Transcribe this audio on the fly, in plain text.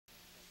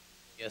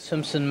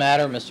Simpson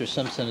matter. Mr.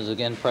 Simpson is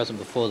again present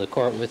before the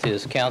court with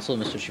his counsel,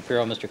 Mr.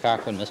 Shapiro, Mr.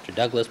 Cochran, Mr.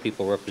 Douglas,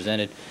 people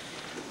represented,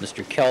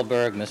 Mr.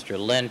 Kelberg, Mr.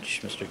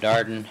 Lynch, Mr.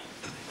 Darden,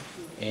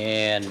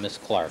 and Ms.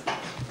 Clark.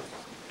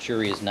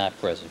 Jury is not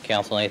present.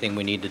 Counsel, anything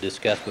we need to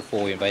discuss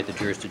before we invite the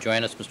jurors to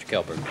join us? Mr.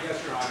 Kelberg.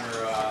 Yes, Your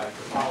Honor.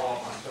 To follow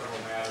up on several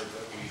matters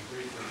that we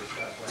briefly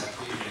discussed last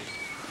evening.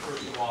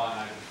 First of all, and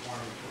I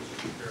informed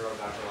Mr. Shapiro,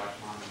 Dr.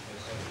 Lakshmanan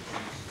has had a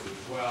chance to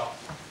as well,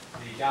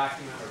 the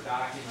document or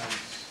documents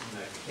in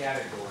the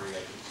category,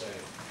 I should say,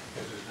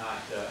 because there's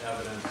not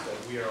evidence that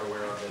we are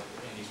aware of that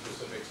any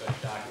specific such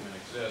document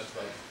exists,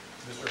 but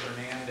Mr.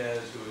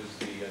 Hernandez, who is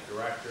the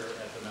director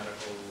at the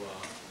medical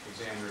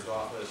examiner's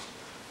office,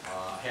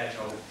 had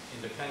no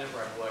independent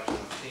recollection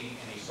of seeing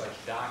any such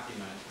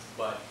document,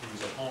 but he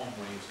was at home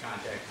when he was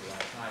contacted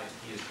last night.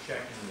 He is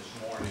checking this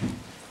morning,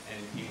 and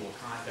he will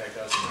contact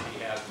us, and if he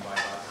has them by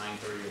about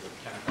 9:30 or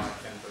 10 o'clock,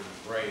 10:30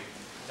 break,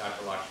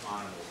 Dr.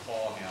 Lakshmanan will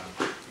call him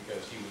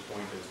because he was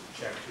going to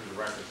check through the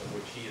records of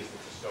which he is the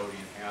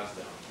custodian, has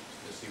them,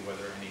 to see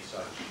whether any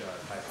such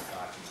type of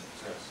document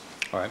exists.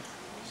 All right.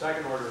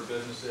 Second order of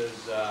business is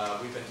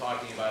we've been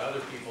talking about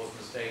other people's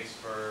mistakes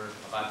for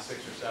about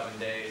 6 or 7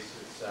 days.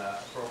 It's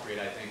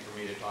appropriate, I think, for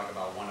me to talk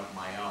about one of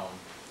my own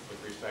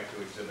with respect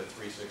to Exhibit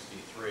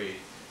 363.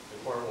 The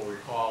court will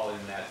recall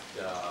in that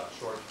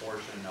short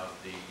portion of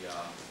the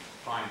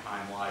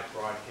primetime live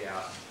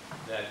broadcast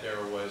that there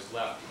was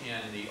left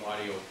in the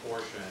audio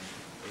portion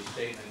a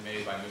statement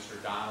made by Mr.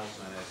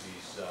 Donaldson as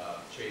he's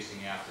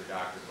chasing after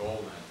Dr.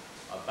 Golden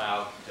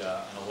about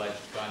an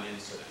alleged gun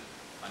incident.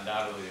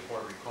 Undoubtedly, the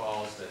court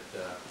recalls that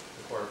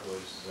the court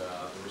was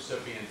the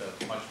recipient of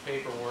much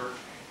paperwork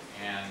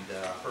and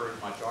heard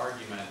much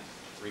argument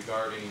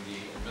regarding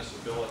the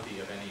admissibility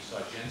of any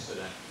such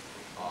incident.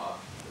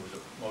 There was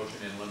a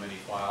motion in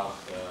limine filed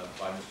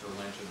by Mr.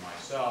 Lynch and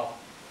myself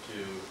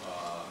to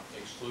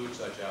exclude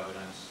such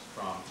evidence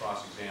from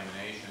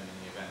cross-examination in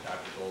the event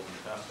Dr. Golden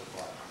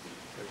testified.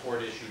 The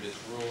court issued its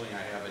ruling,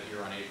 I have it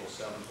here, on April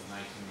 7th of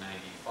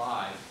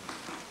 1995.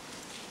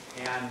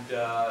 And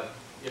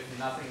if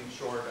nothing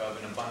short of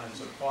an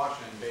abundance of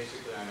caution,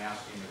 basically I'm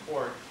asking the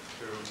court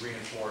to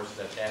reinforce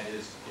that that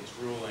is its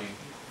ruling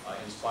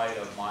in spite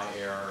of my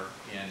error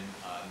in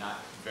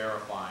not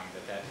verifying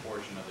that that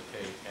portion of the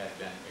tape had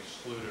been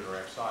excluded or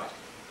excised.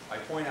 I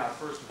point out,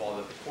 first of all,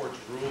 that the court's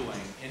ruling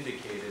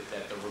indicated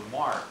that the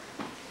remark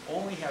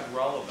only had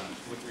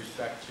relevance with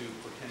respect to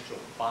potential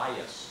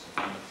bias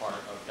on the part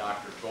of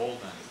Dr.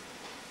 Golden.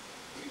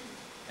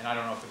 And I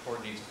don't know if the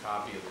court needs a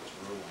copy of its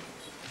ruling.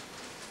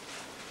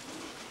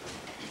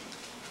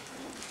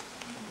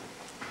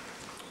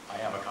 I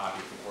have a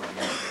copy of the court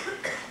ruling.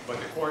 But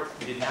the court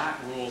did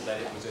not rule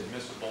that it was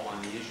admissible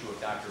on the issue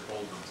of Dr.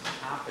 Golden's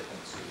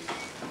competency,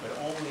 but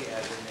only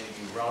as it may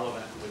be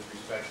relevant with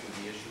respect to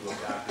the issue of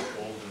Dr.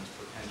 Golden's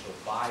potential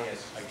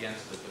bias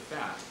against the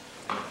defense.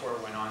 And the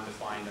court went on to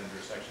find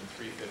under Section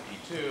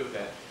 352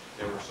 that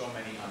there were so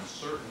many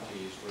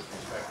uncertainties with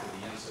respect to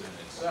the incident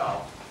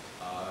itself,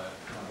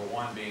 number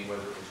one being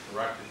whether it was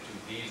directed to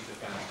these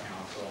defense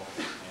counsel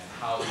and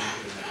how the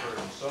incident occurred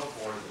and so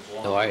forth.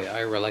 No,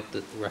 I recollect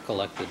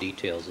the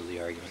details of the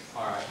argument.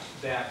 All right,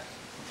 that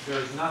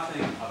there's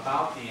nothing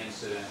about the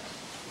incident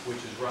which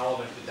is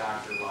relevant to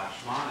Dr.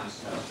 Lakshmanan's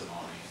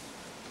testimony,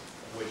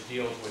 which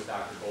deals with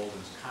Dr.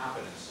 Golden's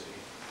competency,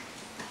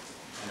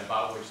 and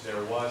about which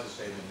there was a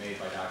statement made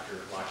by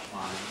Dr.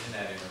 Lakshmanan in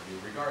that interview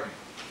regarding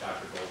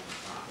Dr. Golden's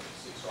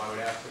competency. So I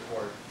would ask the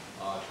court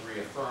to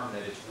reaffirm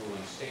that its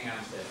ruling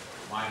stands, that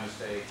my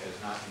mistake has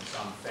not in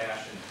some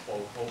fashion,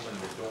 quote,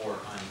 opened the door,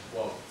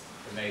 unquote,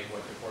 to make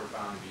what the court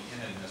found to be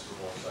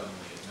inadmissible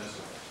suddenly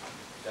admissible.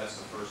 That's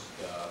the first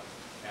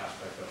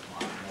aspect of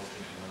my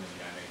motion in limine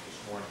I make this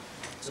morning.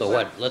 So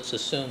what? Let's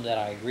assume that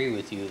I agree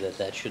with you that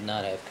that should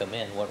not have come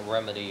in. What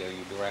remedy are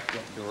you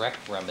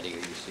direct remedy are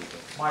you seeking?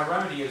 My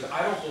remedy is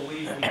I don't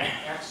believe we can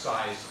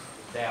excise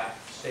that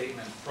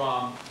statement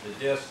from the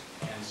disc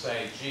and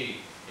say, gee,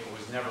 it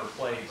was never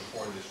played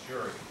before this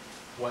jury.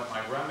 What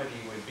my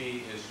remedy would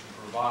be is to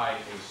provide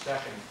a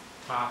second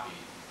copy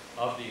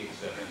of the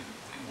exhibit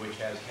which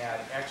has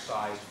had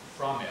excised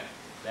from it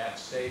that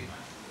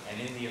statement. And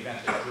in the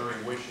event the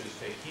jury wishes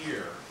to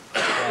hear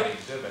that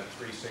exhibit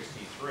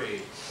 363,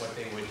 what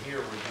they would hear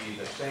would be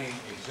the same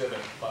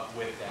exhibit but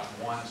with that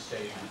one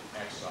statement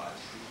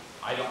excised.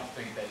 I don't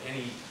think that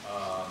any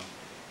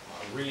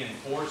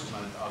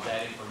reinforcement of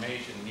that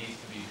information needs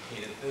to be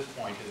paid at this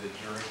point to the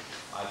jury.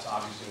 That's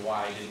obviously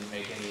why I didn't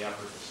make any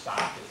effort to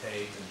stop the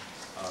tape and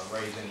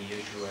raise any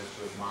issue as to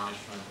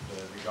admonishment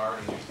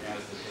regarding it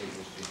as the tape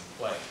was being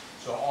played.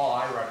 So all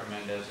I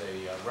recommend as a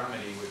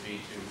remedy would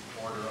be to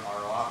order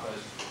our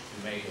office to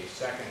make a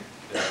second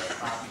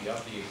copy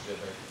of the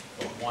exhibit,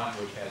 but one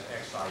which has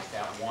excised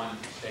that one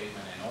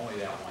statement and only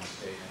that one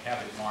statement, have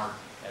it marked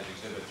as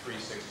Exhibit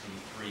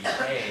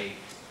 363A,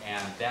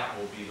 and that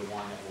will be the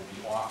one that will be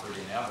offered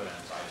in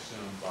evidence, I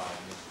assume, by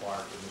Ms.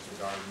 Clark or Mr.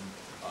 Darden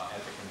at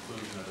the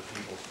conclusion of the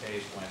people's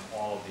case when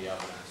all of the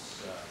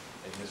evidence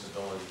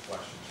admissibility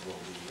questions will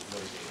be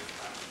litigated.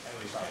 At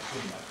least I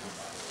assume that's when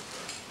that will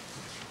occur.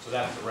 So So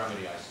that's the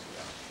remedy I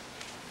suggest.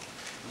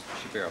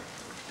 Mr. Shapiro.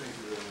 Thank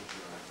you very much,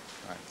 Your Honor.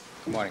 All right.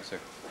 Good morning, sir.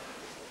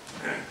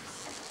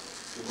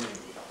 Good morning.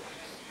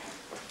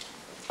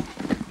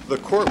 The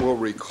court will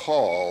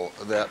recall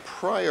that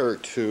prior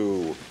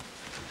to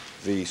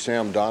the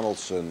Sam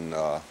Donaldson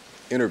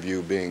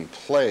interview being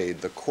played,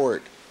 the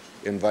court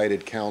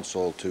invited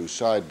counsel to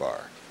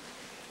sidebar.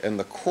 And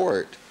the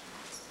court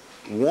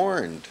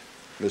warned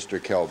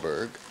Mr.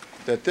 Kelberg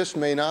that this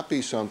may not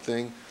be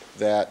something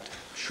that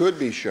should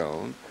be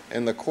shown,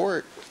 and the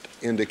court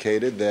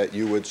indicated that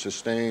you would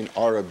sustain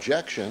our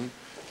objection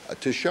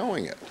to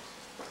showing it.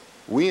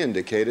 We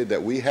indicated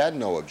that we had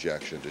no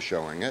objection to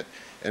showing it,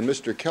 and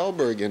Mr.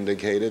 Kelberg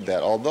indicated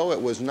that although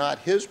it was not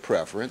his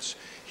preference,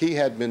 he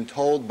had been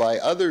told by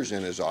others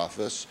in his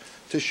office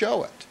to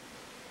show it.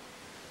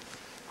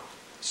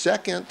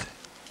 Second,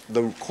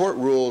 the court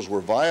rules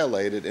were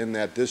violated in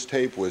that this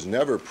tape was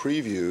never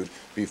previewed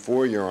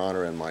before Your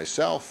Honor and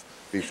myself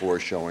before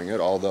showing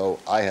it, although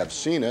I have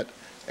seen it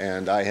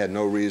and I had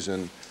no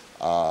reason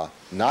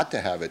not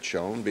to have it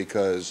shown,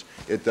 because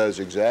it does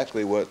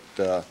exactly what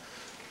the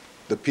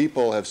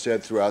people have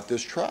said throughout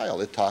this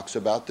trial. It talks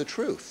about the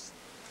truth,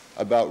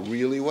 about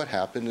really what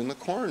happened in the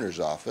coroner's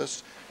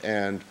office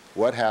and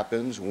what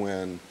happens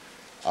when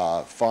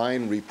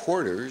fine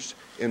reporters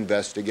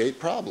investigate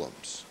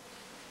problems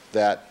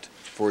that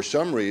for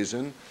some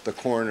reason the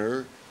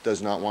coroner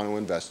does not want to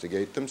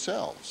investigate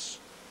themselves.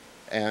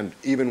 And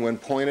even when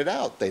pointed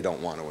out, they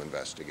don't want to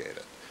investigate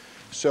it.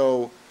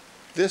 So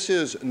this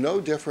is no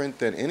different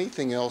than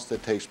anything else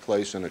that takes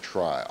place in a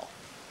trial.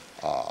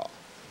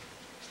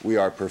 We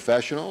are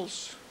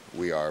professionals.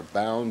 We are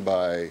bound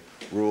by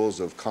rules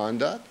of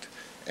conduct.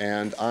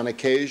 And on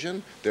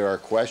occasion, there are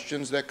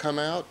questions that come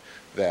out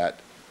that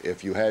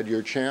if you had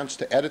your chance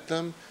to edit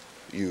them,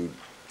 you'd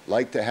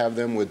like to have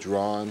them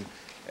withdrawn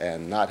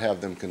and not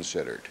have them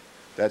considered.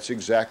 That's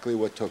exactly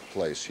what took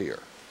place here.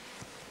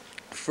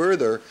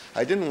 Further,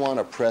 I didn't want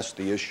to press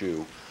the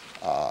issue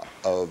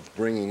of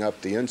bringing up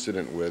the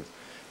incident with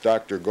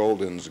Dr.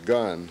 Golden's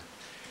gun,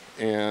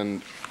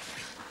 and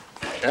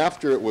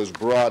after it was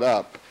brought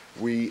up,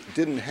 we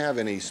didn't have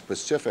any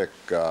specific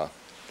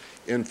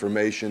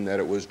information that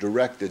it was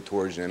directed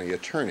towards any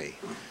attorney.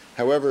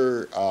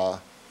 However,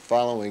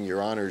 following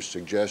Your Honor's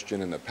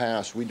suggestion in the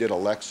past, we did a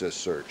Lexis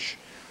search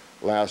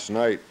last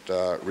night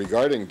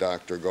regarding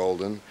Dr.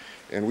 Golden,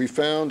 and we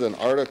found an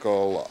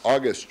article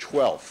August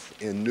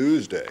 12th in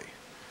Newsday,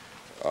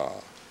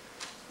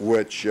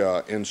 which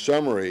in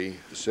summary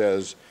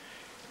says,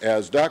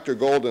 as Dr.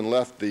 Golden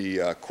left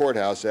the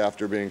courthouse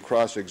after being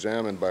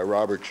cross-examined by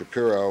Robert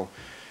Shapiro,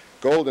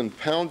 Golden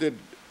pounded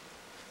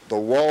the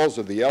walls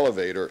of the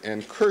elevator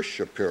and cursed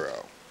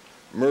Shapiro,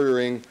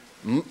 muttering,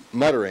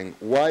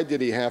 "Why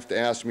did he have to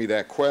ask me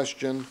that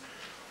question?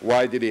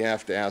 Why did he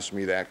have to ask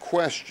me that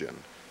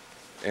question?"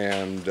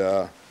 And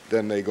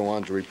then they go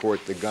on to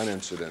report the gun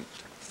incident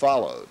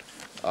followed.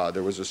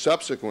 There was a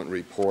subsequent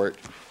report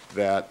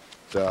that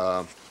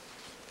the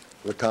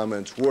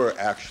comments were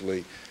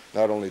actually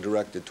not only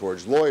directed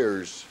towards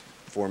lawyers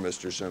for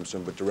Mr.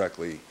 Simpson, but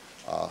directly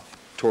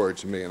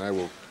towards me. And I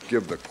will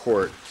give the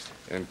court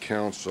and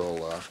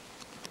counsel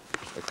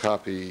a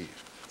copy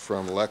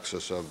from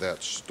Lexis of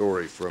that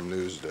story from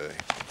Newsday.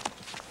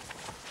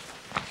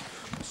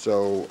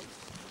 So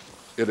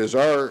it is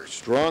our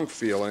strong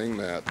feeling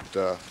that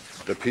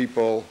the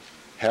people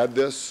had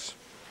this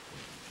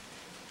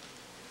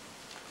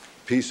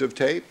piece of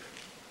tape.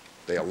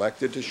 They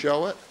elected to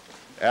show it.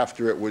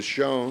 After it was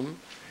shown,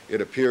 it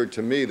appeared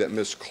to me that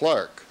Ms.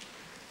 Clark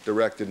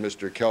directed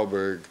Mr.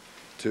 Kelberg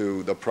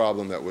to the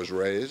problem that was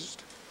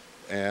raised,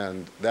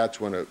 and that's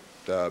when it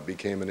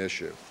became an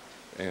issue.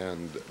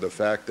 And the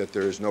fact that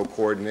there is no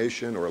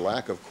coordination or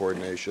lack of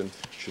coordination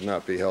should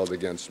not be held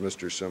against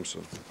Mr.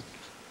 Simpson.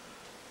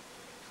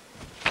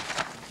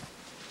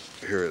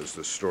 Here is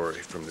the story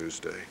from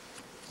Newsday.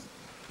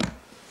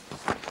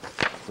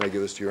 Can I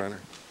give this to Your Honor?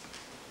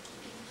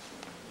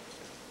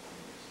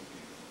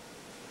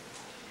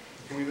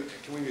 Can we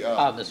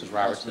Mrs.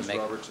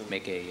 Robertson,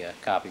 make a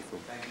copy for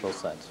both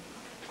sides.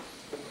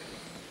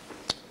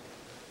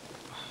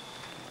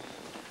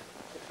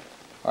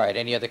 All right,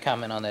 any other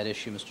comment on that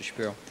issue, Mr.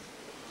 Shapiro?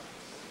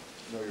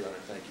 No, Your Honor,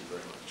 thank you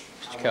very much.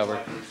 Mr. I would Kelberg.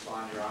 like to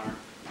respond, Your Honor.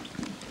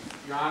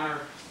 Your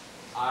Honor,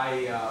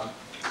 I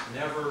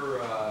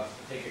never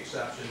take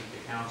exception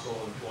to counsel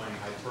employing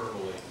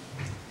hyperbole,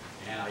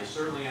 and I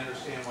certainly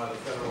understand why the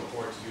federal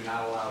courts do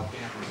not allow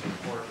cameras in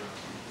courtrooms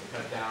to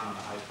cut down on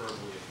the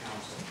hyperbole of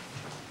counsel.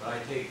 But I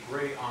take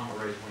great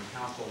umbrage when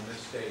counsel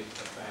misstates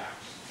the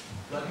facts.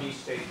 Let me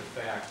state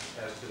the facts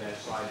as to that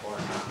sidebar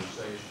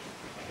conversation.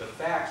 The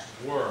facts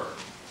were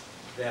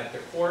that the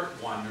court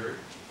wondered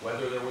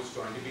whether there was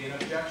going to be an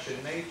objection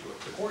made to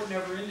it. The court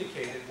never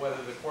indicated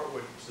whether the court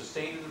would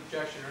sustain an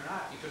objection or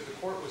not, because the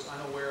court was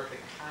unaware of the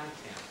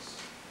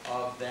contents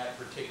of that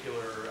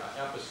particular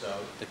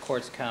episode. The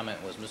court's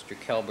comment was, Mr.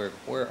 Kelberg,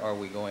 where are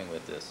we going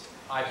with this?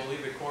 I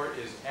believe the court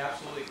is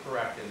absolutely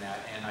correct in that,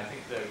 and I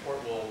think the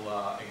court will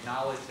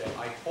acknowledge that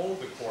I told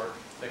the court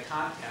the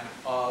content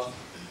of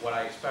what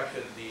I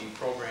expected the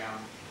program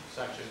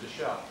section to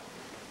show.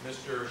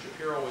 Mr.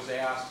 Shapiro was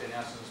asked, in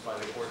essence, by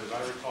the court, as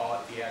I recall,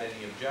 if he had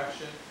any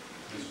objection.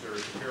 Mr.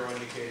 Shapiro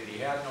indicated he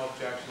had no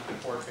objection.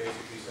 The court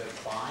basically said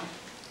fine,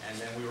 and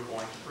then we were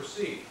going to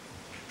proceed.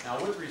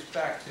 Now, with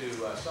respect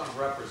to some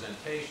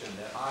representation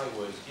that I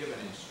was given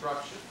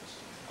instructions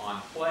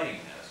on playing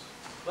this,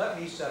 let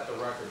me set the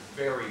record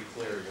very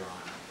clear, Your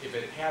Honor, if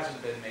it hasn't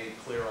been made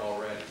clear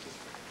already.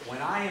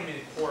 When I am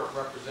in court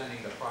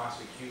representing the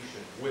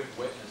prosecution with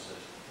witnesses,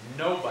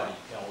 nobody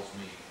tells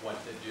me what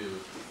to do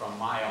from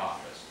my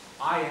office.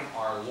 I am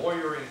our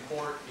lawyer in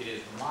court. It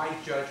is my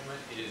judgment.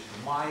 It is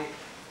my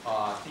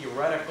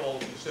theoretical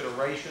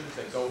considerations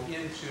that go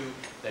into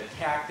the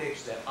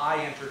tactics that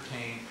I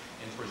entertain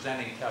in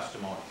presenting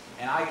testimony.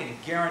 And I can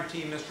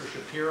guarantee Mr.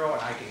 Shapiro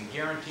and I can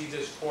guarantee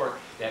this court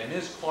that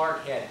Ms.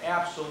 Clark had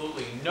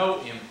absolutely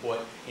no input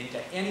into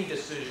any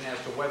decision as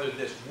to whether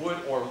this would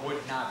or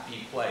would not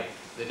be played.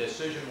 The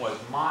decision was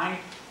mine,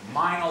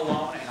 mine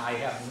alone, and I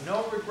have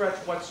no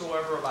regrets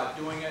whatsoever about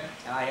doing it,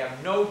 and I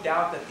have no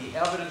doubt that the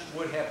evidence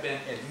would have been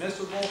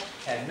admissible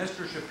had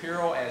Mr.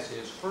 Shapiro, as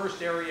his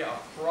first area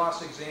of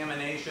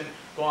cross-examination,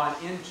 gone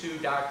into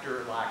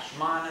Dr.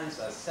 Lakshmanan's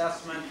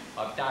assessment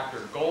of Dr.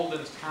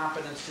 Golden's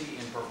competency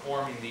in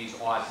performing these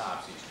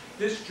autopsies.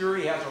 This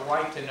jury has a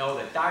right to know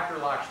that Dr.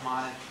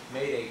 Lakshmanan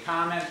made a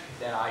comment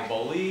that I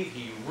believe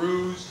he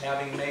rused,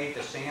 having made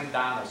to Sam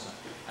Donaldson.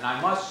 And I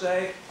must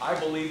say, I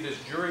believe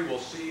this jury will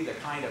see the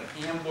kind of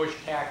ambush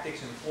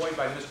tactics employed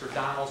by Mr.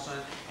 Donaldson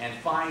and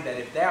find that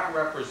if that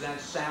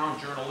represents sound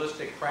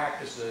journalistic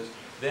practices,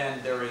 then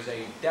there is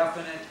a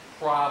definite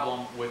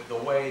problem with the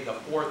way the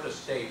Fourth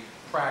Estate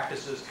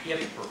practices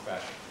its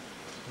profession.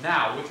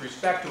 Now, with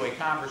respect to a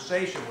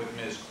conversation with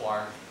Ms.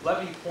 Clark,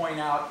 let me point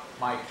out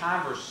my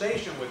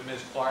conversation with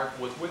Ms. Clark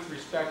was with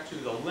respect to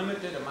the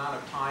limited amount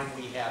of time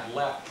we had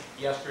left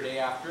yesterday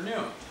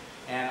afternoon.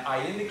 And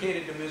I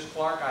indicated to Ms.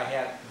 Clark I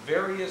had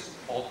various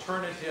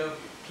alternative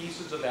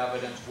pieces of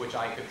evidence which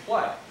I could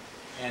play.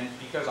 And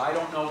because I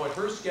don't know what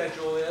her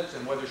schedule is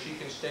and whether she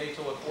can stay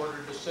till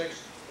 5:45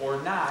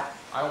 or not,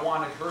 I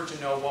wanted her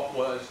to know what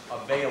was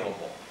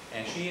available.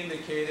 And she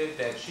indicated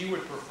that she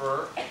would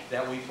prefer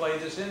that we play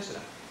this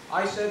incident.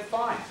 I said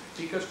fine,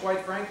 because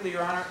quite frankly,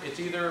 Your Honor, it's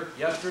either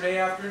yesterday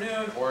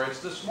afternoon or it's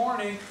this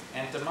morning,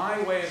 and to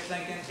my way of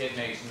thinking, it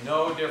makes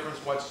no difference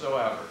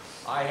whatsoever.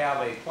 I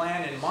have a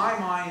plan in my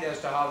mind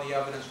as to how the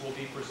evidence will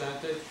be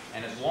presented,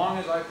 and as long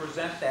as I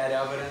present that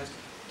evidence,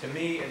 to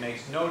me, it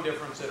makes no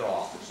difference at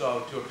all.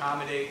 So to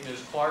accommodate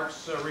Ms.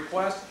 Clark's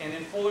request, and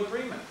in full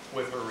agreement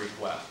with her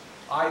request,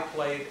 I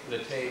played the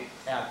tape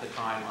at the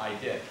time I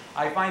did.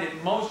 I find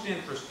it most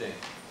interesting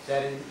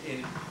that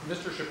in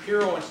Mr.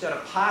 Shapiro, instead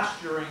of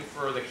posturing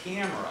for the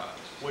camera,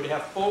 would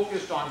have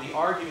focused on the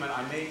argument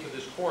I made to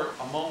this court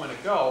a moment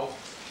ago,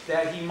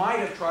 that he might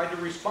have tried to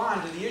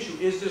respond to the issue.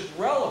 Is this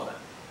relevant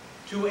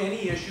to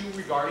any issue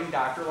regarding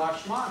Dr.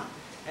 Lakshmanan?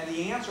 And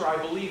the answer, I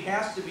believe,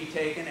 has to be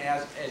taken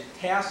as a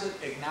tacit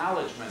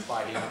acknowledgement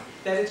by him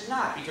that it's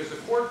not, because the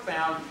court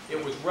found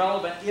it was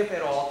relevant, if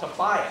at all, to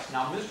bias.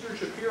 Now, Mr.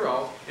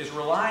 Shapiro is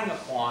relying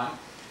upon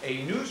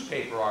a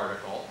newspaper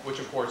article, which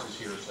of course is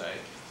hearsay,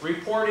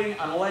 reporting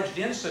an alleged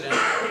incident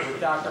with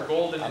Dr.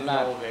 Golden in the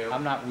elevator.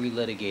 I'm not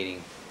relitigating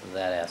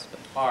that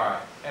aspect. All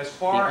right. As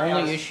far as... The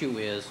only issue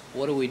is,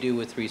 what do we do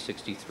with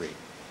 363?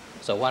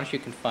 So why don't you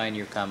confine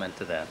your comment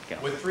to that,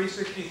 Counsel? With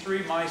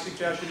 363, my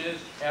suggestion is,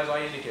 as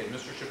I indicated,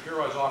 Mr.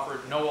 Shapiro has offered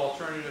no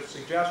alternative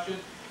suggestion.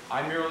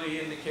 I merely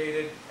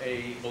indicated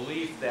a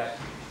belief that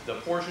the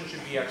portion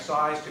should be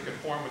excised to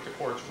conform with the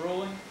court's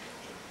ruling,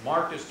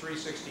 marked as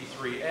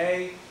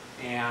 363A,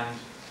 and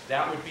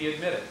that would be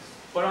admitted.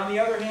 But on the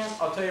other hand,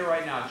 I'll tell you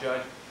right now,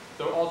 Judge,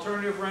 the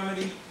alternative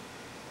remedy,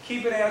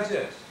 keep it as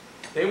is.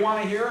 They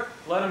want to hear it,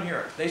 let them hear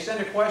it. They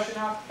send a question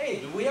out, hey,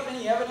 do we have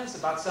any evidence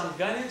about some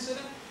gun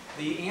incident?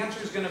 The answer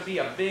is going to be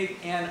a big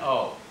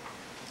N-O.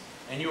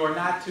 And you are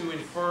not to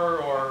infer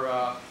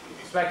or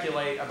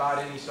speculate about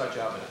any such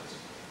evidence.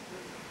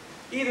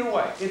 Either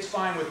way, it's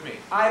fine with me.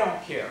 I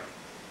don't care.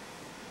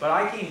 But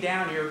I came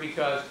down here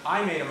because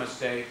I made a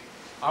mistake.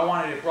 I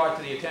wanted it brought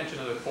to the attention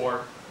of the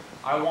court.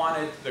 I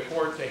wanted the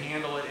court to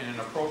handle it in an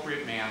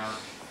appropriate manner,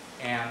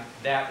 and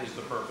that is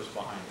the purpose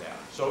behind that.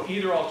 So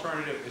either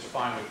alternative is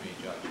fine with me,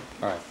 Judge.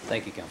 All right.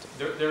 Thank you, Counsel.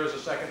 There is a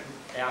second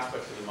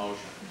aspect to the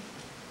motion,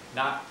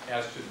 not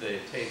as to the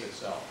tape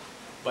itself,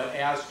 but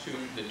as to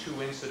the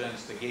two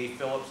incidents, the Gay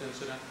Phillips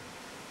incident.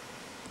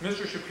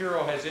 Mr.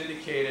 Shapiro has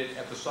indicated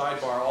at the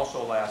sidebar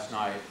also last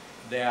night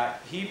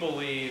that he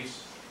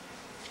believes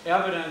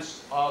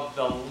evidence of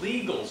the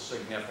legal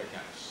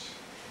significance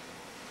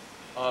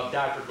of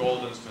Dr.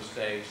 Golden's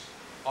mistakes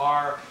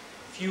are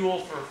fuel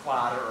for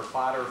fodder, or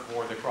fodder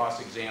for the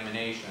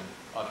cross-examination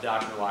of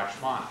Dr.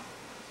 Lakshmanan.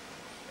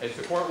 As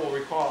the court will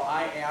recall,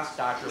 I asked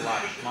Dr.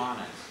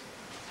 Lakshmanan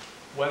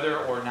whether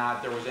or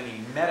not there was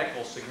any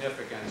medical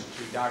significance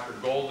to Dr.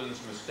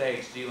 Golden's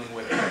mistakes dealing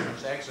with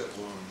entrance exit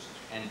wounds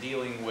and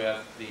dealing with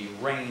the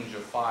range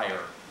of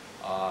fire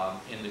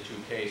in the two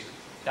cases.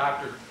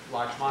 Dr.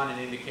 Lakshmanan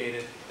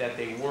indicated that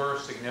they were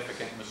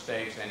significant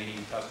mistakes, and he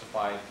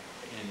testified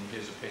in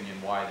his opinion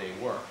why they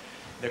were.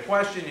 The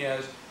question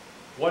is,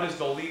 what is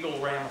the legal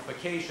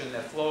ramification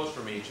that flows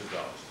from each of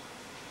those?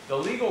 The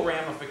legal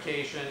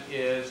ramification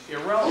is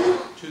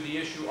irrelevant to the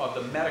issue of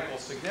the medical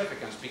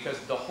significance, because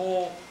the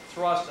whole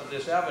thrust of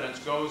this evidence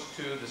goes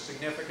to the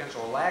significance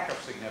or lack of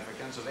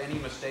significance of any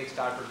mistakes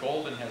Dr.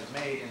 Golden has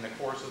made in the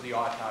course of the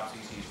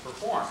autopsies he's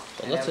performed.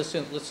 So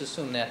let's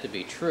assume that to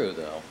be true,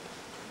 though.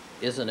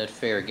 Isn't it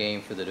fair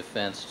game for the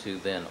defense to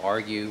then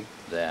argue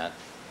that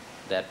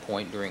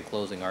point during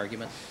closing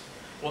argument?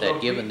 Well,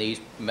 that given these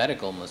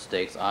medical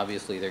mistakes,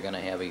 obviously they're going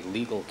to have a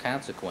legal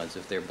consequence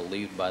if they're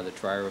believed by the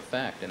trier of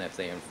fact, and if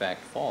they are in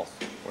fact false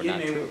or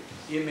not true.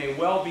 It may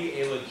well be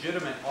a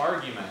legitimate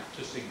argument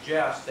to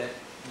suggest that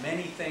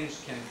many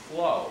things can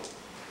flow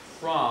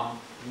from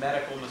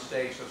medical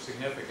mistakes of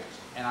significance,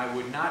 and I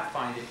would not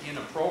find it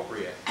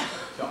inappropriate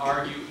to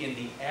argue in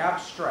the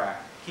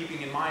abstract,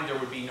 keeping in mind there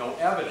would be no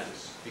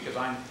evidence, because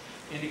I'm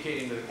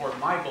indicating to the court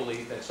my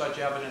belief that such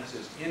evidence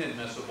is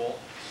inadmissible,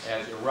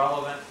 as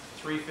irrelevant,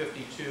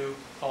 352,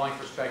 calling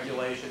for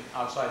speculation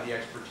outside the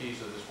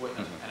expertise of this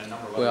witness, and a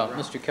number of other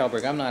grounds. Mr.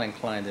 Kelberg, I'm not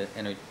inclined to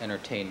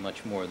entertain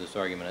much more of this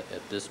argument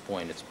at this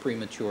point. It's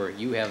premature.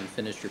 You haven't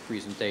finished your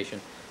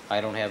presentation.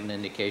 I don't have an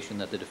indication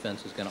that the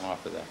defense is going to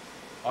offer that.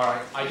 All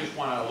right. I just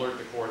want to alert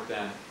the court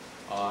then,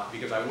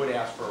 because I would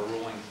ask for a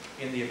ruling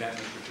in the event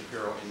Mr.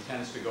 Shapiro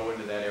intends to go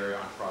into that area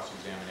on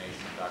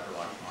cross-examination of Dr.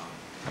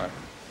 Lakshmanan. All right.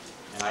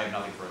 And I have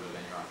nothing further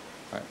than Your Honor.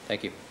 All right.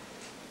 Thank you.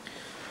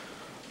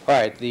 All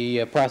right,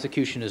 the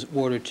prosecution is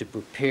ordered to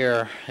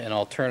prepare an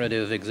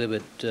alternative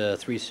Exhibit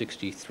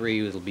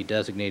 363. It will be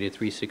designated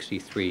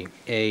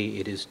 363A.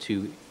 It is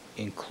to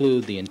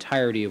include the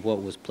entirety of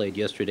what was played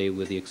yesterday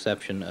with the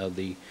exception of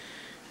the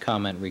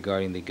comment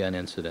regarding the gun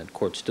incident.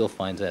 Court still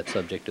finds that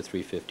subject to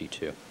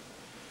 352.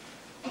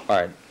 All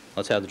right,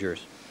 let's have the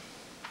jurors.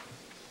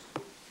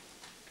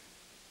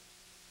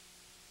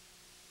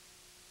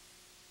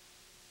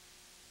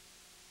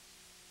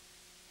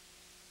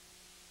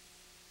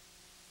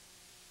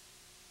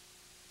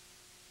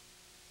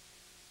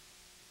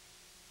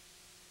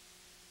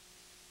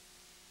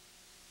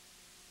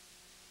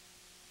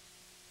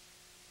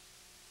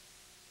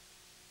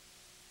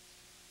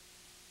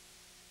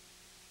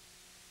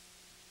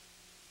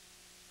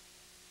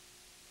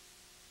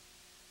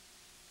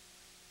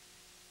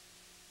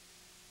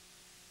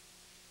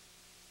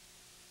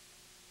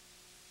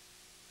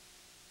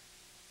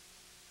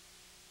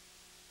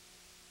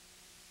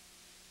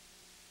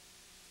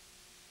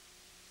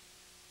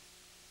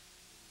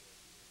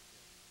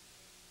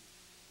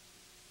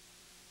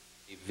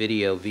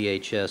 Video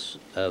VHS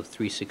of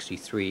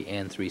 363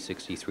 and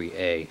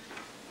 363A,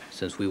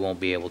 since we won't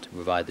be able to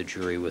provide the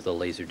jury with a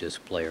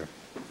Laserdisc player.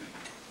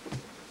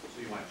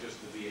 So you want just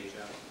the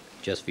VHS?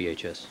 Just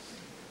VHS.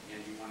 And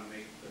you want to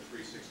make the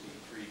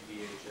 363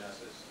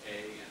 VHS as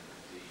A and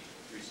the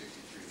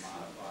 363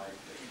 modified?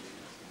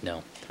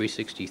 No,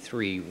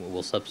 363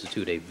 will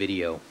substitute a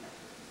video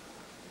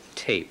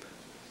tape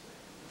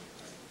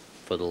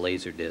for the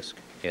Laserdisc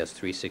as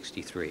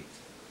 363.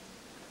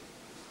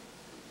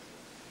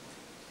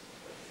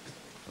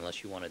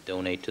 Unless you want to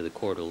donate to the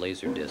court a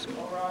Laserdisc.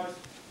 All right.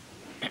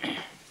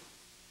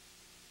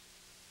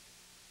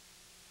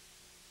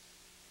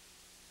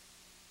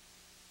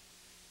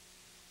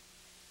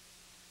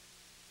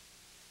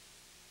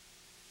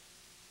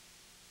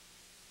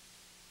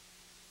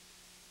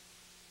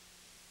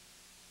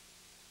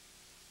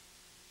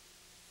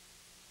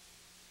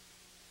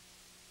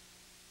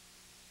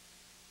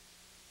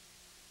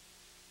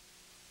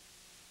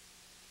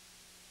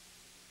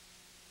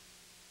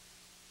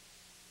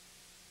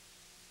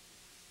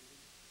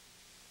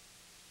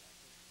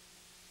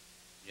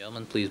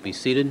 Gentlemen, please be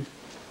seated.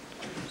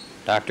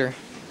 Doctor.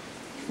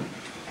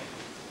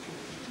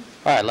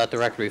 All right, let the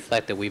record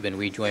reflect that we've been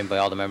rejoined by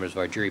all the members of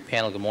our jury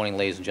panel. Good morning,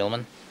 ladies and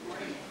gentlemen.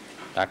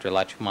 Dr.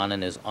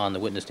 Lakshmanan is on the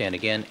witness stand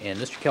again. And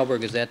Mr.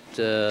 Kelberg, is that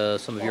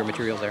some of your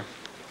material there?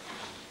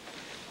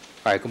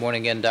 All right, good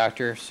morning again,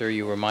 Doctor. Sir,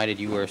 you were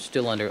reminded you are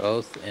still under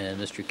oath. And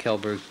Mr.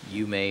 Kelberg,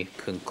 you may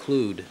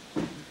conclude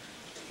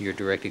your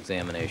direct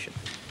examination.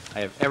 I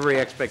have every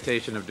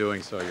expectation of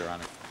doing so, Your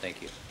Honor.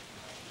 Thank you.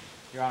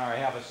 Your Honor, I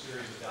have a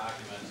series of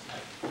documents.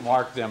 I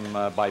marked them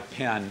by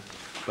pen,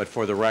 but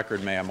for the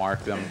record, may I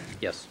mark them?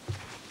 Yes.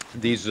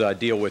 These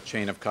deal with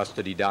chain of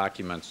custody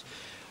documents.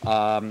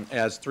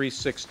 As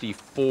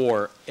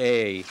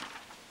 364A,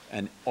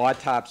 an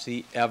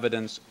autopsy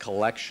evidence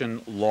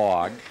collection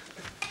log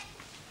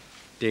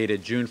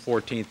dated June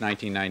 14,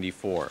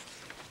 1994.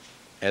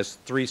 As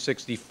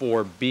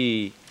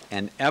 364B,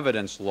 an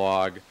evidence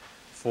log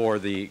for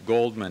the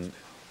Goldman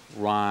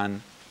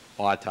Ron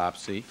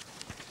autopsy.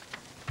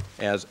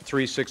 As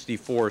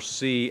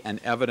 364C, an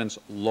evidence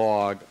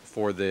log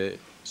for the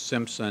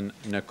Simpson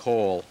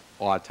Nicole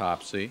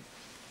autopsy.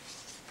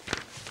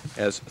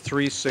 As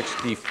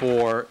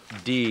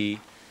 364D,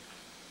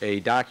 a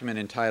document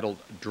entitled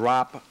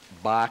Drop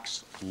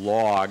Box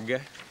Log.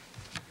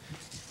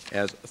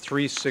 As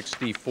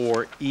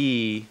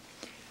 364E,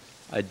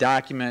 a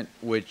document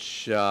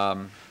which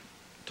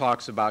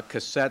talks about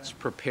cassettes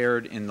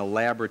prepared in the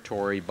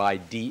laboratory by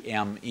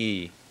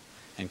DME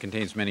and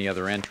contains many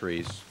other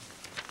entries,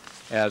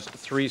 as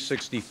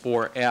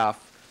 364F,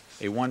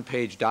 a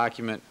one-page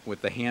document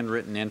with the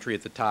handwritten entry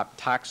at the top,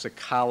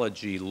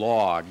 toxicology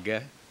log,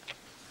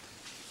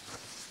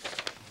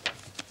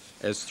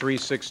 as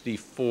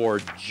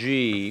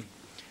 364G,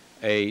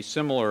 a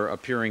similar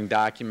appearing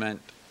document,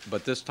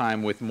 but this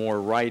time with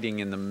more writing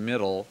in the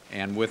middle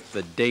and with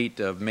the date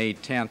of May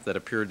 10th that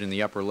appeared in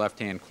the upper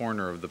left-hand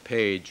corner of the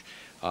page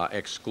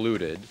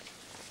excluded,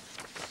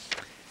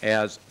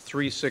 as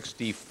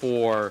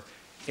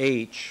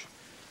 364H,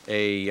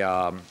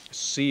 a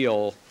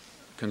seal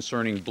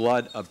concerning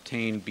blood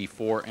obtained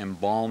before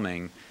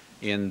embalming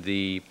in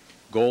the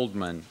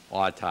Goldman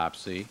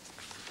autopsy,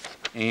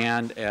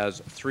 and as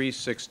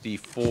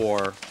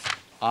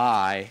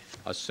 364I,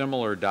 a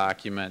similar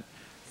document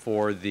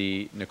for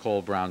the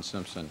Nicole Brown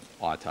Simpson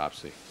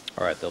autopsy.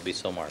 All right, they'll be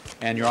so marked.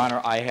 And, Your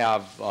Honor, I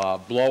have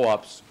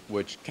blow-ups,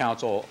 which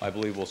counsel, I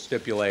believe, will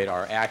stipulate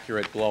are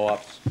accurate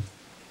blow-ups.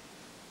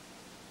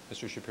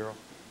 Mr. Shapiro?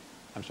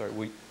 I'm sorry,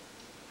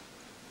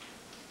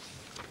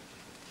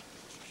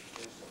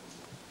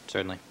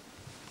 Certainly.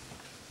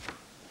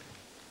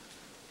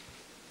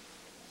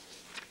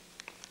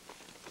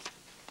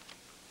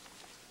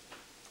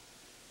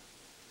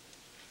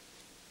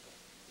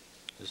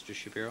 Mr.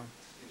 Shapiro? Yes,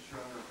 Your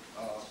Honor.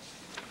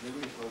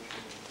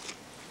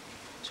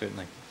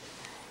 Certainly.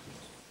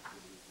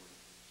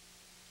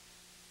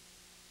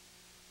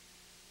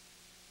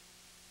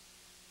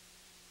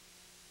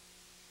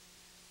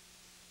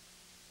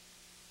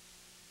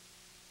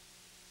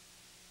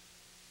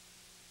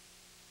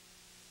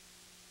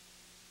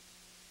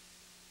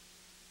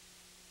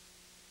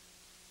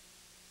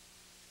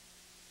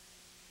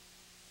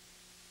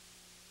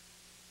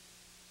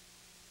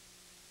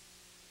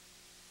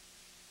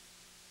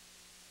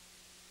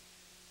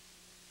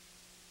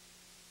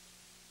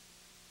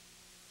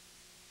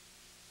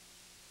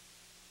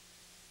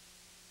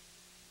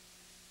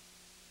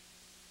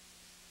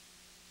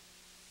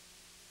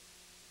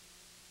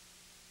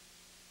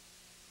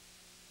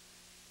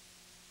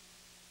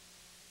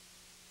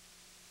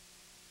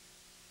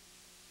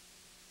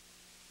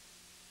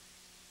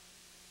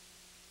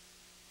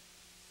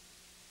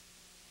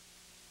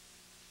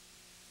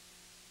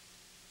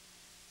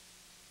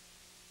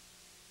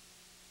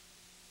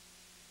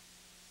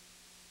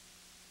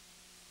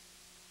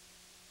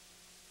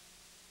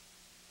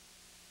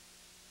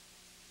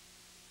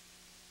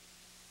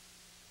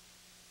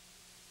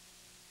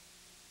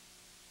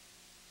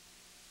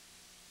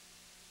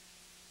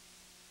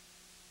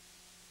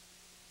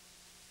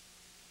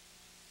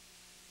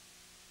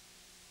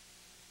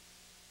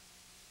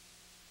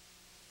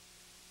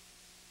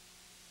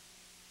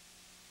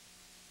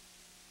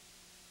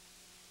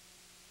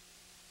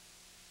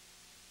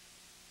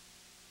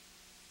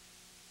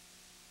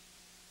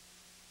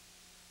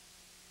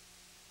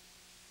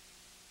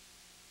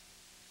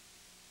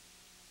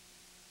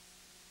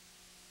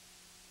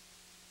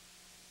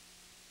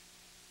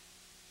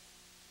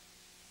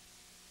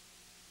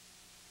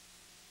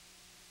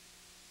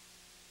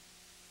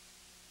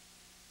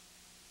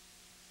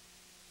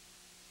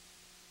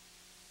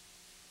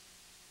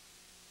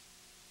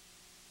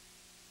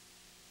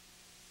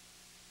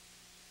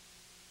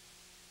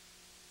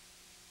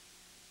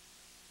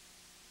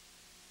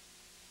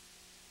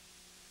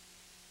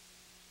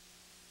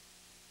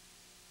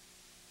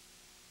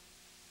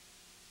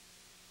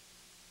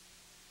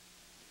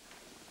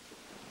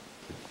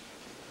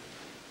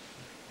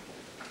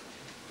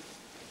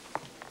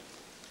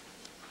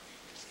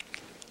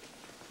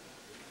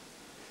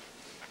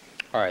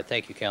 All right,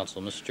 thank you,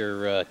 counsel.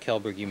 Mr.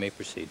 Kelberg, you may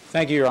proceed.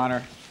 Thank you, Your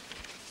Honor.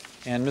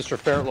 And Mr.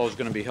 Fairlow is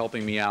going to be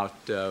helping me out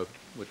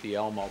with the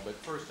Elmo. But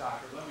first,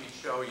 Doctor, let me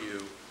show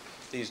you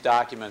these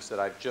documents that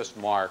I've just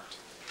marked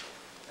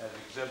as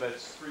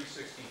exhibits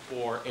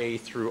 364A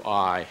through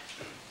I.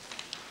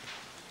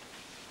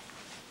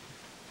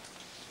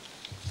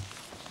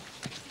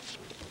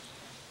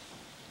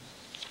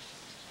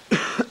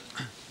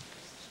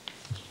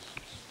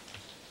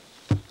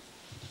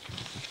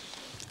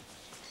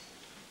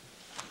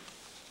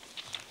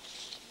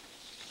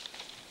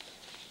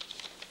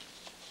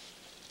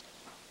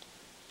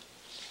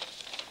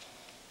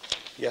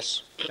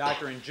 Yes.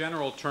 Doctor, in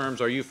general terms,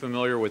 are you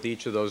familiar with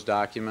each of those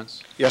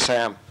documents? Yes, I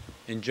am.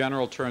 In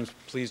general terms,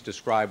 please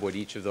describe what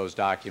each of those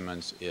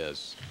documents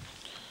is.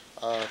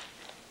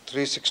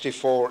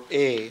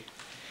 364A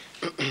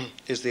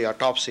is the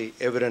autopsy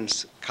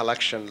evidence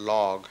collection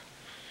log.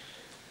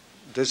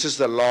 This is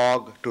the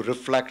log to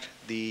reflect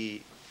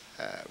the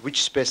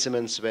which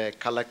specimens were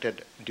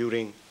collected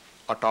during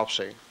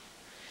autopsy,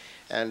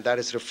 and that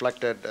is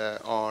reflected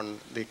on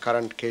the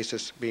current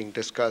cases being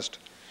discussed.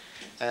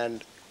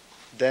 And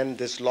then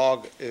this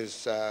log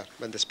is,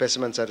 when the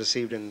specimens are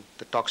received in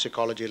the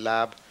toxicology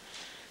lab,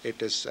 it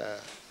is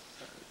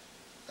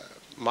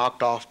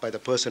marked off by the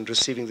person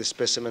receiving the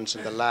specimens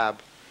in the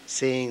lab,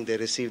 saying they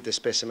received the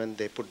specimen,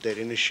 they put their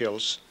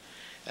initials,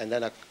 and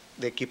then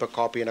they keep a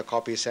copy, and a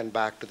copy is sent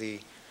back to the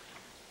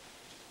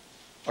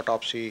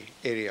autopsy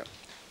area.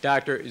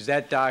 Doctor, is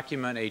that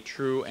document a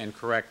true and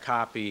correct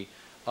copy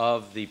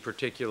of the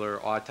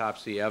particular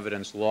autopsy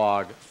evidence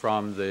log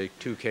from the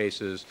 2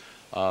 cases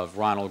of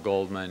Ronald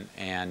Goldman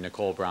and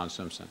Nicole Brown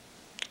Simpson?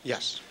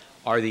 Yes.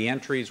 Are the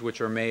entries which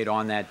are made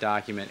on that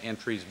document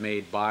entries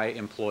made by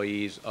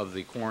employees of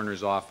the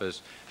coroner's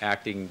office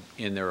acting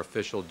in their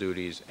official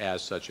duties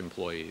as such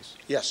employees?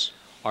 Yes.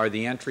 Are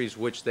the entries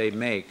which they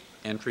make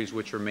entries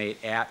which are made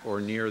at or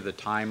near the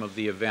time of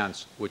the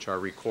events which are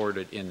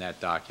recorded in that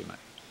document?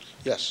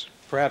 Yes.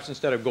 Perhaps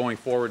instead of going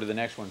forward to the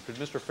next one, could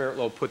Mr.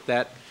 Fairtlow put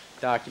that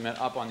document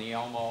up on the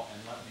Elmo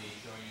and let me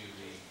show you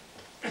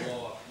the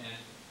blow-up? And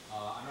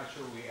I'm not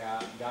sure we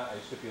got a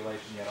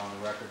stipulation yet on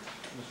the record.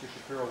 Mr.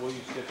 Shapiro, will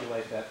you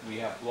stipulate that we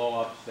have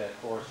blow-ups that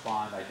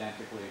correspond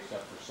identically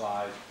except for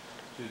size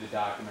to the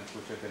documents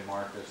which have been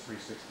marked as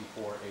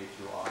 364 A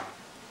through I?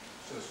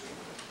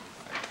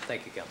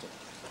 Thank you, counsel.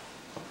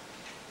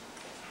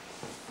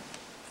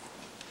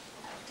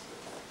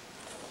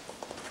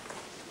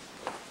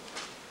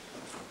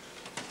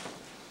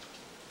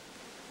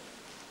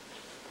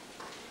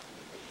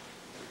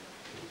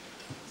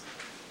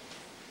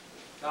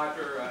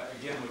 Doctor,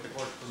 again, with the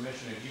court's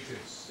permission, if you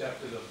could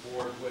step to the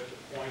board with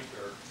the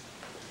pointer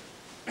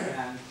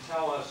and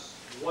tell us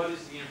what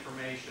is the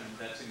information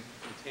that's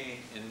contained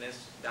in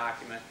this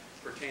document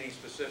pertaining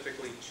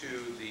specifically to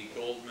the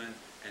Goldman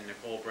and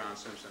Nicole Brown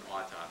Simpson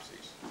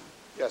autopsies.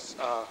 Yes.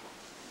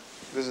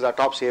 This is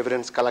autopsy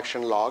evidence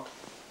collection log.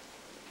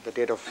 The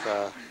date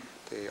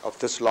of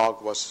this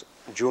log was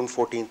June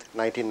 14th,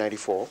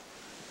 1994.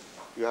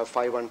 You have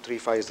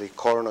 5135 is the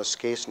coroner's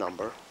case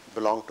number,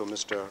 belonged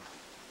to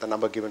the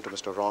number given to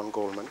Mr. Ron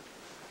Goldman.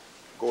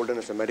 Golden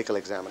is a medical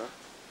examiner.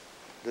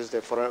 This is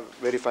the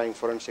verifying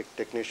forensic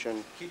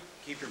technician.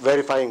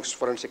 Verifying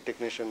forensic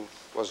technician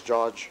was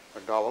George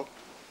McDowell.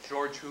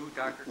 George who,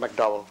 Doctor?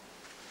 McDowell.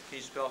 Can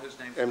you spell his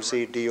name?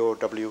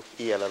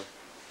 McDowell.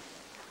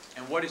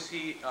 And what is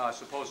he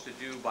supposed to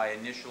do by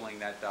initialing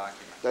that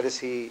document? That is,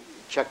 he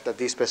checked that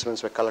these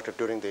specimens were collected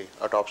during the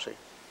autopsy.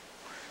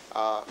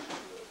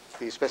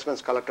 The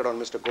specimens collected on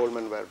Mr.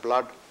 Goldman were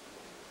blood,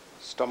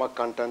 stomach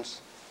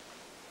contents,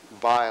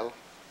 bile,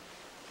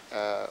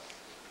 a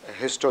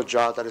histo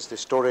jar, that is the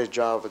storage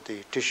jar with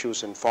the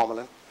tissues and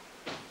formalin,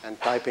 and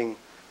typing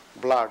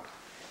blood.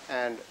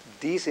 And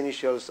these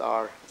initials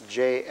are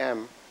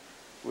JM,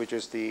 which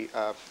is the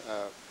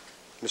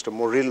Mr.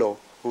 Murillo,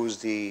 who's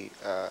the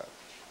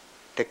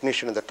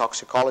technician in the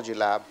toxicology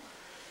lab.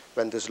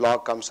 When this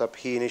log comes up,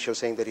 he initials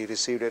saying that he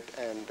received it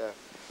and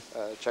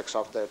checks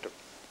off that.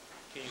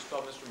 Can you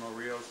spell Mr.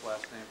 Murillo's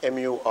last name?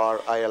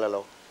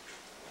 Murillo.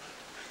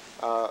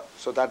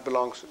 So that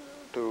belongs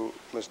to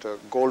Mr.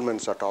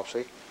 Goldman's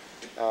autopsy.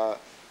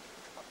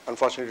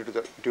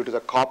 Unfortunately, due to the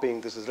copying,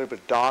 this is a little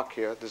bit dark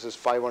here. This is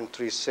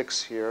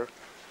 5136 here,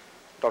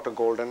 Dr.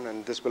 Golden,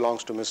 and this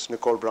belongs to Ms.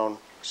 Nicole Brown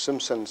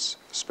Simpson's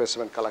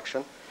specimen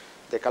collection.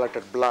 They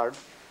collected blood,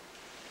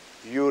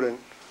 urine,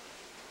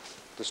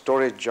 the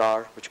storage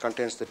jar, which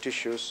contains the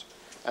tissues,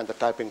 and the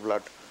typing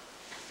blood.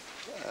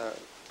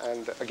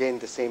 And again,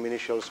 the same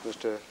initials,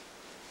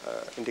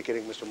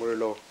 indicating Mr.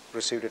 Murillo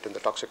received it in the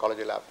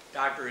toxicology lab.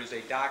 Doctor, is a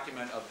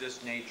document of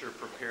this nature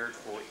prepared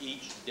for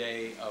each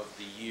day of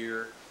the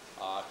year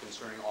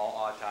concerning all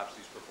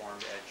autopsies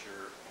performed at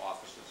your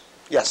offices?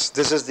 Yes,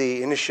 this is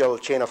the initial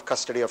chain of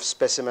custody of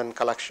specimen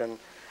collection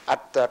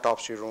at the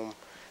autopsy room.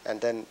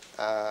 And then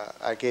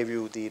I gave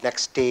you the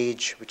next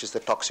stage, which is the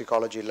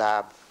toxicology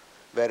lab,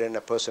 wherein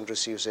a person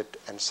receives it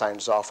and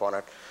signs off on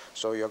it.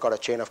 So you've got a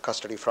chain of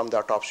custody from the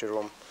autopsy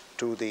room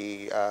to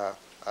the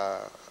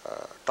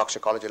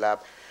toxicology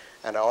lab.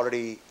 And I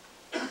already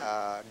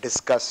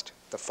discussed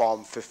the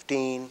Form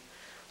 15,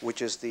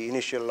 which is the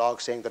initial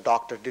log saying the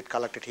doctor did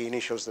collect it. He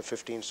initials the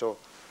 15. So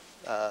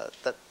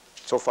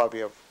so far we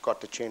have got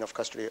the chain of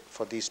custody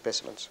for these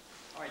specimens.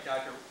 All right,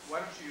 Doctor, why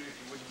don't you, if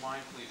you wouldn't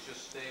mind, please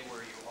just stay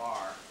where you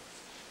are.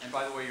 And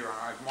by the way, Your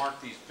Honor, I've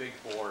marked these big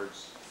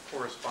boards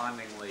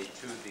correspondingly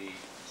to the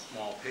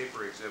small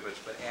paper exhibits,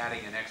 but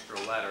adding an extra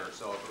letter.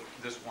 So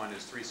this one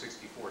is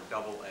 364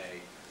 AA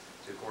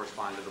to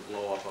correspond to the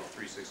blow-up of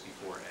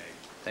 364A.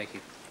 Thank you.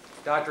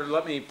 Doctor,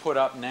 let me put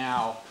up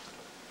now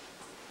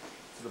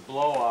the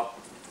blow-up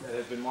that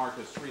has been marked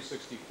as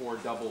 364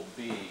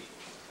 BB.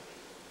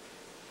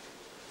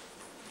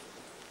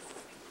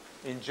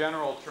 In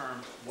general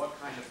terms, what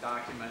kind of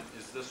document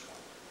is this one?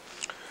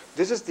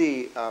 This is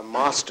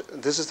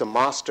the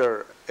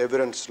master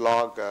evidence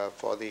log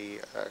for the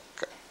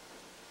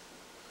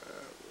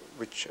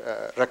which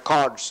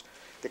records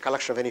the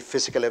collection of any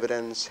physical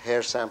evidence,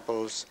 hair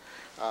samples,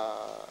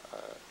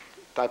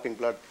 typing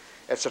blood,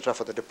 etc.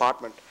 for the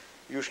department.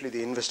 Usually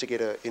the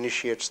investigator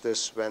initiates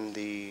this when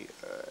the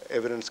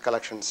evidence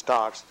collection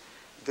starts.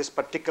 This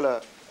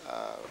particular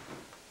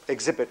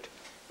exhibit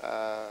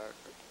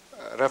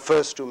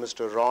refers to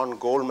Mr. Ron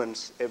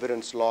Goldman's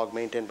evidence log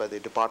maintained by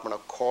the Department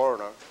of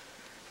Coroner.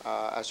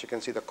 As you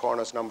can see, the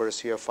coroner's number is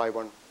here,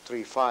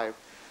 5135.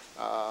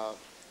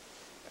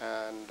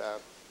 And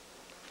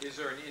Is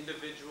there an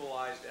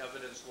individualized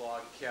evidence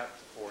log kept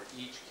for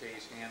each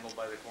case handled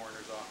by the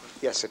coroner's office?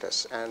 Yes, it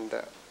is. And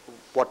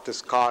what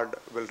this card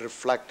will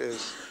reflect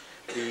is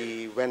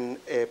when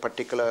a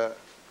particular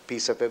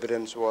piece of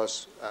evidence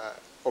was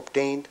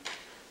obtained,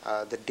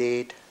 the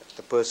date,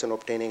 the person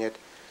obtaining it,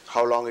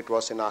 how long it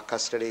was in our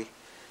custody,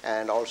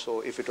 and also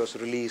if it was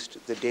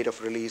released, the date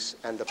of release,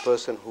 and the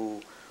person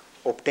who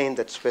obtained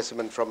that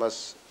specimen from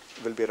us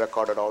will be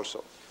recorded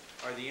also.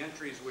 Are the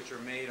entries which are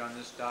made on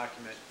this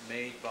document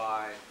made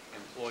by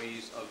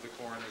employees of the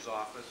coroner's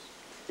office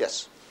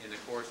Yes, in the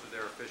course of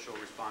their official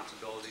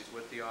responsibilities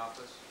with the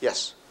office?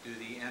 yes, Do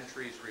the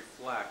entries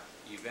reflect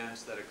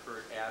events that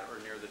occurred at or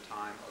near the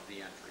time of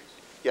the entries?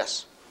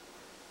 yes.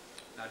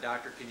 Now,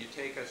 Doctor, can you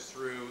take us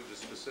through the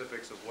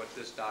specifics of what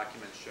this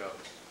document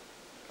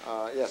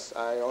shows? Yes,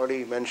 I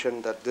already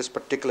mentioned that this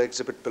particular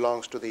exhibit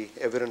belongs to the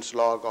evidence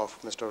log of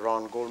Mr.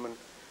 Ron Goldman.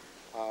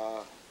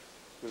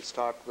 We'll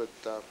start with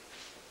the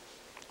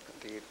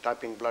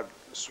typing blood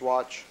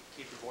swatch.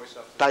 Keep your voice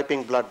up.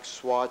 Typing blood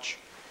swatch.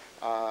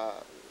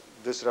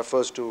 This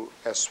refers to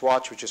a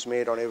swatch which is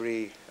made on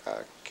every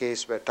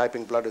case where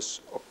typing blood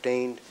is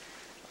obtained.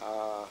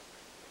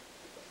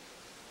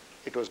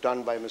 It was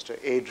done by Mr.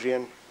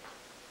 Adrian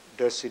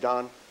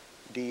Dersidan,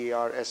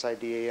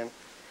 D-E-R-S-I-D-A-N,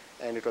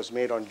 and it was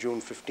made on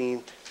June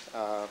 15th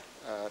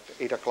at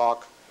 8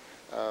 o'clock.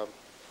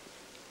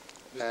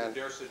 Mr.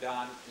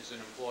 Dersidan is an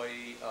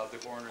employee of the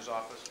coroner's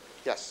office?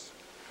 Yes,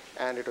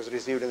 and it was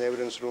received in the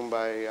evidence room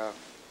by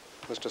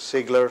Mr.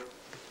 Sigler.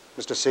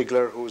 Mr.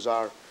 Sigler, who's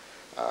our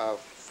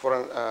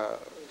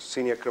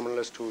senior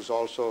criminalist, who's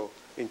also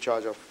in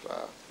charge of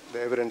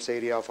the evidence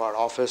area of our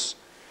office.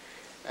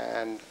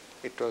 And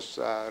it was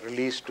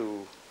released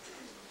to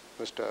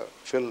Mr.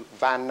 Phil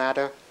Van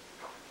Natter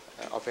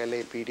of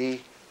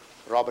LAPD,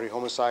 robbery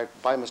homicide,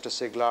 by Mr.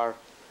 Sigler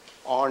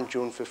on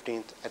June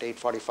 15th at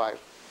 8:45.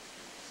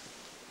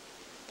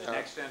 The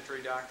next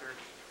entry, Doctor?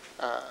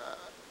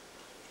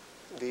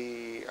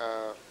 The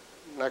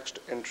next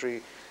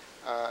entry,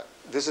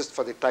 this is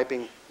for the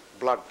typing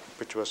blood,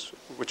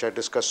 which I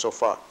discussed so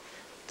far.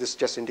 This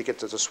just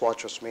indicates that the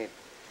swatch was made.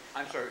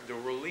 I'm sorry, the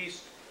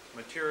released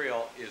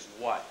material is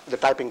what? The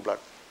typing blood.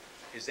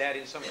 Is that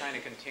in some kind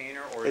of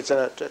container, or It's in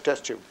a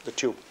test tube, the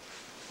tube.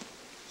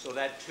 so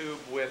that tube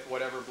with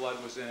whatever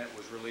blood was in it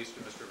was released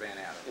to Mr. Van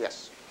Adder?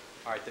 Yes.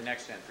 All right, the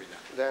next entry then.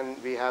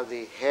 Then we have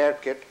the hair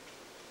kit.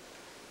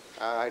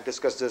 I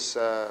discussed this,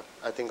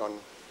 I think, on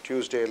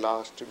Tuesday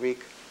last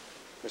week.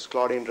 Ms.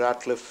 Claudine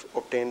Ratcliffe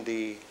obtained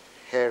the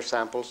hair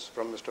samples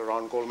from Mr.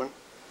 Ron Goldman,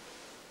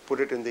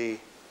 put it in the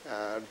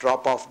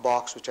drop-off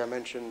box, which I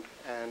mentioned,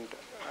 and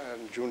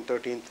June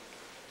 13th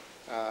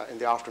in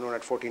the afternoon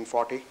at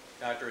 14:40.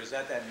 Doctor, is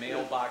that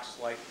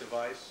mailbox-like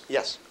device?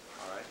 Yes.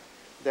 All right.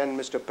 Then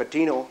Mr.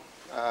 Patino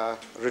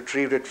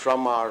retrieved it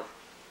from our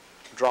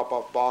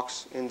drop-off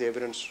box in the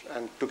evidence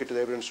and took it to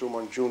the evidence room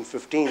on June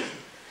 15th,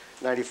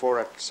 94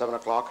 at 7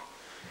 o'clock.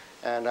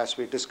 And as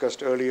we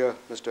discussed earlier,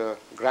 Mr.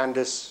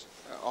 Grandis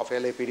of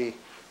LAPD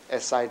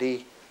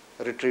SID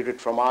retrieved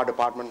it from our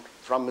department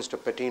from Mr.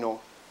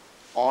 Patino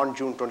on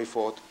June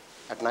 24th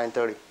at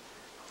 9:30.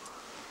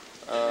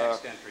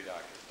 Next entry,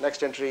 Doctor.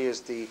 Next entry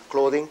is the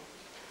clothing.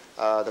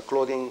 The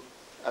clothing,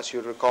 as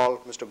you recall,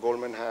 Mr.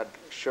 Goldman had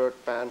shirt,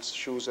 pants,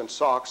 shoes, and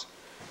socks.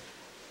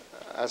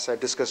 As I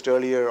discussed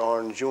earlier,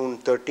 on June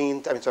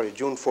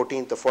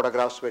 14th, the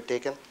photographs were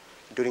taken.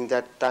 During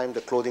that time,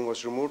 the clothing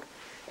was removed.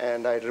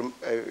 And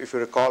if you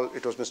recall,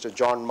 it was Mr.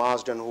 John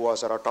Marsden, who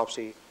was our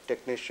autopsy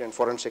technician,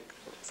 forensic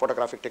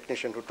photographic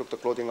technician, who took the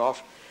clothing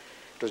off.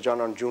 It was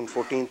done on June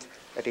 14th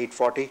at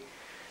 8:40.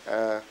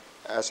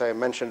 As I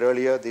mentioned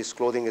earlier, this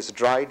clothing is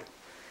dried.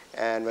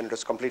 And when it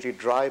was completely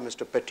dry,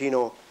 Mr.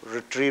 Patino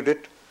retrieved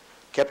it,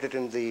 kept it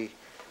in the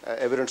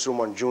evidence room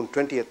on June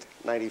 20th,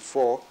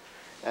 94.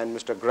 And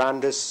Mr.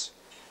 Grandis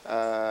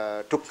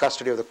took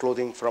custody of the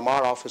clothing from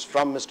our office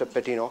from Mr.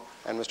 Patino.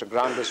 And Mr.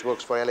 Grandis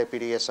works for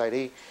LAPD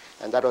SID.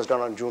 And that was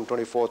done on June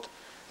 24th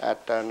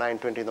at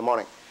 9:20 in the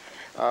morning.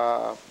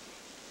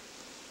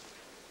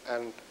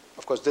 And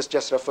of course, this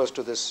just refers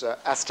to this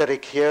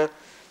asterisk here,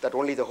 that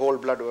only the whole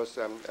blood was,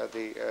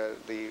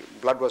 the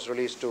blood was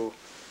released to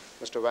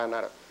Mr. Van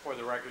Adder. For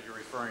the record, you're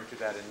referring to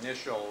that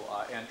initial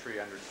entry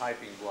under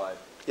typing blood.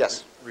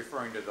 Yes.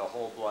 Referring to the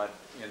whole blood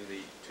in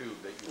the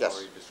tube that you Yes.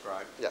 already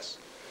described. Yes.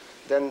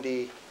 Then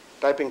the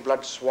typing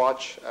blood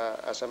swatch,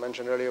 as I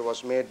mentioned earlier,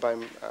 was made by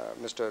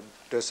Mr.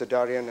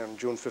 Dersidarian on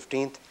June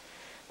 15th.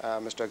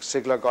 Mr.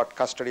 Sigler got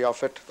custody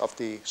of it, of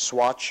the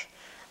swatch,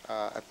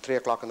 at 3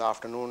 o'clock in the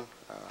afternoon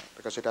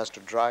because it has to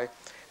dry.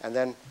 And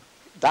then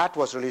that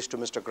was released to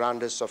Mr.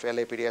 Grandis of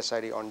LAPD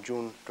SID on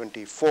June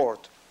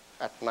 24th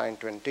at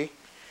 9:20.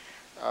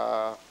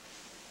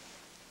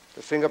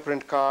 The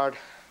fingerprint card,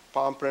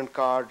 palm print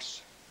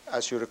cards,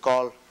 as you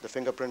recall, the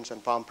fingerprints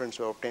and palm prints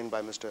were obtained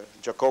by Mr.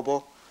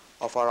 Jacobo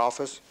of our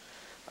office.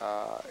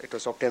 It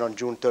was obtained on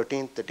June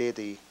 13th, the day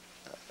the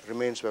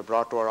remains were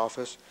brought to our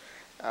office.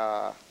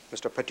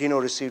 Mr. Patino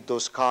received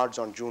those cards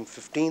on June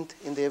 15th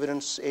in the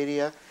evidence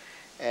area,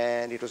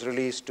 and it was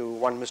released to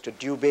one Mr.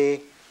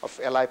 Dubé of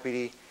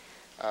LIPD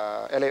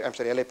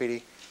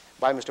LAPD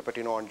by Mr.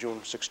 Patino on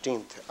June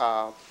 16th,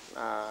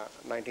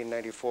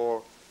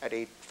 1994 at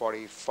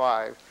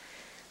 8:45.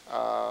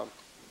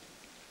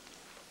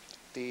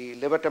 The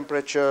liver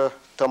temperature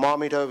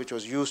thermometer, which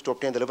was used to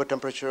obtain the liver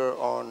temperature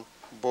on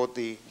both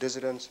the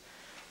dissidents,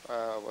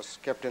 was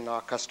kept in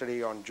our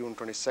custody on June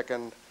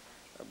 22nd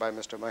by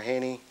Mr.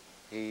 Mahaney.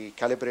 He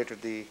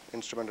calibrated the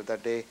instrument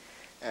that day,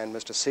 and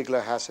Mr.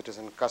 Ziegler has it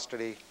in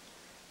custody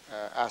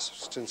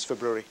since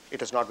February. It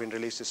has not been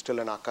released. It's still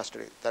in our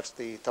custody. That's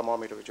the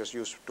thermometer which was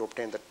used to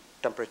obtain the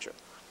temperature.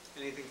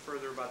 Anything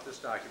further about this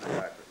document,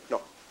 Doctor? No.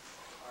 All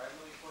right,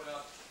 let me put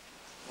up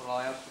what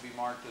I'll ask to be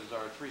marked as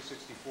our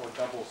 364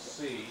 double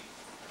C,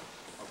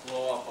 a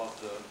blow-up of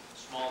the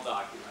small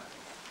document.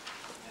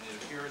 And it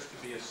appears to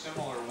be a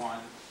similar one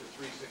to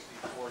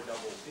 364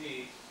 double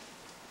D,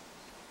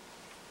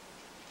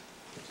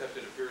 except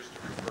it appears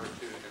to refer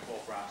to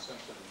Nicole Brown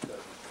Simpson instead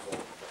of Mr.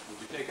 Gold. Would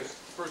you take us,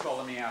 first of all,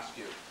 let me ask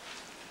you,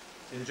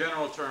 in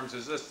general terms,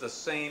 is this the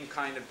same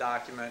kind of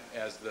document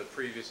as the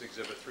previous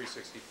exhibit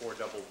 364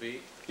 double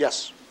B?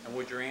 Yes. And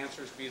would your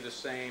answers be the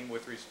same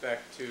with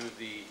respect to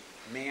the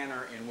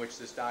manner in which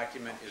this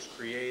document is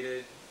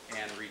created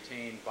and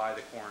retained by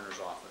the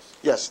coroner's office?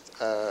 Yes.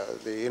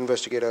 The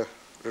investigator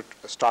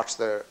starts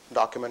the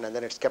document, and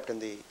then it's kept in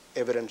the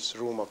evidence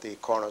room of the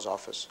coroner's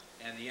office.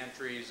 And the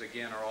entries,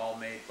 again, are all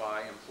made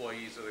by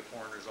employees of the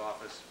coroner's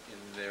office in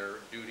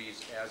their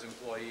duties as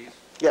employees?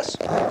 Yes.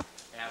 At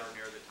or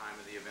near the time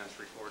of the events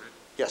recorded?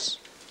 Yes.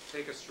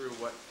 Take us through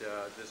what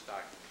this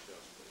document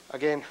shows, please.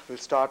 Again, we'll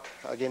start.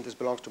 Again, this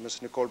belongs to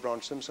Ms. Nicole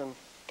Brown Simpson.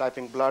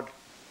 Typing blood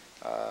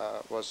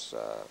was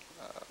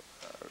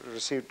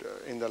received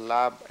in the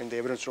lab, in the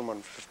evidence room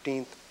on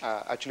 15th.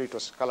 Actually, it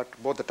was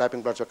collected, both the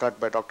typing bloods were collected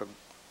by Dr.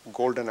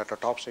 Golden at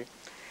autopsy.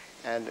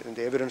 And in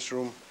the evidence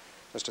room,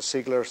 Mr.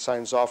 Ziegler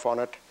signs off on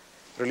it,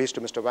 released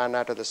to Mr. Van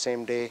Natter the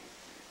same day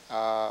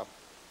of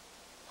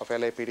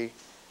LAPD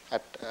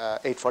at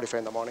 8:45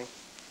 in the morning.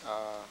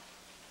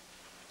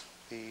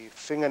 The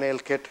fingernail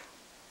kit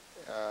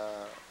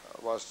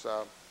was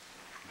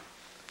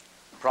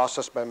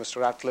processed by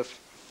Mr. Ratcliffe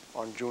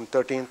on June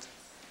 13th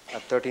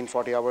at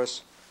 13:40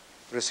 hours,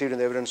 received in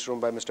the evidence room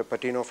by Mr.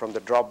 Patino from the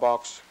drop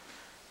box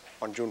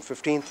on June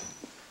 15th,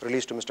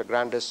 released to Mr.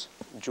 Grandis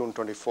June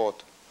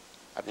 24th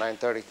at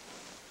 9:30.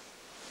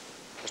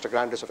 Mr.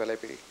 Grandis of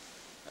LAPD.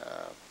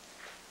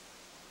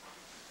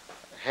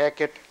 Hair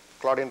kit,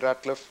 Claudine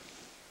Ratcliffe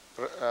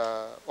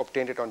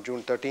obtained it on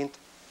June 13th,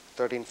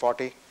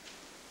 13:40.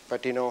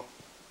 Patino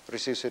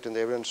receives it in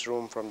the evidence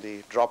room from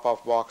the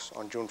drop-off box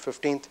on June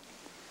 15th.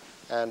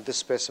 And this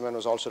specimen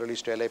was also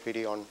released to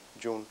LAPD on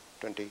June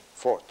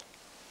 24th.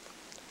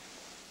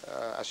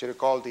 As you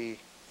recall, the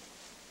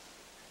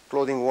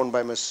clothing worn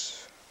by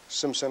Ms.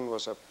 Simpson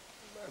was a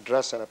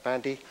dress and a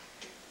panty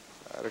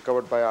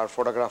recovered by our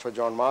photographer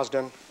John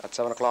Marsden at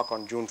 7 o'clock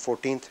on June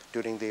 14th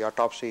during the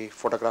autopsy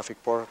photographic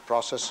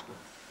process.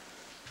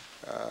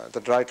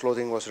 The dry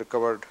clothing was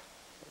recovered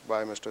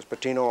by Mr.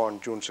 Patino on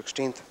June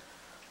 16th,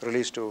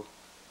 released to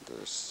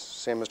the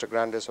same Mr.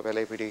 Grandis of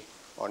LAPD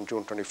on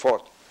June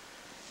 24th.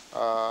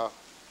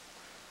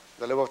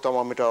 The liver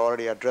thermometer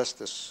already addressed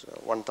this.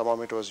 One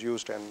thermometer was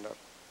used, and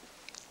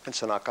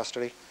it's in our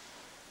custody.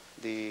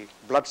 The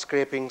blood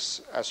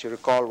scrapings, as you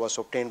recall, was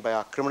obtained by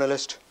our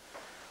criminalist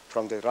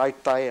from the right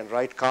thigh and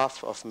right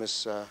calf of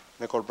Ms.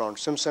 Nicole Brown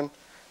Simpson.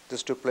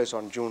 This took place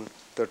on June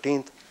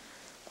 13th,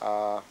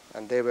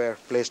 and they were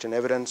placed in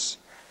evidence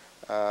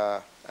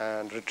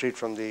and retrieved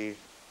from the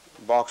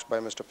box by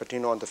Mr.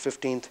 Patino on the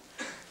 15th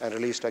and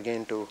released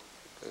again to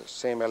the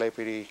same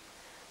LAPD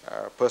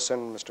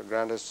person, Mr.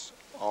 Grandis,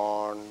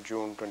 on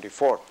June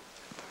 24th.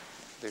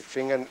 The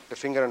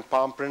finger and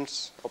palm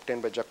prints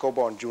obtained by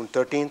Jacobo on June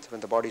 13th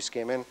when the bodies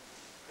came in.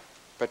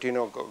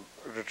 Patino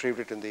retrieved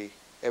it in the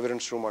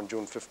evidence room on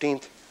June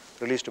 15th,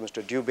 released to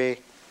Mr. Dubé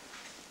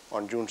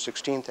on June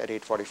 16th at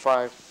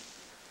 8:45.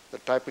 The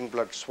typing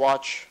blood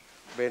swatch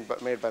made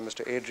by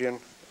Mr. Adrian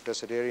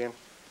Desiderian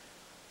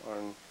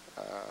on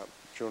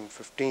June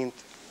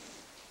 15th,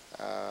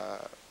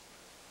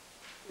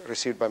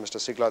 received by Mr.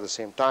 Ziegler at the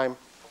same time,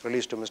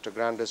 released to Mr.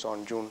 Grandis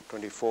on June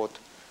 24th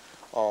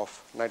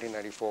of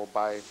 1994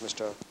 by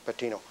Mr.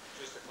 Patino.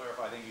 Just to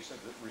clarify, I think you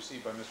said that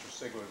received by Mr.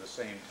 Ziegler at the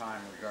same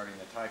time regarding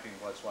the typing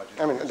blood swatches.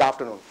 I mean, in the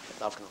afternoon.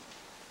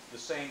 The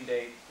same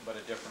date, but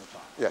a different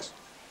time. Yes.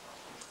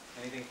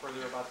 Anything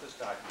further about this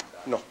document,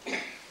 Doctor? No.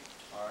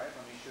 All right,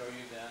 let me show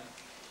you then.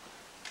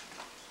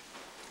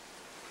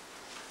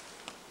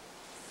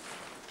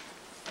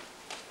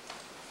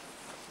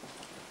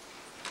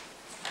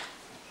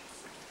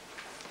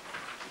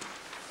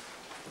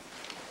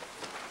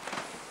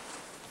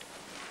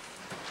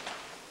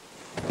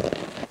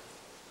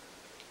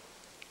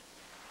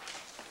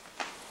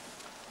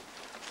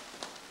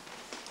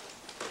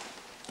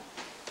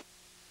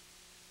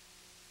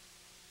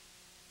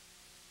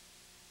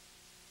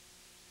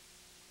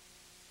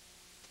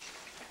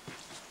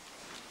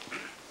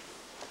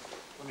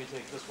 Let me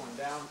take this one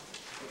down,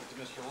 give it to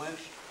Mr.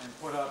 Lynch, and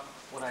put up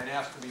what I'd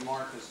ask to be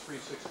marked as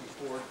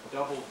 364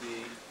 double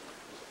D,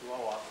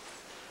 blow up.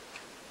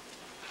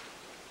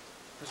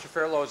 Mr.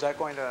 Fairlow, is that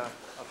going to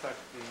affect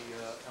the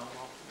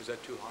Elmo? Is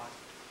that too high?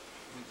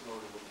 Move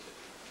forward a little bit.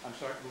 I'm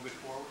sorry, move it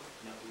forward?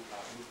 No,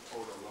 move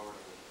forward or lower it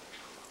a little.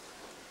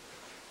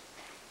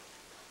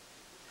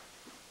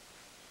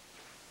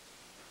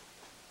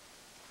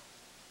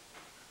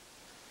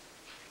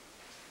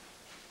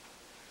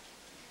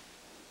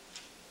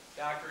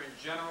 Doctor, in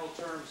general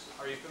terms,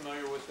 are you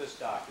familiar with this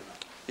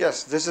document?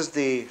 Yes, this is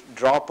the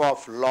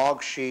drop-off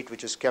log sheet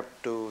which is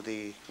kept to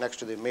the next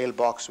to the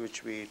mailbox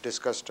which we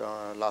discussed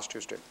last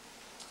Tuesday.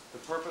 The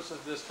purpose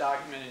of this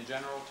document in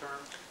general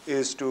terms?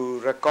 Is to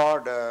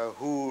record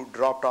who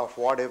dropped off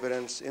what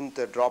evidence in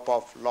the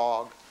drop-off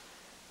log,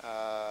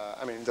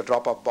 the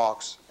drop-off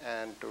box,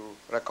 and to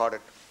record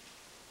it.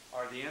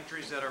 Are the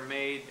entries that are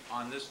made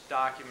on this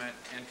document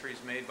entries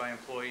made by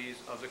employees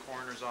of the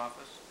coroner's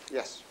office?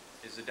 Yes,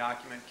 Is the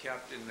document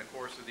kept in the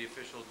course of the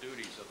official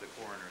duties of the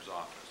coroner's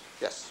office?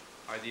 yes,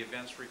 Are the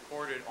events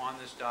recorded on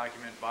this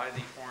document by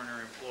the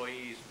coroner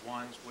employees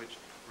ones which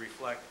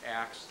reflect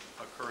acts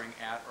occurring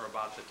at or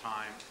about the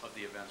time of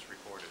the events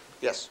recorded?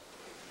 yes.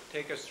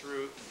 Take us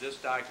through this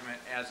document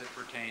as it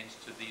pertains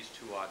to these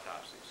two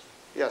autopsies.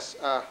 Yes,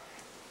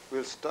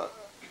 we'll start.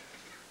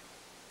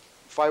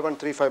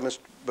 5135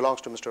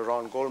 belongs to Mr.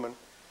 Ron Goldman,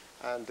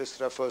 and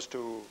this refers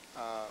to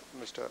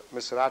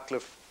Ms.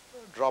 Ratcliffe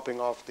dropping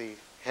off the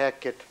hair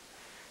kit,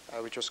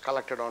 which was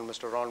collected on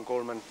Mr. Ron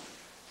Goldman,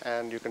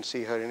 and you can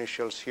see her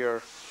initials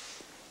here.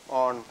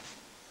 On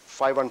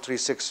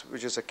 5136,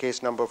 which is a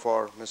case number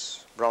for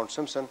Ms. Brown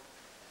Simpson,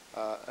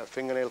 a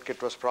fingernail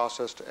kit was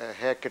processed, a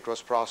hair kit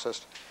was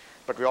processed,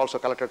 but we also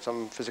collected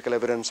some physical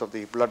evidence of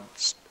the blood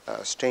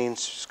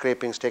stains,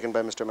 scrapings taken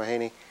by Mr.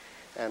 Mahaney,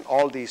 and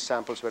all these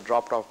samples were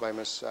dropped off by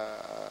Ms.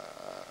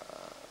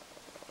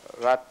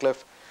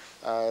 Ratcliffe.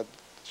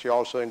 She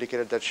also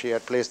indicated that she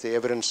had placed the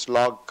evidence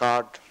log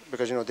card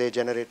because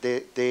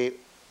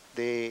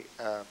they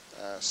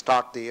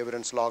start the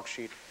evidence log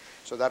sheet,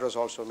 so that was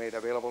also made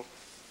available.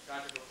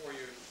 Doctor, before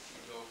you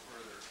go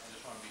further, I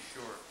just want to be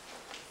sure.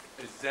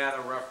 Is that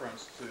a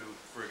reference to,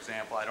 for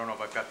example, I don't know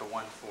if I've got the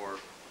one for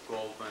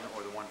Goldman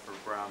or the one for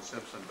Brown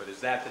Simpson, but is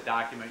that the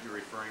document you're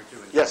referring to?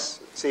 Yes.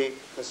 See,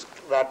 Ms.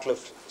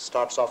 Ratcliffe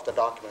starts off the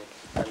document,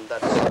 and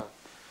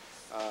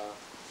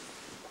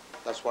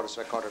that's what is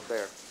recorded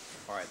there.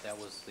 All right, that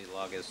was the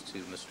log as to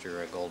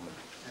Mr. Goldman.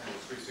 And it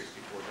was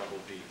 364 double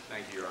B.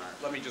 Thank you, Your Honor.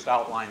 Let me just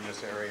outline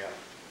this area.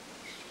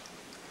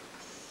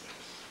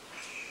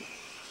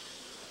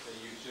 That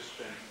you've just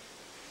been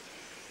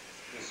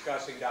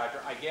discussing, Doctor.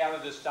 I gather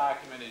this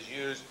document is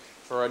used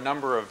for a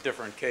number of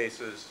different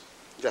cases.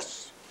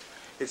 Yes.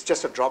 It's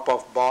just a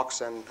drop-off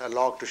box and a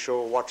log to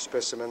show what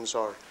specimens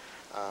or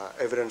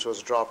evidence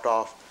was dropped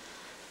off.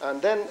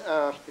 And then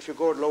if you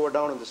go lower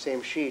down on the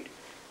same sheet,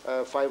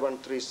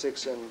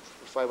 5136 and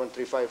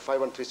 5135,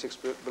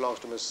 5136 belongs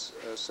to Ms.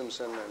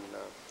 Simpson and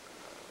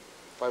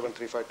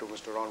 5135 to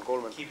Mr. Ron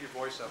Goldman. Keep your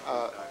voice up,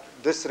 please, Doctor.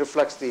 This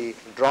reflects the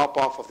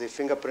drop-off of the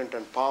fingerprint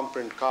and palm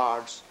print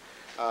cards.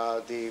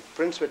 The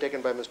prints were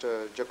taken by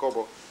Mr.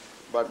 Jacobo,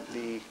 but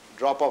the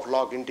drop-off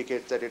log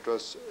indicates that it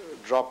was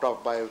dropped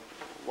off by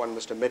one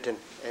Mr. Mittin,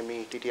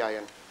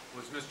 M-E-T-T-I-N.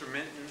 Was Mr.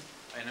 Minton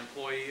an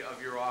employee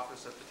of your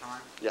office at the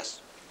time?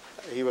 Yes.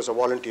 He was a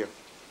volunteer.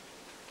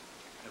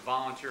 A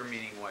volunteer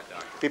meaning what,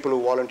 Doctor? People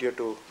who volunteer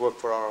to work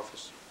for our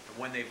office.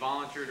 When they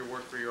volunteer to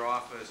work for your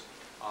office,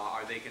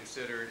 are they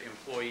considered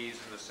employees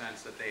in the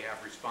sense that they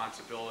have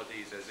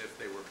responsibilities as if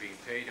they were being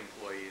paid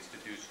employees to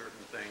do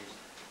certain things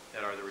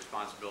that are the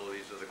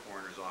responsibilities of the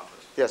coroner's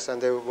office? Yes,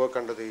 and they work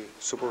under the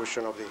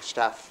supervision of the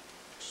staff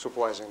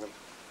supervising them.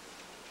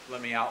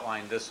 Let me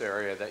outline this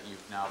area that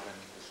you've now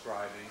been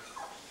describing.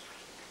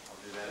 I'll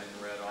do that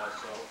in red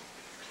also.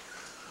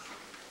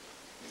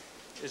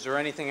 Is there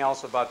anything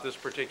else about this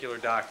particular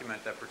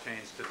document that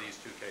pertains to these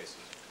two cases?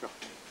 No.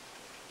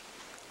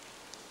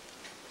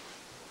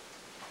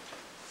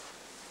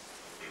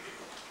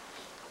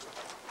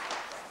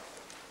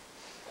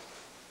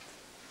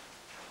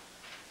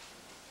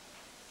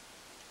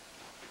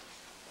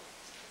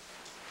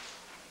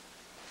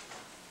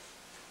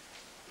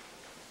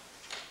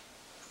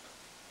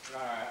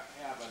 I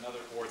have another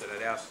board that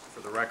I'd ask for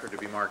the record to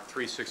be marked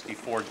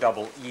 364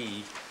 double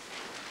E.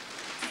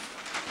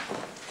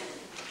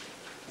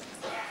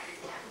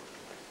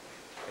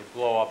 A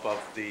blow-up of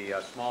the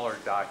smaller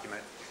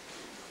document.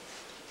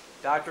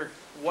 Doctor,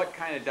 what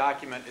kind of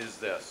document is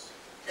this?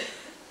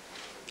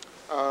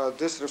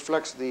 This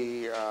reflects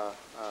the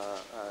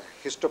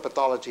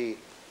histopathology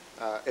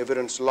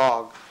evidence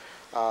log,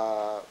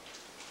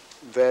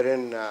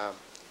 wherein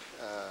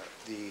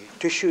the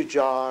tissue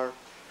jar,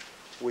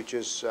 which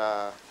is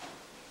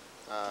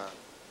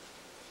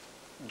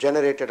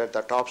generated at the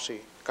autopsy,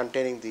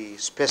 containing the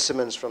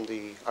specimens from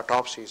the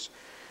autopsies,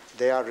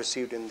 they are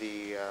received in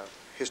the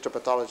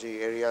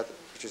histopathology area,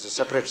 which is a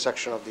separate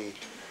section of the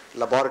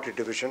laboratory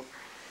division,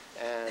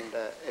 and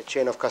a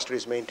chain of custody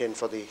is maintained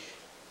for the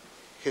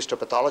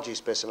histopathology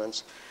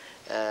specimens,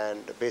 and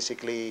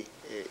basically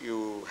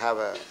you have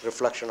a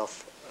reflection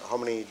of how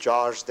many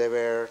jars there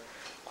were,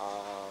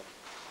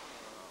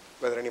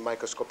 whether any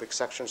microscopic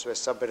sections were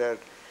submitted,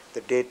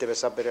 the date they were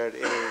submitted,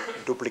 any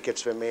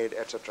duplicates were made,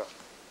 etc.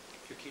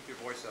 If you keep your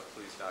voice up,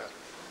 please, Doctor.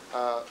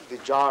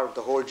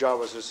 The whole jar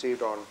was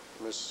received on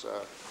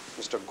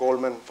Mr.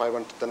 Goldman,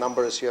 the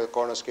number is here, the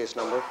coroner's case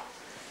number,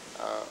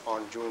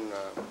 on June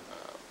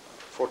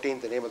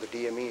 14th. The name of the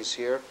DME is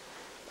here.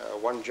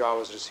 One jar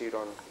was received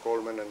on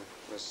Goldman and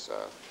Ms.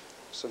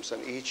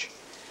 Simpson each.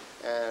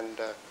 And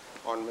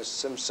on Ms.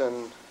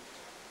 Simpson,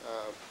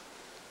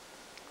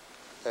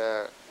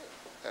 a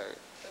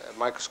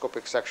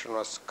microscopic section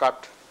was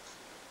cut.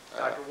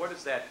 Doctor, what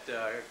is that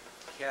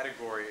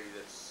category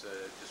that's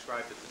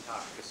described at the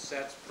top?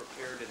 Cassettes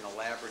prepared in the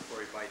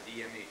laboratory by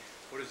DME.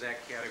 What does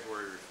that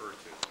category refer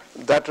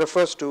to? That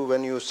refers to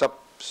when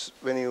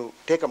you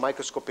take a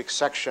microscopic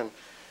section,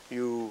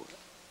 you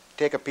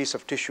take a piece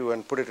of tissue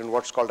and put it in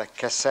what's called a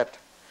cassette,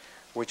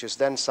 which is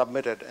then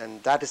submitted,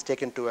 and that is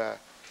taken to a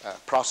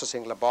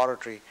processing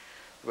laboratory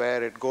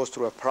where it goes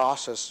through a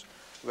process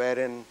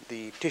wherein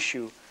the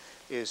tissue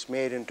is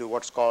made into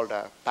what's called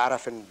a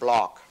paraffin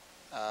block,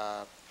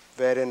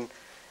 wherein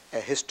a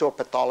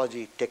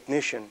histopathology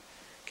technician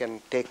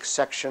can take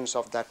sections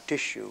of that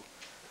tissue,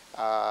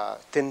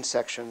 thin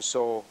sections,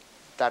 so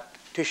that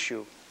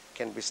tissue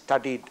can be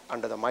studied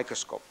under the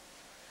microscope.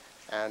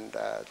 And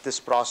this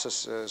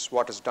process is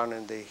what is done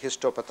in the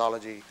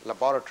histopathology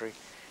laboratory,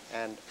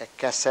 and a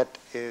cassette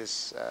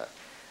is,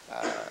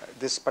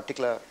 this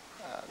particular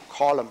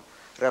column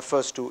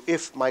refers to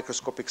if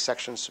microscopic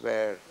sections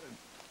were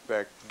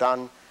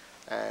done,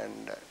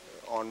 and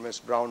on Ms.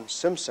 Brown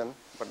Simpson,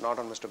 but not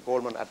on Mr.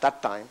 Goldman at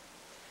that time.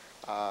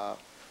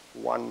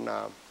 One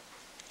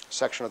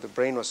section of the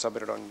brain was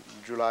submitted on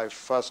July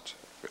 1st.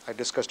 I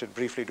discussed it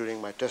briefly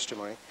during my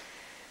testimony.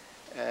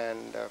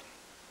 And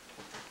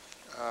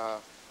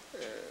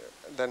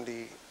then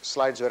the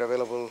slides were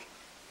available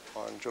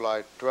on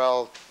July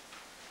 12th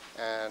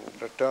and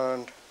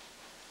returned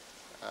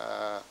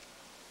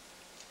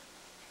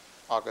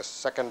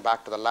August 2nd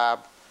back to the lab.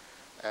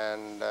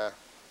 And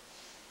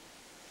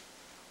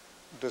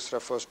this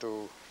refers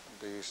to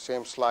the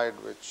same slide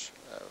which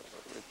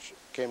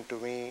came to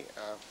me.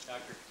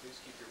 Doctor, please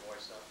keep your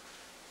voice up.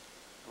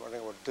 I'm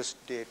wondering about this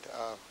date.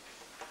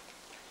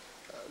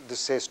 This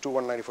says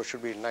 2194,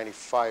 should be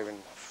 95 in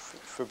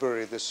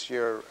February this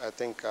year. I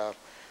think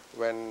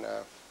when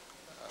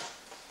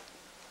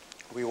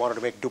we wanted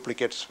to make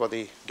duplicates for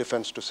the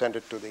defense to send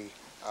it to the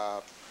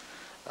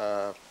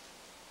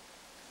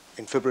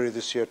in February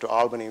this year to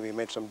Albany, we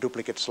made some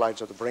duplicate slides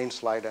of the brain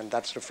slide, and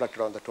that's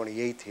reflected on the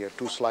 28th here.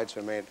 2 slides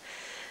were made.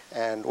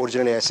 And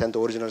originally I sent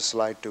the original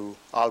slide to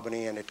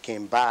Albany, and it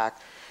came back.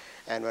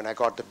 And when I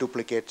got the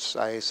duplicates,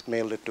 I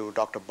mailed it to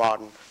Dr.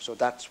 Barton. So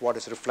that's what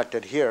is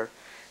reflected here.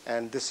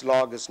 And this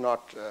log is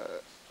not,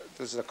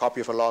 this is a copy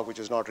of a log which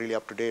is not really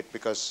up to date,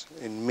 because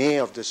in May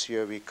of this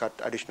year we cut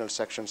additional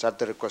sections at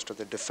the request of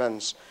the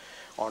defense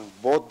on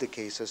both the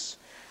cases.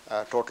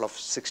 A total of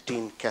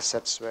 16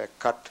 cassettes were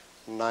cut,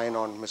 9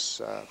 on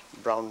Ms.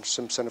 Brown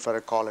Simpson, if I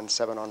recall, and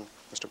 7 on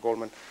Mr.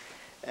 Goldman.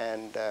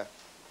 And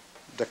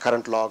the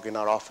current log in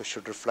our office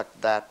should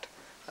reflect that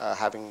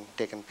having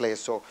taken place.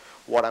 So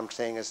what I'm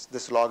saying is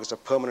this log is a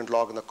permanent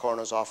log in the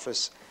coroner's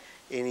office.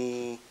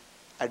 Any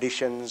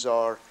additions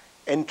or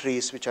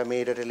entries which are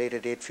made at a later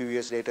date, few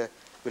years later,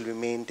 will be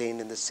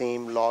maintained in the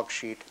same log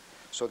sheet,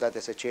 so that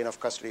there's a chain of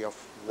custody of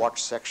what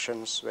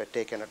sections were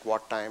taken at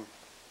what time,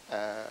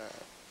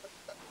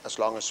 as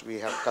long as we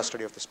have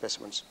custody of the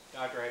specimens.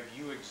 Doctor, have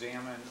you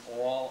examined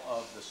all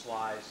of the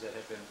slides that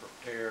have been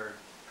prepared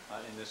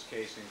in this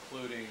case,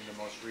 including the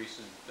most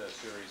recent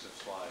series of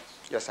slides?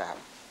 Yes, I have.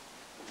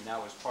 And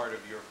that was part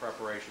of your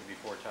preparation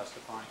before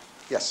testifying?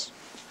 Yes.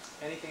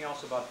 Anything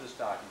else about this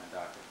document,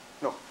 Doctor?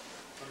 No.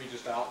 Let me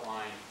just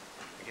outline,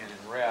 again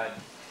in red,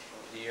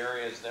 the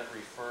areas that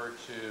refer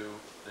to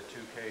the 2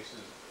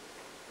 cases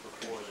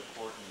before the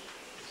court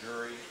and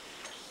jury.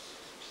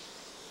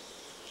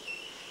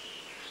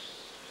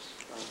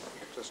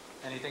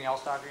 Anything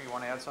else, Doctor? You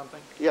want to add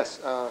something? Yes.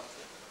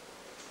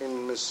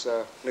 In Ms.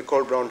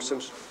 Nicole Brown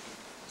Simpson.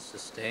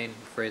 Sustained.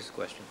 Phrase the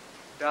question.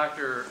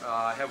 Doctor,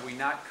 have we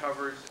not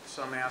covered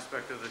some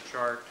aspect of the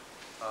chart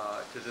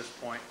to this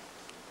point?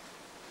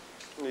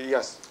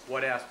 Yes.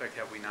 What aspect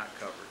have we not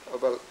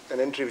covered? Well, an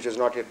entry which has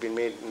not yet been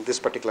made in this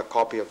particular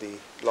copy of the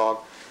log.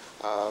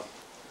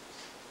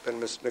 When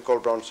Ms. Nicole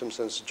Brown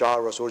Simpson's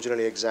jar was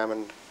originally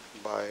examined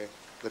by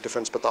the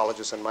defense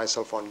pathologist and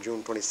myself on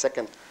June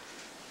 22nd,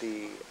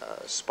 the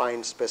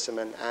spine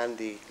specimen and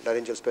the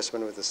laryngeal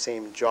specimen with the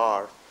same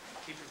jar.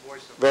 Keep your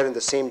voice up. Were in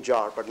the same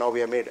jar, but now we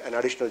have made an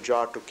additional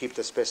jar to keep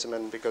the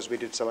specimen because we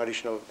did some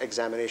additional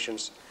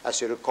examinations.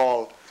 As you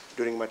recall,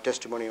 during my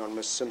testimony on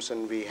Ms.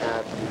 Simpson, we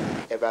had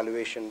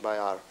evaluation by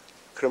our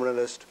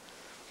criminalist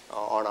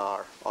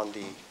on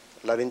the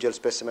laryngeal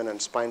specimen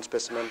and spine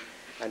specimen,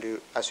 and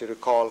as you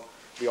recall,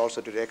 we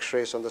also did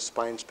x-rays on the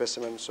spine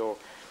specimen. So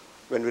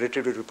when we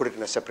retrieved it, we put it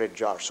in a separate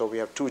jar. So we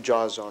have 2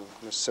 jars on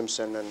Ms.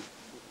 Simpson and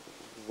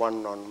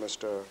 1 on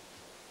Mr.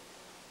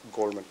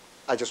 Goldman.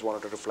 I just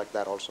wanted to reflect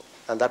that also,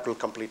 and that will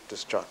complete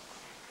this chart.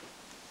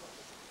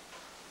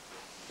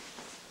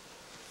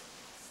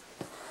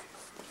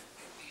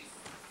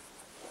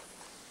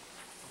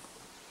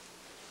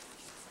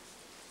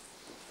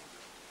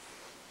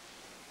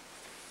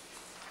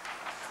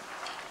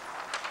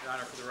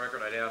 Honor, for the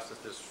record, I'd ask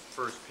that this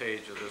first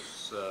page of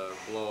this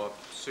blow-up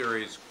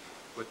series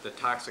with the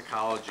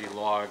toxicology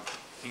log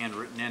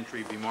handwritten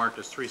entry be marked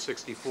as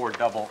 364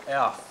 double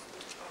F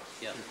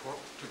Yes.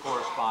 to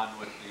correspond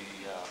with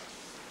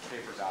the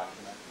paper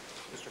document.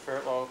 Mr.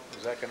 Fairtlow,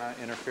 is that going to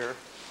interfere?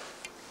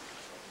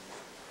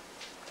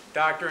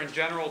 Doctor, in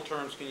general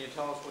terms, can you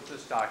tell us what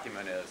this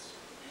document is?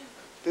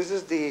 This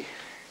is the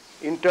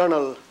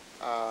internal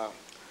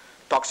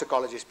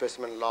toxicology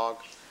specimen log.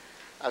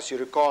 As you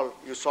recall,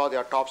 you saw the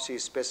autopsy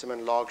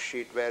specimen log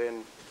sheet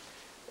wherein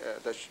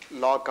the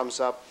log comes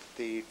up,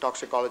 the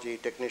toxicology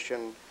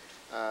technician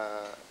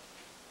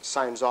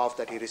signs off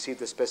that he received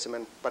the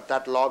specimen, but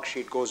that log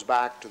sheet goes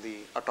back to the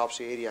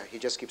autopsy area. He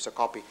just keeps a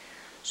copy.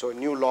 So a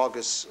new log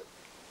is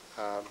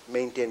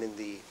maintained in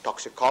the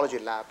toxicology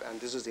lab, and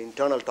this is the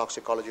internal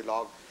toxicology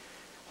log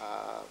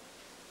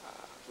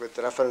with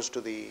reference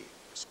to the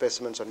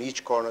specimens on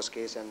each coroner's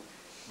case, and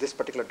this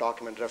particular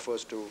document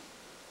refers to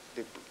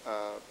the,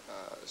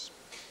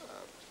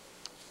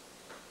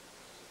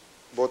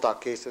 both our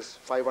cases.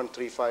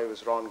 5135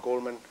 is Ron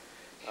Goldman.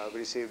 We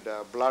received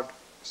a blood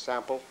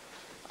sample.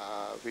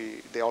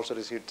 They also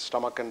received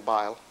stomach and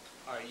bile.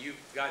 All right, you've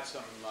got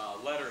some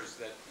letters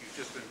that you've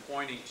just been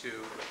pointing to.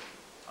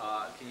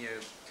 Can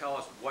you tell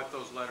us what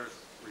those letters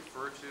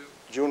refer to?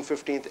 June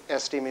 15th,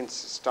 ST means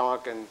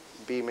stomach and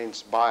B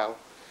means bile.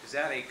 Is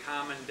that a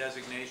common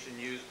designation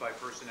used by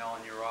personnel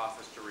in your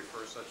office to refer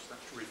to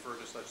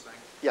such things?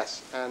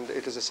 Yes, and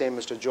it is the same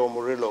Mr. Joe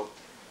Murillo,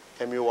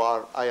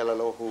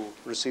 M-U-R-I-L-L-O, who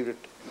received it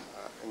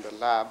in the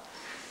lab.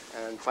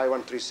 And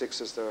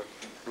 5136 is the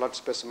blood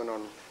specimen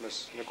on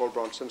Ms. Nicole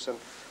Brown Simpson,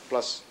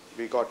 plus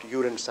we got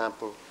urine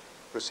sample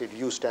received.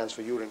 U stands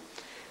for urine.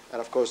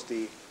 And of course,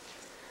 the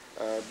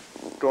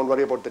don't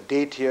worry about the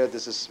date here.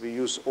 We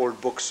use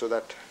old books so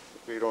that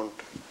we don't,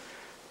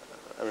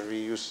 we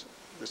use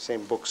the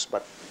same books,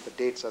 but the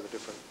dates are the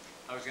different.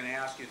 I was going to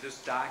ask you, this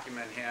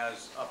document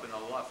has up in the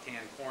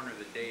left-hand corner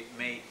the date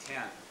May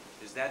 10th.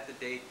 Is that the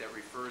date that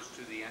refers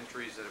to the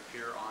entries that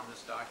appear on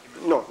this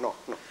document? No, no,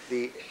 no.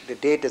 The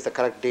date is the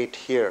correct date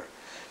here.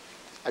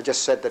 I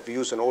just said that we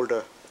use an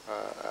older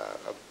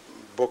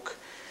book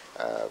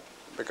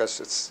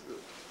because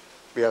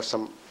we have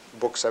some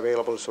books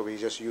available, so we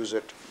just use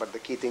it. But the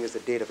key thing is the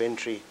date of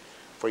entry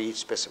for each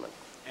specimen.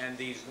 And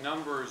these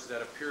numbers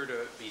that appear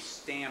to be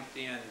stamped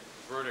in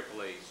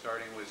vertically,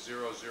 starting with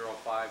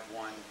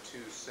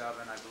 005127,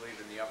 I believe,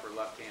 in the upper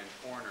left-hand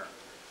corner,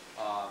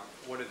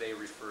 what do they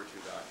refer to,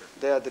 Doctor?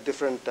 They are the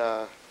different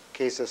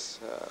cases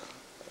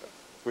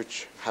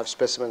which have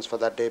specimens for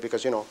that day,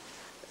 because, you know,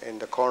 in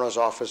the coroner's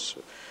office,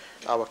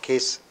 our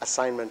case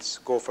assignments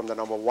go from the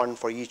number 1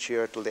 for each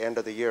year till the end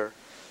of the year.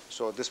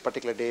 So this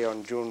particular day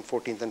on June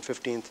 14th and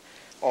 15th,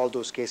 all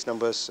those case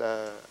numbers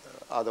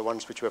are the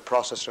ones which were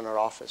processed in our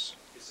office.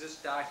 Is this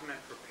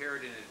document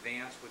prepared in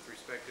advance with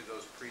respect to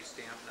those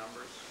pre-stamped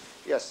numbers?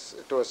 Yes,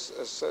 to a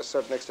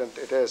certain extent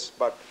it is,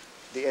 but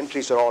the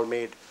entries are all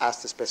made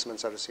as the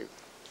specimens are received.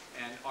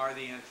 And are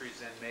the entries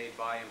then made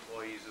by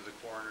employees of the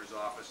coroner's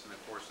office in the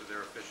course of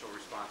their official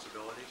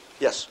responsibilities?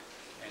 Yes.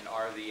 And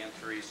are the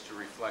entries to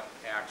reflect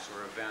acts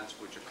or events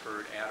which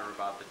occurred at or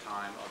about the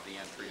time of the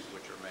entries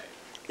which are made?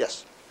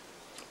 Yes.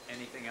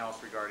 Anything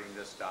else regarding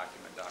this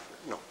document, Doctor?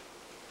 No.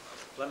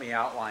 Let me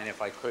outline, if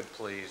I could,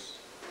 please,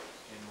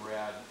 in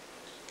red,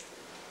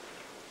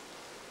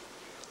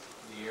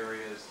 the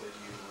areas that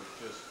you were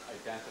just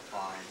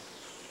identifying.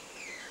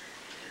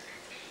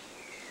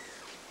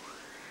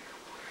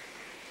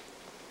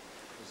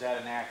 Is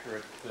that an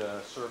accurate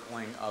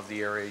circling of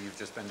the area you've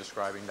just been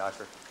describing,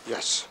 Doctor?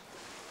 Yes.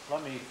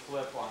 Let me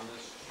flip on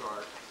this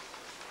chart.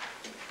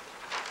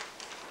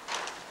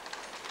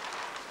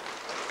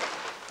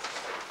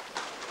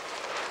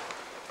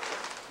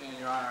 And,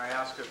 Your Honor, I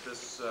ask that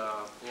this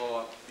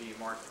blow-up be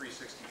marked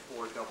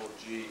 364 double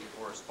G to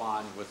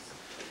correspond with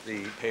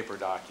the paper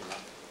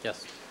document.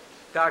 Yes.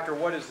 Doctor,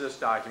 what is this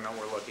document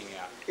we're looking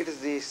at? It is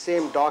the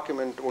same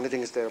document. Only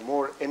thing is there are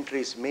more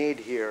entries made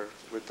here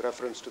with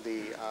reference to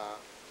the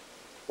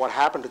what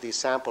happened to these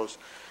samples.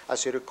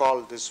 As you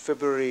recall, this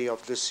February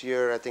of this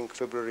year, I think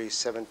February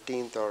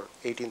 17th or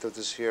 18th of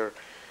this year,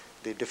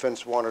 the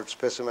defense wanted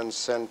specimens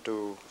sent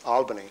to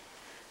Albany,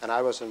 and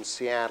I was in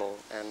Seattle,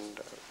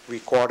 and we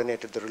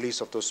coordinated the release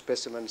of those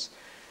specimens.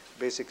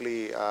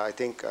 Basically, I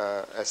think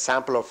a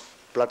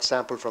blood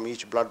sample from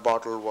each blood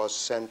bottle was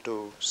sent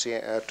to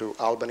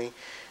Albany,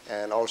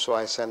 and also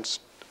I sent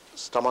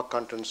stomach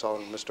contents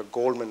on Mr.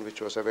 Goldman, which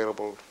was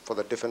available for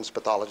the defense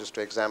pathologist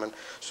to examine.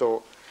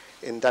 So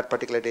in that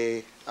particular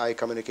day, I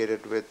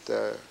communicated with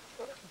the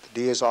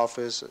DA's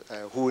office,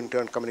 who in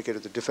turn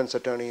communicated with the defense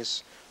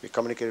attorneys. I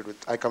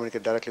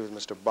communicated directly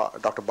with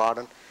Dr.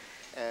 Barden,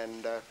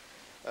 and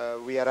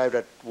we arrived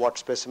at what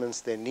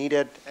specimens they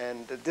needed.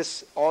 And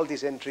all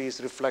these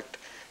entries reflect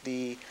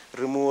the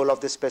removal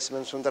of the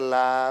specimens from the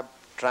lab,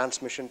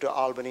 transmission to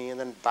Albany, and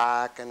then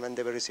back, and when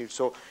they were received.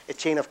 So a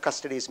chain of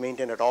custody is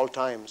maintained at all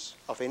times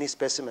of any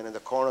specimen in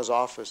the coroner's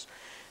office,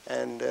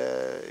 and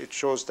it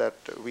shows that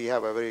we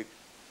have a very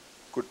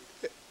good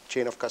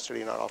chain of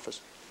custody in our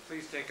office.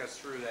 please take us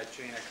through that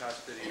chain of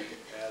custody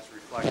as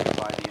reflected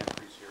by the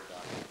entries here,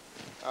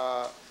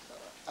 Doctor.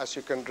 As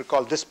you can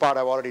recall, this part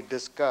I've already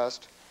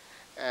discussed,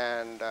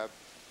 and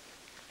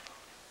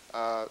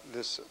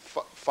this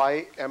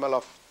 5 ml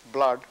of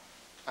blood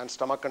and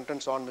stomach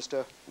contents on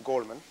Mr.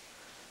 Goldman,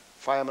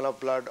 5 ml of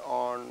blood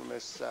on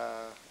Ms.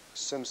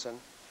 Simpson.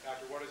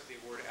 Doctor, what does the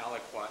word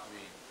aliquot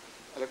mean?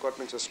 Aliquot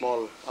means a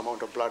small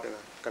amount of blood in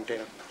a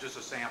container. Just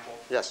a sample?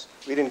 Yes,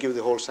 we didn't give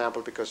the whole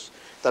sample because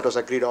that was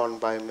agreed on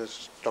by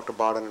Dr.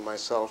 Barden and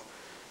myself,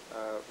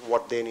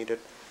 what they needed.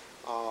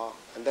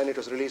 And then it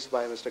was released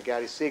by Mr.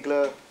 Gary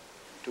Siegler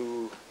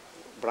to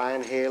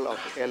Brian Hale of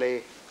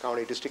LA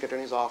County District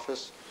Attorney's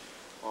Office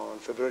on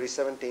February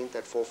 17th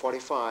at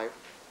 4:45.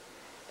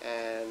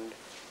 And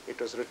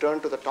it was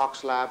returned to the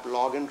Tox Lab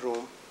login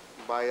room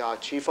by our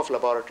Chief of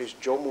Laboratories,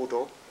 Joe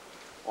Muto,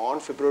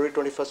 on February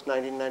 21st,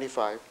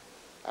 1995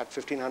 at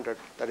 1500.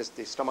 That is,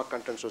 the stomach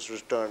contents was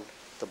returned.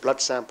 The blood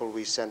sample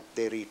we sent,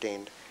 they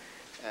retained.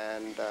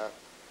 And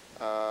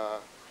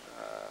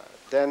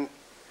then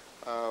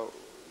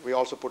we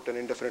also put an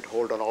indefinite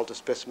hold on all the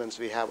specimens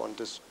we have on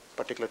this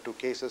particular 2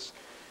 cases.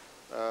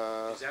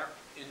 Is that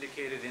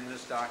indicated in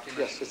this document?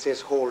 Yes, it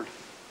says hold.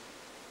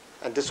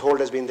 And this hold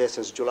has been there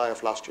since July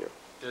of last year.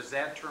 Does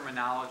that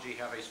terminology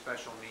have a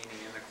special meaning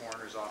in the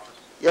coroner's office?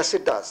 Yes,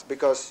 it does,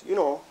 because, you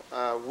know,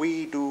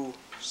 we do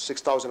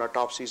 6,000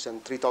 autopsies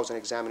and 3,000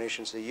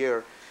 examinations a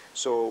year,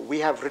 so we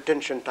have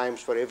retention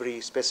times for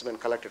every specimen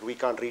collected. We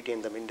can't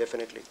retain them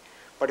indefinitely.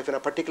 But if in a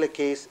particular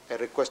case a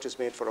request is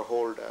made for a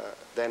hold,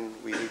 then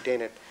we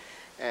retain it,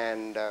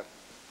 and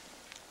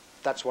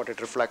that's what it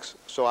reflects.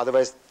 So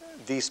otherwise,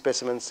 these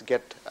specimens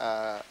get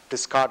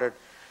discarded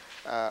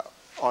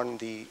on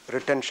the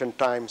retention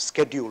time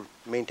schedule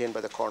maintained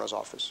by the coroner's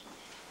office.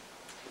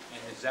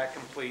 And does that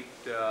complete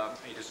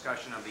a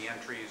discussion of the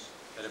entries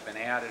that have been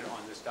added on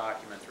this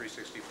document,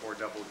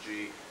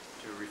 364GG,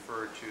 to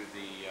refer to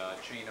the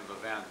chain of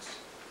events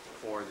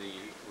for the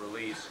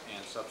release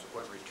and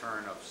subsequent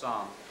return of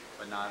some,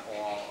 but not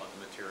all, of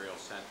the material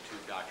sent to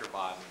Dr.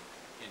 Baden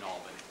in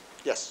Albany?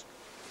 Yes.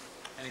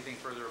 Anything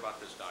further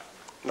about this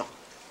document? No.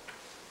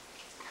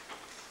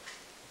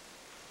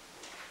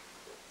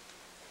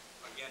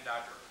 Again,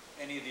 Doctor,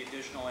 any of the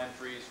additional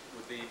entries,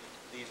 would these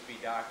be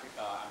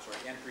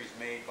entries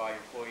made by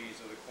employees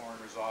of the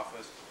coroner's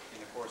office in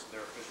the course of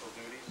their official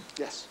duties?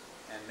 Yes.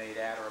 And made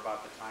at or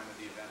about the time of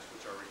the events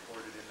which are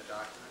recorded in the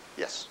document?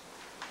 Yes.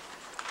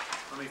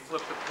 Let me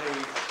flip the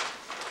page.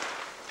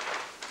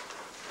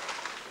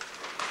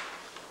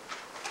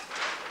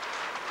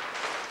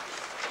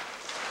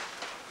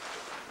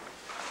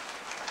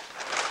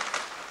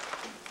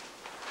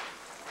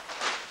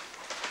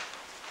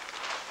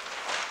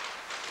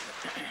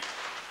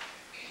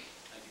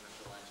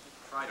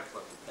 Try to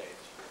flip the page.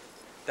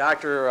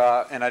 Doctor,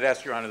 and I'd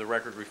ask Your Honor the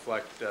record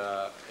reflect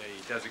a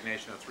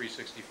designation of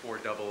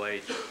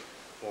 364HH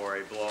for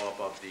a blow-up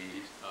of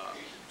the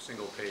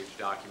single-page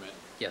document.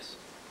 Yes.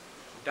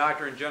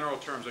 Doctor, in general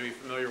terms, are you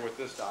familiar with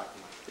this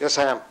document? Yes,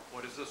 I am.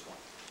 What is this one?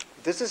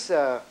 This is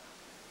a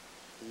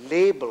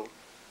label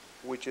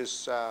which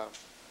is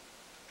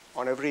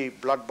on every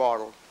blood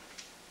bottle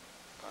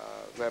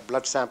where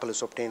blood sample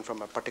is obtained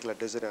from a particular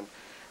dissident.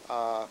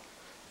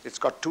 It's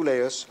got 2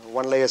 layers.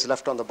 One layer is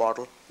left on the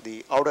bottle.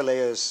 The outer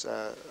layer is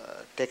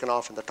taken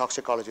off in the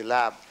toxicology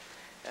lab.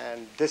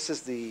 And this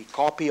is the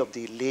copy of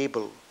the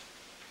label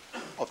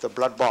of the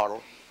blood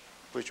bottle,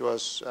 which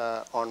was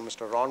on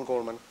Mr. Ron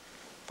Goldman,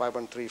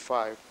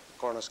 5135,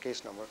 coroner's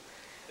case number.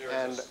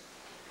 I'm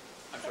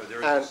sorry,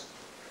 there is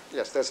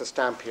Yes, there's a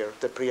stamp here,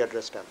 the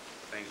pre-address stamp.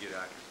 Thank you,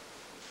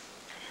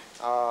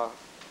 Doctor.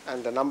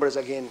 And the number is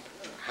again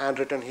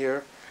handwritten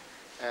here.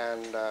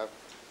 And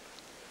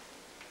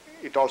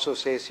it also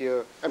says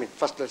here,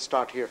 first let's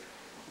start here.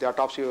 The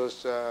autopsy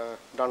was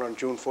done on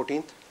June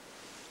 14th.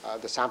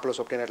 The sample was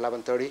obtained at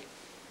 11:30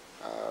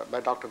 by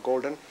Dr.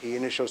 Golden. He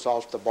initials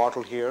off the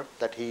bottle here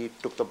that he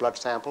took the blood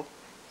sample.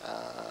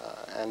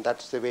 And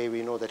that's the way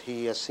we know that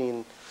he has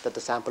seen that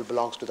the sample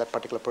belongs to that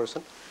particular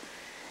person.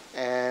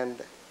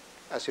 And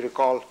as you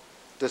recall,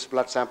 this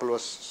blood sample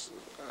was,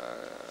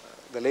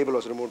 the label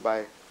was removed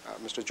by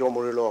Mr. Joe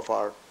Murillo of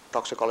our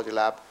toxicology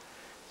lab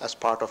as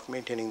part of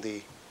maintaining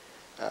the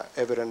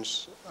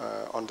evidence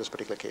on this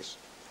particular case.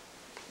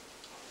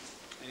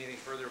 Anything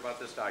further about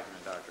this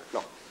document, Doctor?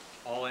 No.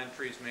 All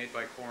entries made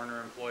by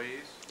coroner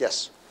employees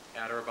Yes.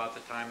 at or about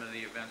the time of the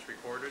events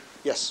recorded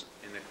Yes.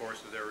 in the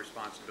course of their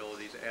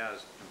responsibilities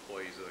as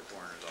employees of the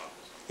coroner's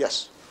office?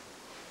 Yes.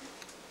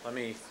 Let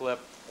me flip,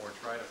 or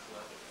try to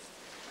flip.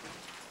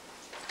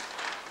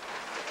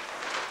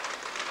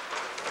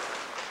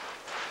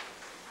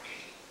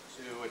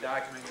 To a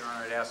document, Your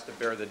Honor, it has to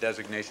bear the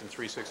designation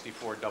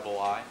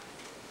 364II.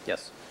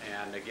 Yes.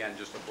 And again,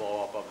 just a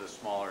blow-up of the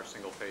smaller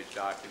single-page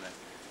document.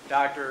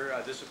 Doctor,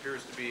 this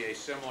appears to be a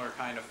similar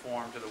kind of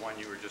form to the one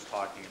you were just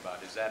talking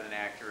about. Is that an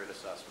accurate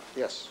assessment?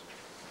 Yes.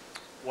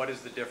 What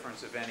is the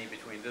difference, if any,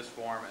 between this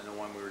form and the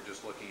one we were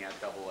just looking at,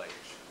 double H?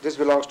 This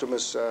belongs to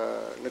Ms.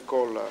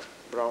 Nicole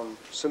Brown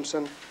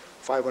Simpson,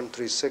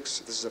 5136.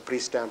 This is a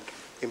pre-stamped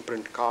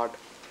imprint card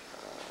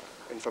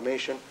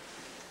information.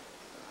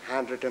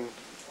 Handwritten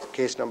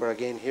case number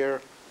again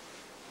here.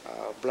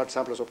 Blood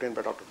sample was obtained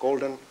by Dr.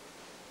 Golden,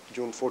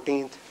 June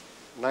 14th,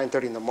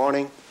 9:30 in the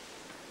morning.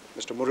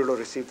 Mr. Murillo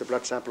received the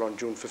blood sample on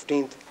June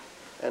 15th,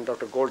 and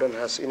Dr. Golden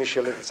has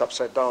initialed it's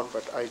upside down,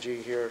 but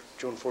IG here,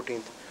 June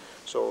 14th.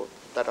 So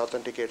that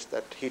authenticates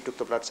that he took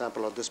the blood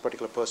sample of this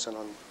particular person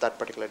on that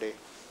particular day.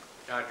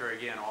 Doctor,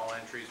 again, all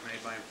entries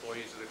made by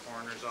employees of the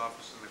coroner's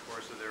office in the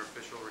course of their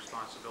official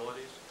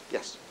responsibilities?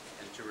 Yes.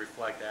 And to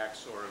reflect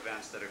acts or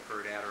events that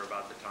occurred at or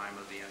about the time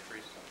of the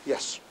entries?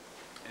 Yes.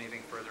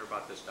 Anything further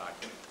about this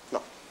document?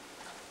 No.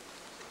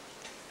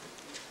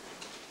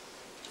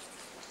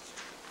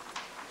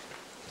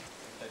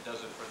 That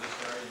does it for this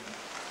area.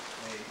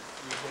 You may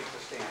retake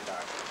the stand,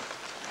 Doctor.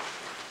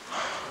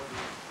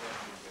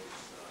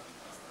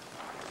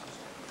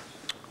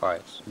 All right,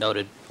 it's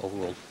noted,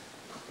 overruled.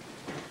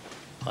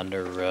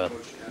 Under,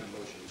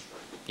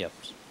 yep,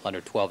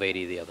 under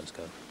 1280 of the Evidence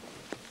Code.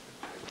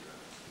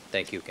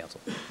 Thank you,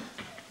 counsel.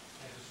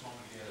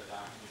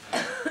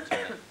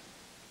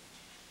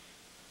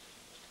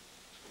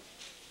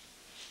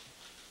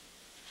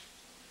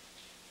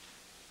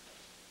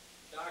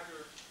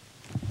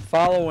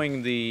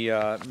 Following the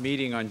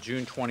meeting on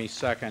June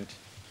 22nd,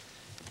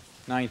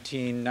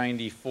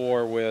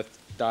 1994 with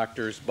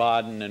Doctors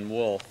Bodden and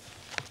Wolf,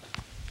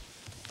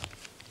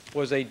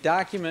 was a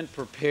document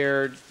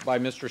prepared by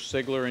Mr.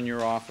 Sigler in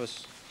your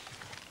office?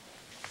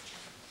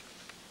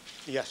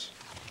 Yes.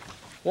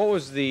 What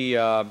was the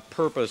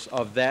purpose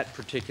of that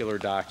particular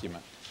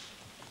document?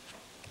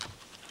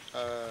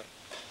 I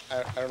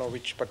don't know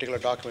which particular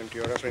document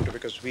you're referring to,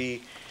 because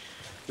we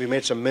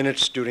made some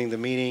minutes during the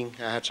meeting.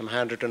 I had some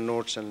handwritten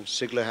notes, and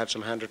Sigler had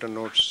some handwritten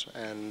notes,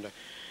 and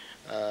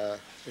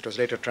it was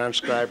later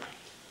transcribed.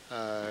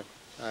 I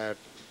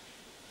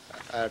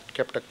had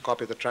kept a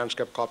copy of the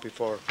transcript copy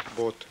for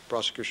both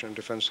prosecution and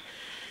defense.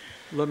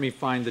 Let me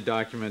find the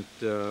document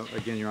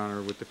again, Your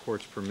Honor, with the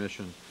court's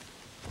permission.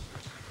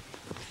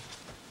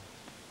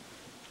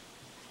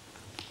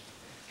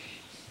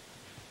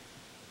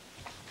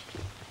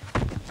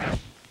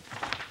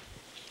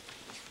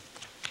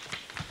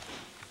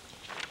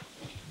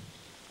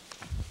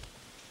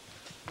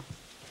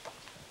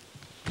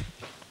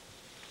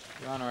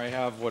 Your Honor, I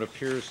have what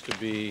appears to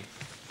be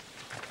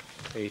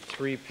a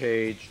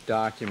 3-page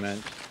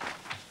document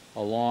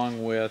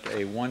along with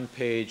a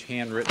 1-page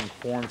handwritten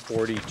Form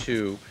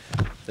 42.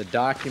 The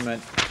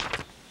document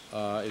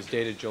is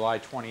dated July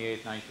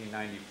 28,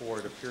 1994.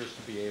 It appears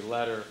to be a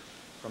letter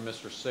from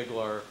Mr.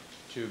 Sigler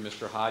to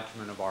Mr.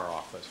 Hodgman of our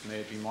office. May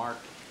it be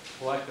marked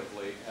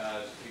collectively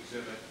as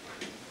Exhibit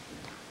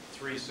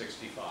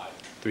 365.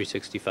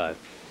 365.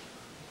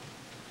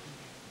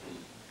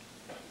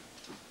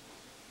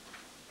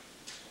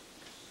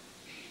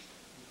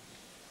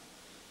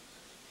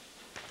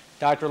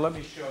 Doctor, let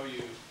me show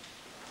you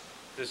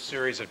this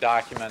series of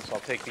documents.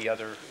 I'll take the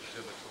other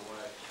exhibits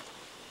away.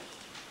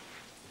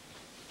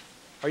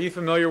 Are you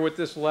familiar with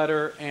this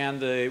letter and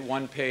the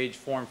 1-page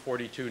Form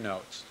 42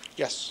 notes?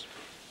 Yes.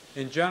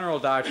 In general,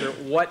 Doctor,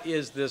 what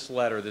is this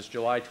letter, this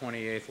July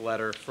 28th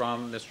letter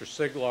from Mr.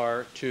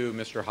 Sigler to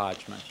Mr.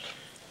 Hodgman?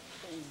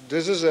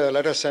 This is a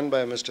letter sent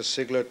by Mr.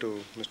 Sigler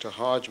to Mr.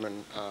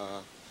 Hodgman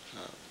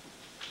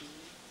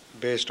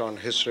based on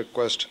his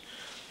request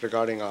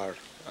regarding our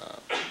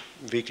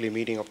weekly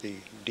meeting of the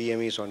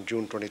DMEs on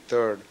June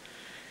 23rd.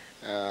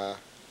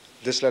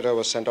 This letter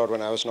was sent out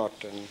when I was not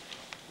in,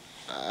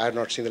 I had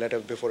not seen the letter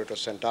before it was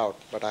sent out,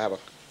 but I have a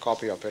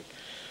copy of it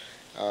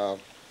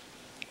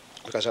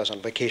because I was on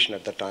vacation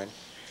at that time.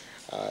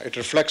 It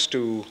reflects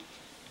to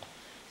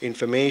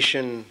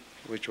information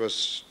which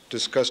was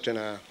discussed in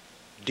a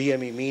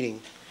DME meeting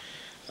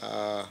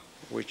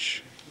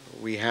which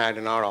we had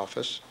in our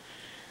office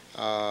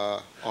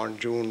on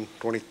June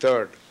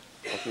 23rd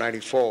of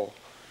 '94.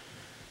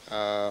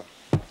 Do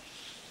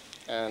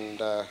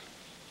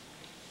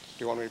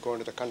you want me to go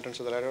into the contents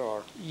of the letter,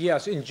 or?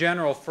 Yes, in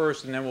general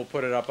first, and then we'll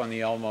put it up on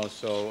the Elmo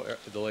so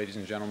the ladies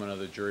and gentlemen of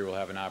the jury will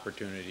have an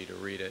opportunity to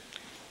read it.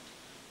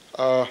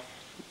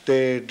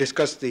 They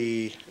discuss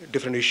the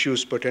different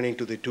issues pertaining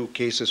to the two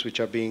cases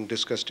which are being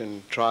discussed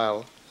in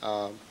trial,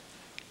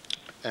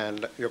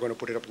 and you're going to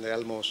put it up in the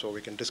Elmo so we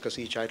can discuss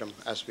each item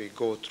as we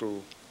go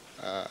through,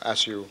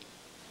 as you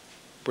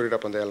put it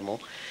up on the Elmo.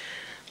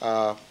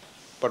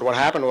 But what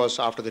happened was,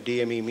 after the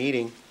DME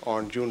meeting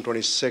on June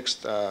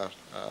 26th,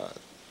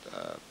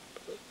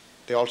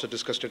 they also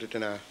discussed it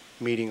in a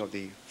meeting of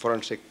the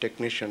forensic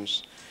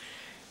technicians,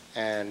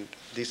 and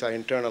these are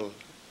internal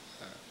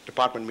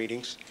department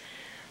meetings.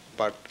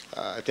 But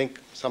I think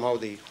somehow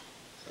the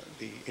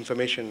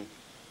information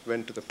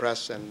went to the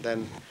press, and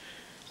then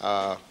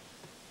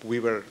we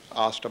were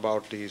asked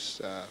about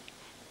this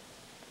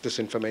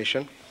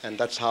information, and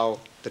that's how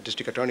the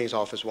district attorney's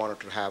office wanted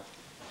to have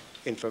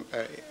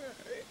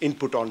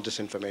input on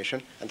this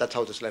information, and that's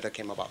how this letter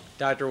came about.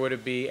 Doctor, would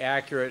it be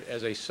accurate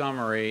as a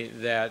summary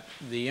that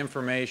the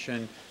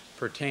information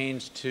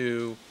pertains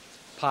to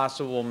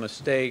possible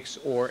mistakes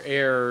or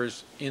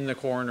errors in the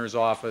coroner's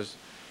office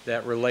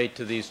that relate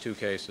to these two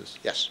cases?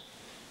 Yes.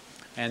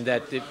 And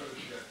that the,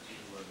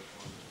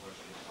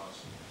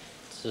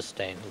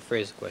 Sustained.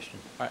 Rephrase the question.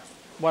 all right,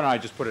 why don't I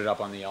just put it up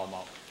on the Elmo?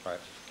 All right.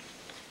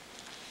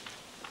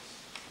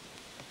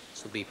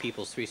 This will be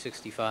People's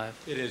 365.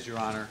 It is, Your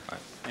Honor. All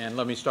right. And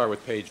let me start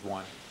with page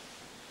 1.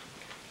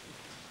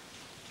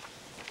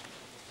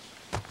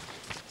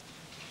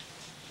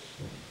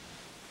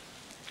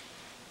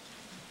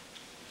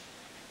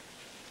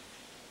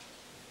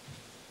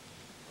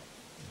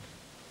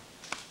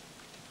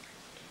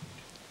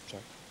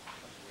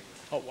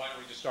 Oh, why don't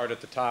we just start at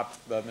the top,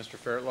 Mr.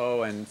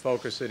 Fairtlow, and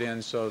focus it in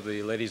so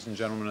the ladies and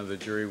gentlemen of the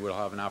jury will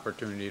have an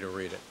opportunity to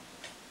read it.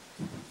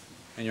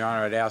 And, Your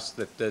Honor, I'd ask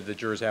that the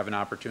jurors have an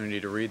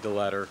opportunity to read the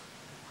letter,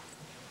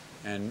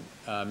 and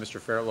Mr.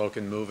 Fairtlow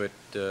can move it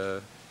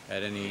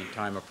at any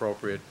time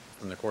appropriate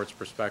from the court's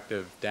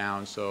perspective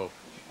down so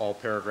all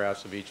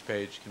paragraphs of each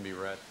page can be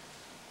read.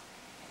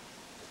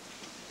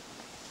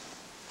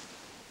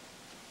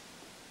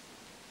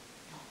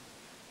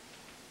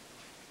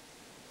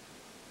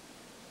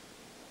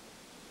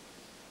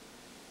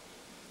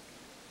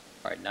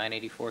 All right,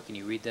 984, can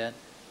you read that?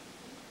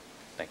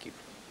 Thank you.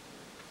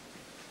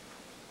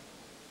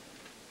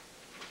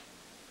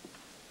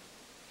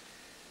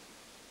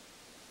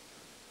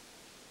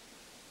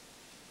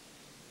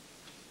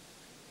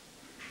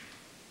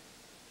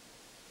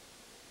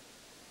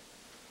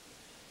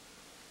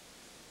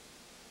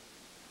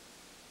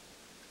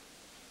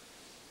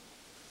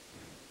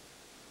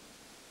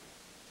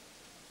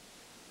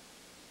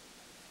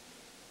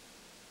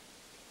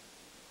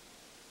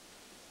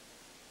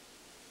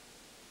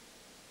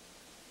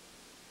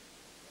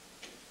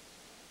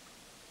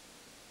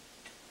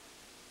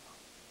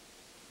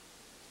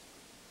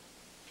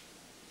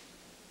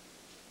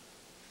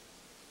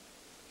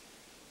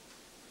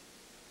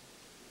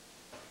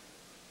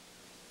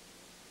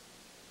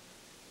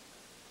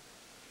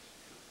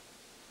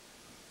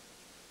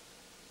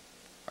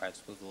 All right,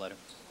 let's move the letter.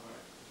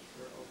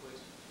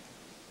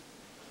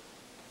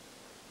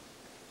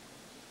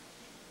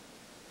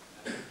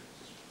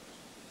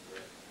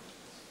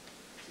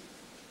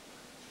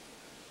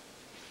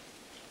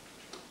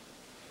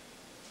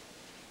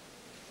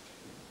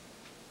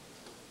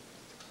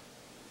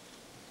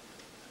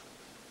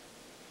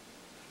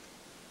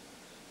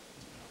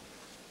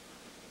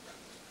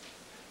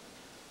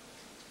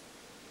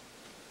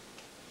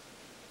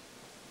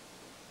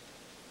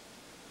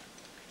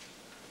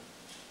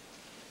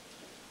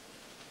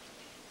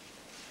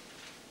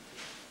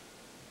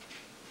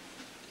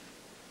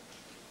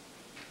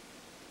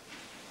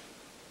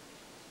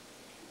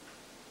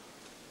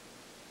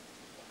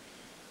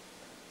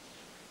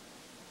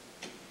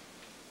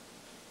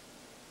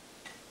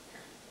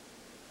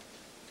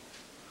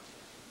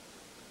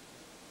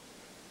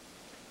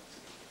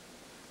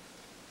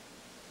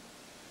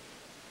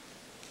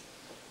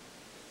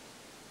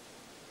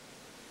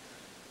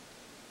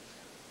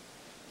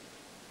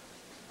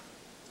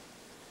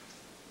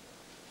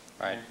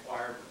 All right.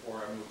 Inquire before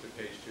I move to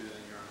page 2, then,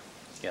 Your Honor.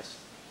 Yes.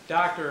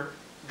 Doctor,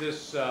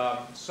 this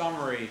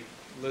summary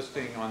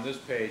listing on this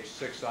page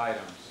 6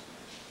 items,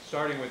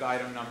 starting with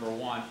item number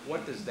 1,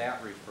 what does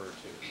that refer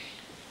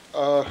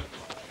to?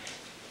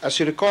 As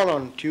you recall,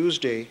 on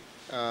Tuesday,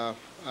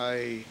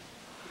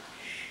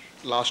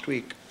 last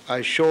week,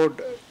 I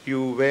showed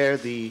you where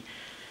the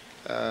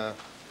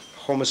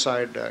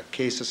homicide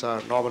cases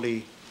are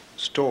normally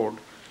stored.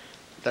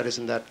 That is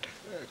in that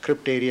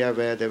crypt area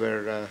where there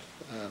were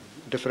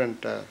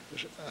different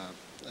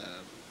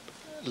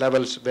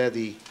levels where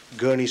the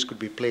gurneys could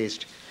be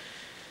placed.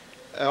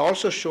 I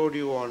also showed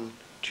you on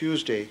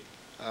Tuesday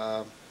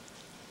a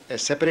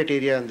separate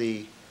area in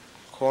the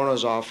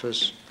coroner's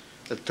office,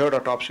 the third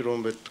autopsy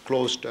room with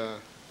closed,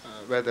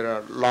 where there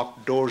are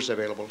locked doors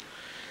available.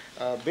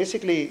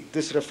 Basically,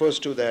 this refers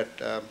to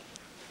that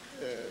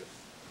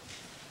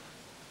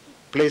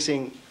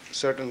placing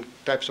certain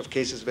types of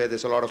cases where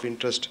there's a lot of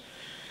interest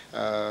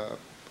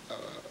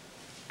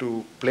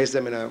to place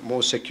them in a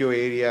more secure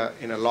area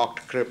in a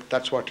locked crypt.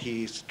 That's what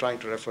he's trying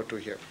to refer to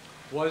here.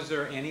 Was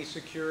there any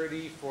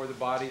security for the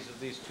bodies of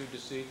these 2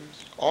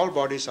 decedents? All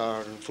bodies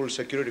are in full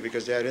security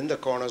because they are in the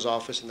coroner's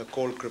office in the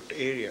cold crypt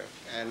area,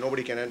 and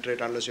nobody can enter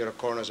it unless you're a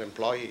coroner's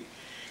employee.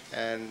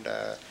 And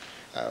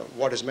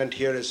what is meant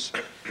here is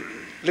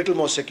little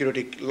more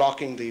security,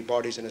 locking the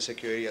bodies in a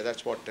secure area.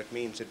 That's what that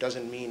means. It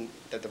doesn't mean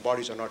that the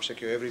bodies are not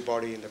secure. Every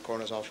body in the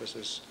coroner's office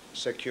is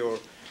secure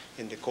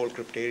in the cold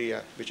crypt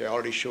area, which I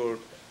already showed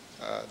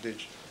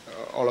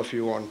all of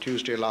you on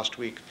Tuesday last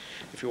week.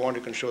 If you want,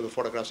 you can show the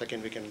photographs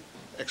again. We can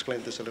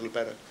explain this a little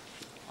better.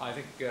 I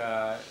think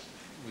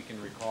we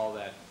can recall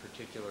that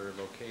particular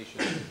location.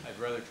 I'd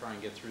rather try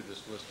and get through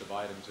this list of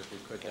items if we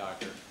could,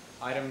 Doctor.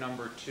 Item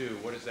number 2,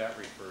 what does that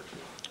refer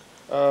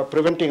to?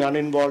 Preventing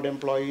uninvolved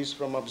employees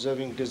from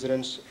observing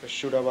dissidents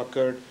should have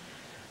occurred.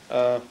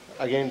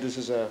 Again, this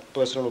is a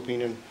personal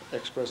opinion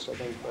expressed, I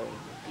think.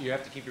 You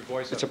have to keep your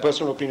voice up. It's a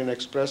personal opinion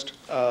expressed.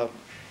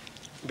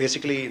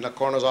 Basically, in the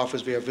coroner's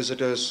office, we have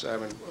visitors,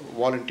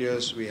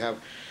 volunteers. We have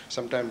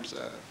sometimes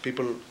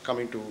people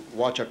coming to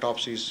watch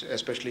autopsies,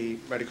 especially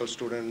medical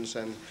students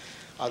and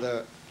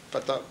other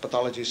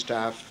pathology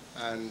staff.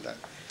 And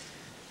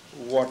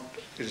what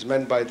is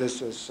meant by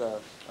this is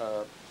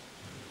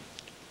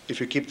if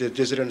you keep the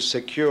residence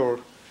secure,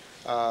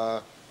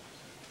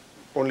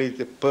 only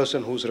the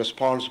person who's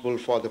responsible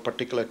for the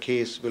particular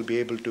case will be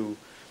able to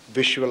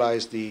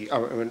visualize to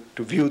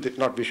view the,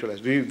 not visualize,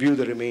 view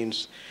the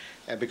remains,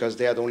 because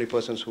they are the only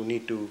persons who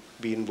need to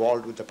be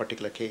involved with the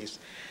particular case.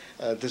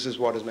 This is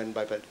what is meant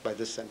by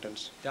this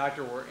sentence.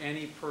 Doctor, were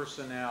any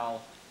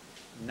personnel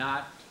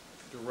not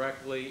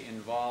directly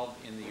involved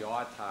in the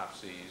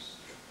autopsies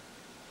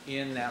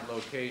in that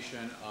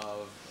location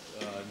of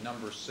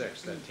number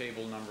 6, that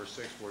table number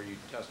 6, where you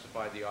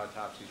testified the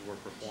autopsies were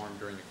performed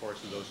during the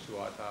course of those 2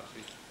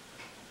 autopsies?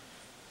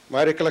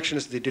 My recollection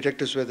is the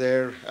detectives were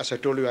there. As I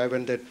told you, I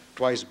went there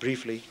twice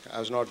briefly. I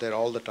was not there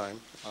all the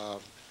time.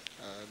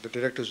 The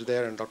detectives were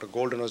there, and Dr.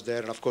 Golden was there.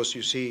 And of course,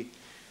 you see,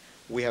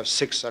 we have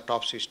 6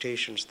 autopsy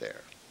stations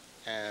there.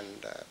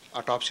 And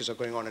autopsies are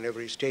going on in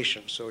every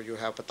station. So you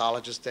have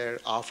pathologists there,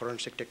 our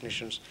forensic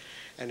technicians.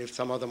 And if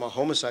some of them are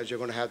homicides, you're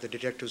going to have the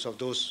detectives of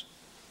those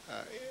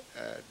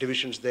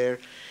divisions there.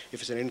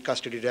 If it's an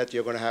in-custody death,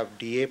 you're going to have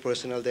DA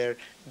personnel there.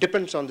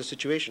 Depends on the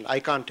situation.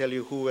 I can't tell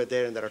you who were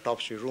there in that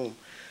autopsy room.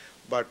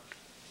 But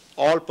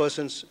all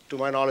persons, to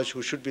my knowledge,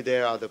 who should be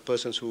there are the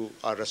persons who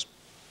are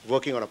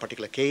working on a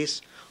particular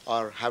case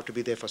or have to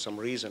be there for some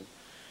reason.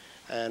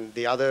 And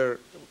the other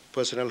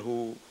personnel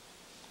who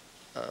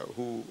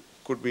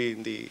could be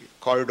in the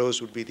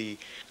corridors would be the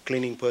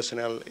cleaning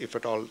personnel, if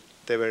at all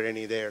there were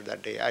any there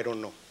that day. I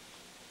don't know.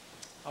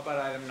 How about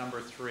item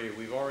number 3?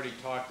 We've already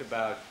talked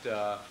about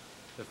the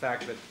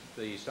fact that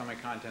the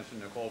stomach contents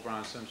of Nicole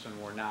Brown Simpson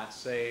were not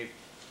saved,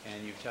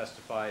 and you've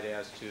testified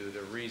as to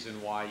the reason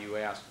why you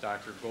asked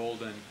Dr.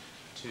 Golden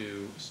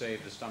to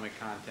save the stomach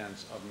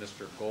contents of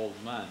Mr.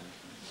 Goldman.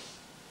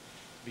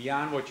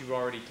 Beyond what you've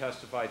already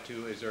testified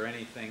to, is there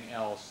anything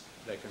else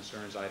that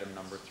concerns item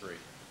number 3?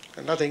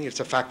 Nothing. It's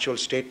a factual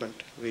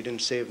statement. We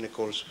didn't save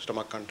Nicole's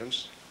stomach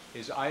contents.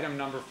 Is item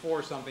number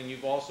 4 something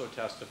you've also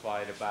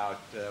testified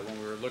about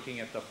when we were looking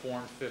at the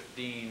Form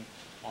 15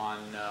 on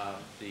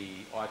the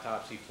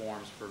autopsy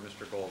forms for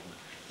Mr. Goldman?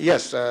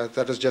 Yes,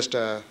 that is just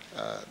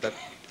that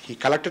he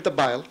collected the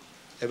bile.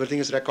 Everything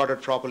is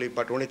recorded properly,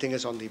 but only thing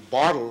is on the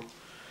bottle,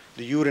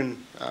 the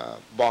urine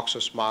box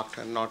was marked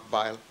and not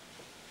bile.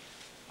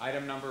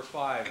 Item number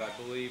 5,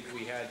 I believe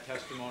we had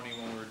testimony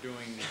when we were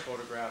doing the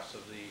photographs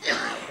of the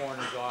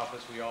coroner's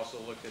office. We also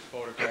looked at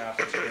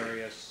photographs of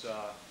various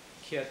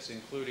kits,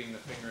 including the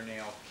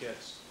fingernail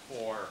kits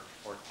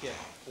kit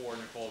for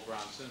Nicole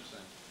Brown Simpson.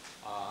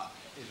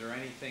 Is there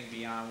anything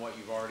beyond what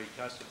you've already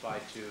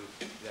testified to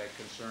that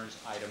concerns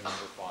item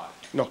number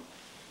 5? No.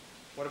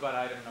 What about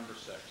item number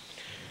 6?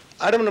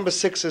 Item number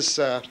 6 is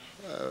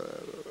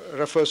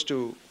refers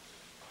to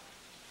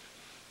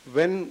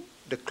when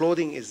the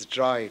clothing is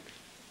dried,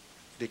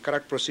 the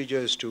correct procedure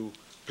is to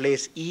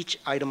place each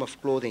item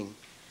of clothing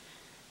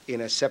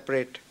in a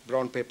separate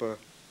brown paper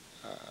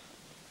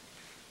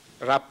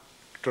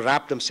to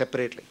wrap them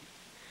separately.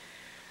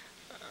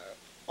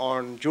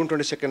 On June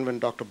 22nd, when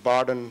Dr.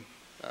 Barden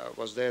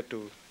was there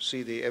to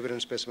see the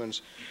evidence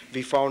specimens,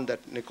 we found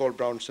that Nicole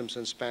Brown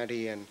Simpson's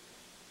panty and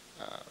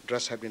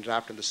dress had been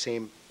wrapped in the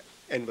same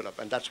envelope,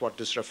 and that's what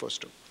this refers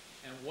to.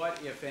 And what,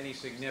 if any,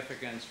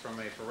 significance from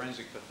a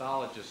forensic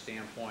pathologist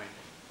standpoint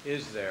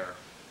is there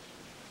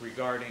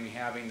regarding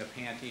having the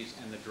panties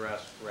and the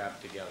dress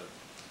wrapped together?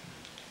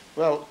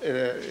 Well,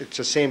 it's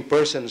the same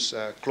person's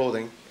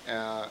clothing,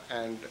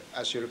 and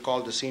as you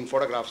recall the scene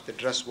photographs, the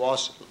dress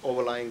was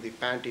overlying the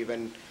panty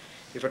when,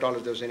 if at all,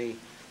 if there was any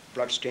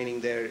blood staining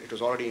there, it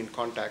was already in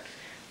contact.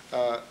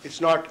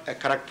 It's not a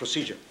correct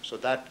procedure, so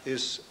that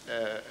is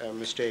a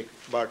mistake.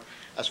 But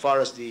as far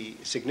as the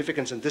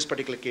significance in this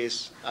particular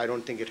case, I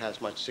don't think it has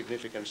much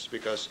significance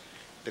because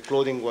the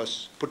clothing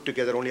was put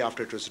together only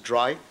after it was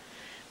dry,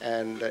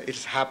 and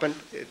it's happened,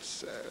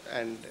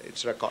 and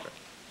it's recorded.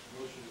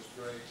 Motion is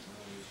strike,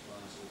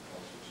 non-responsive,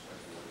 calls for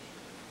speculation.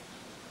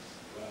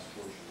 Last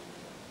portion.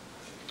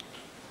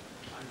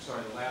 I'm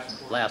sorry, the last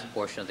portion? Last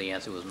portion of the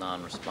answer was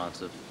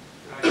non-responsive.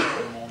 Can I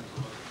have a moment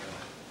to look at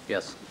that?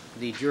 Yes.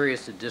 The jury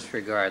is to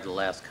disregard the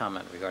last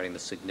comment regarding the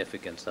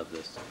significance of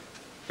this.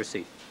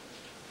 Proceed.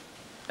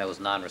 That was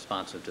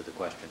non-responsive to the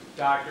question.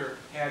 Doctor,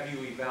 have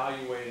you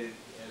evaluated,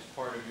 as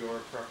part of your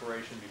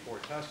preparation before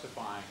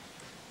testifying,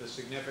 the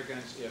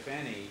significance, if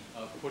any,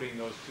 of putting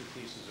those 2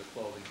 pieces of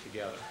clothing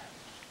together?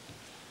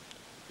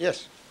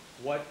 Yes.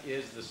 What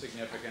is the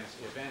significance,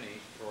 if any,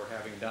 for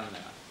having done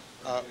that?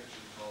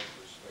 Objection calls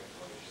for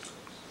speculation.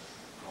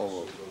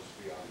 Also goes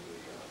beyond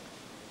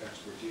the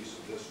expertise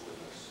of this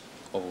witness.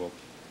 Overruled.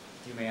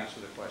 You may answer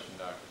the question,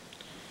 Doctor.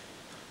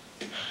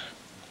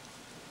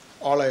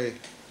 All I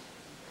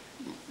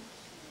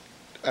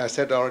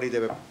said already, they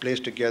were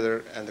placed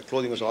together and the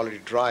clothing was already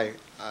dry.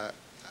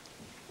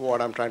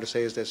 What I'm trying to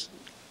say is this: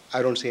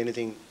 I don't see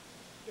anything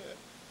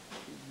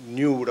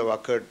new would have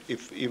occurred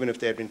even if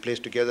they had been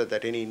placed together,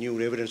 that any new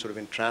evidence would have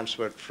been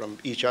transferred from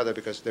each other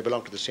because they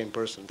belong to the same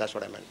person. That's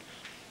what I meant.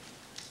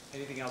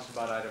 Anything else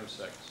about item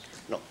 6?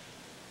 No.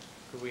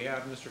 Could we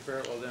have Mr.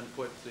 Fairwell then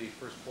put the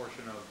first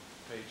portion of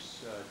page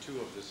 2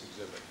 of this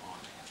exhibit on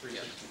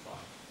 365?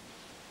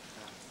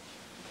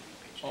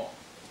 Oh,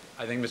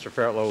 I think Mr.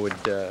 Fairwell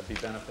would be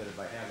benefited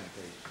by having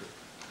page 2.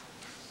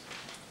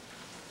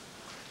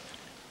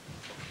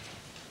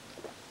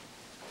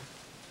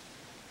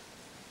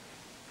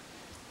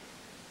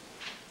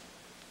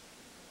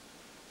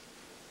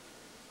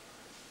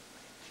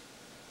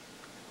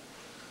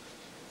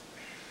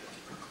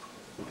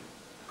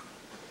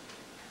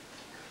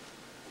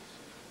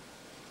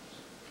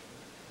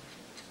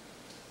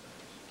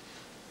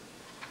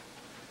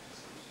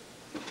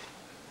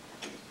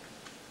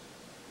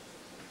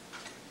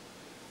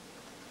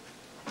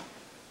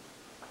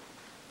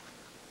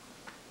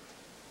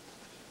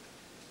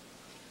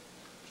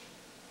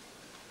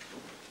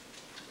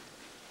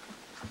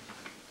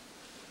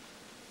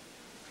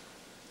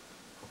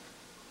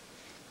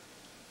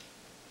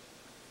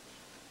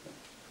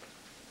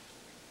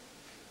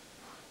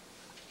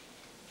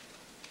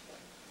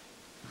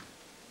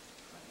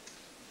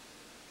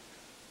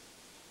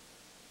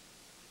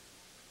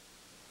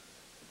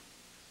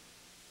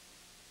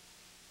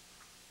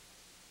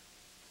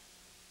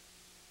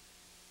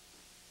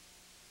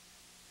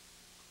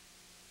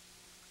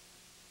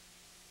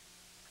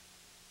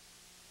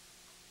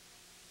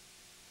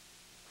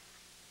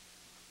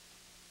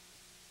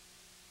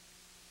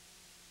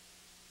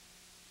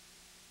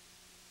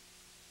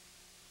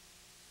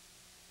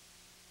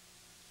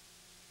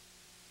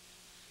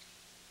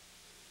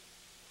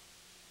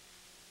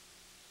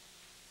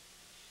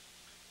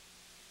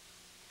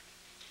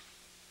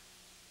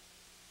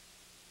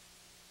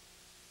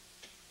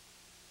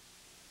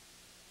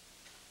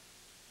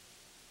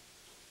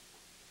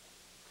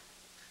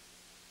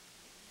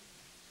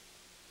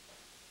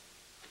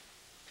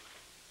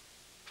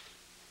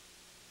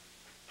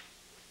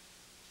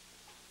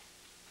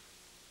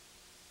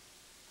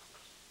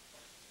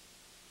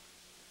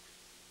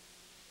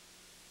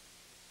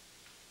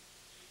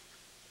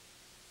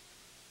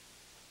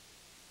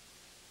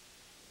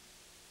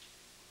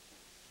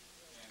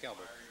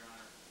 Kelberg.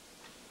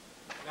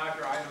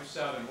 Doctor, item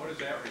 7, what does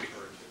that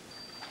refer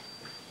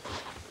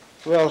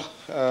to? Well,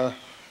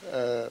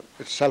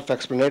 it's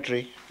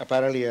self-explanatory.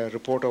 Apparently, a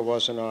reporter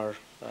was in our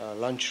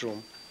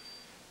lunchroom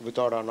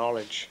without our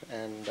knowledge,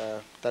 and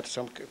that's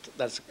an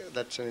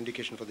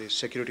indication for the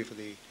security for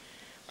the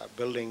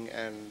building,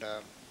 and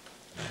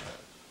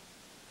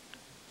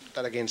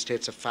that again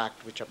states a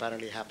fact which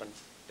apparently happened.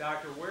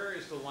 Doctor, where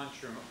is the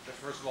lunchroom?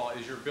 First of all,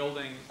 is your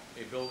building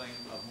a building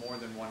of more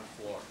than one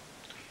floor?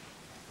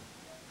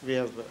 We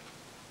have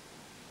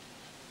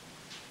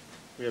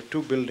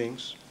 2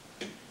 buildings.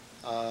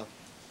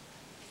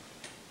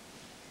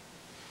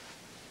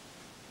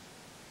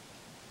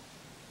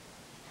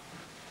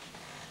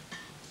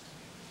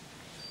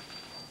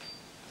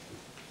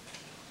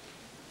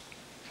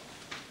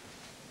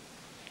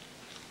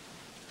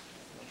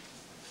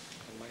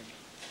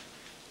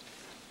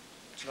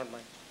 It's not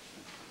mine.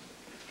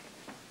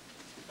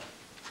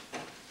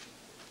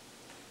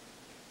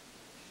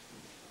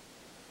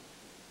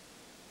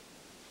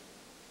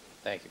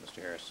 Thank you,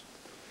 Mr. Harris.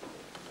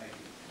 Thank you.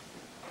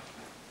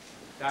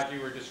 Doctor,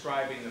 you were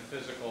describing the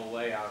physical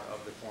layout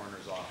of the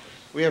coroner's office.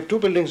 We have 2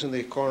 buildings in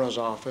the coroner's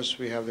office.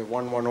 We have the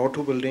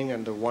 1102 building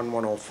and the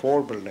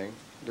 1104 building.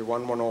 The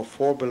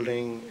 1104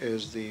 building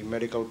is the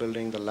medical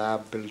building, the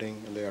lab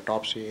building, and the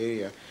autopsy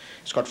area.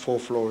 It's got 4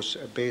 floors,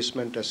 a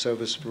basement, a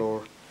service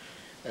floor,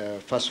 a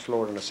first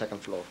floor, and a second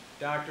floor.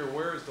 Doctor,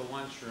 where is the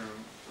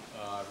lunchroom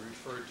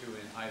referred to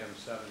in item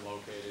 7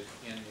 located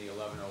in the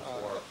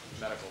 1104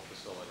 medical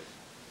facility?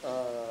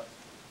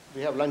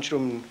 We have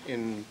lunchroom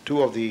in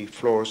 2 of the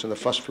floors, in the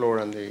first floor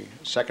and the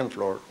second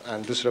floor,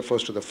 and this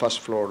refers to the first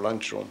floor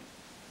lunchroom.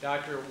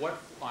 Doctor,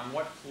 on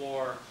what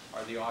floor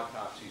are the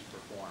autopsies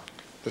performed?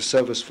 The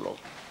service floor.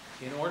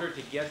 In order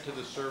to get to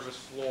the service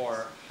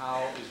floor,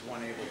 how is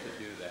one able to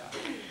do that?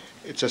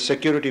 It's a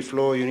security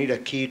floor. You need a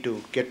key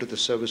to get to the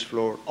service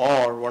floor,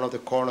 or one of the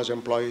coroner's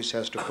employees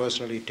has to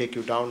personally take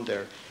you down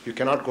there. You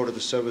cannot go to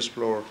the service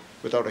floor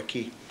without a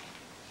key.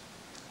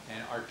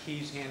 And are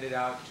keys handed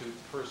out to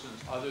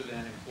persons other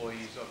than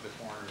employees of the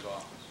coroner's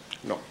office?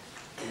 No.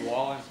 Do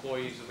all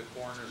employees of the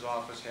coroner's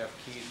office have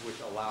keys which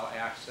allow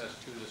access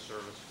to the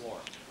service floor?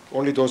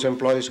 Only those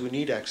employees who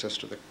need access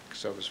to the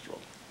service floor.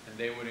 And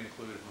they would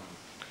include whom?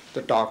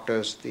 The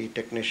doctors, the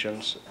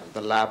technicians,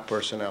 the lab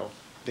personnel,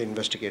 the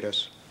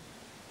investigators.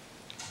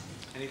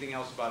 Anything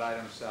else about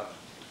item 7?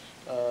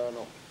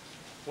 No.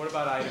 What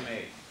about item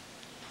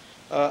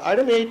 8?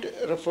 Item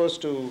 8 refers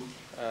to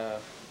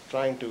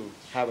trying to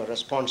have a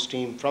response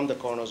team from the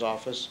coroner's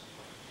office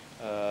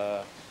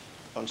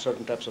on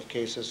certain types of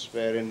cases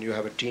wherein you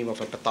have a team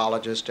of a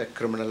pathologist, a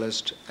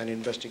criminalist, an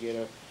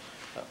investigator,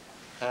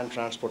 and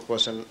transport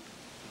person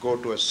go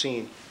to a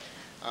scene.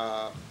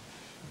 Well,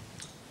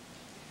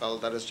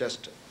 that is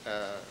just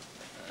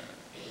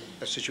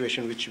a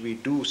situation which we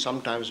do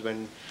sometimes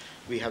when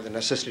we have the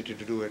necessity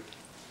to do it.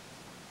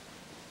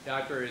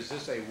 Doctor, is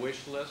this a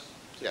wish list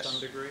to Yes. some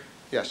degree?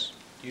 Yes.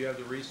 Do you have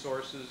the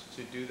resources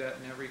to do that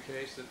in every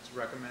case that's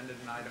recommended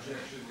in item A?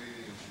 Objection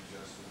leading and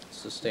suggested.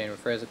 Sustain,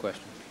 rephrase the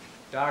question.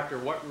 Doctor,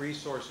 what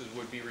resources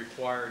would be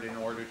required in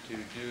order to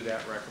do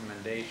that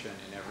recommendation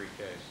in every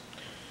case?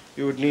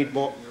 You would need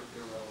more.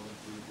 Irrelevant,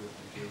 read with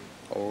the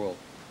Overruled.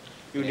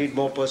 You need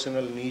more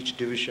personnel in each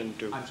division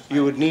to. I'm-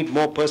 You would need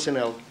more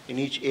personnel in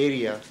each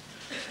area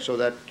so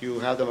that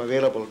you have them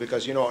available,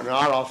 because, you know, in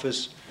our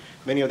office,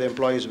 many of the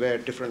employees wear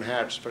different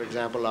hats. For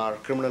example, our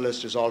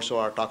criminalist is also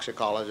our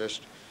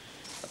toxicologist.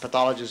 A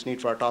pathologist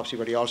needs for autopsy,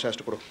 but he also has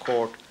to go to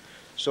court.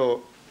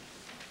 So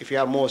if you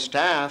have more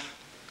staff,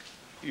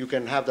 you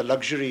can have the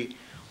luxury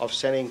of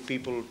sending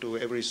people to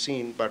every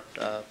scene, but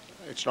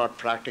it's not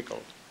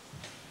practical.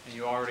 And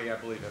you already, I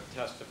believe, have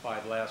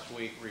testified last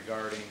week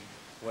regarding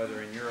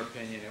whether, in your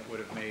opinion, it would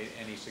have made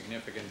any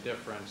significant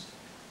difference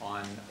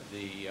on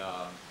the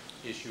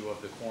issue of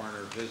the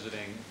coroner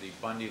visiting the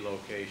Bundy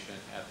location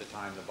at the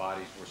time the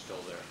bodies were still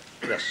there.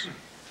 Yes.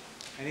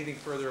 Anything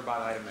further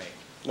about item 8?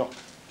 No.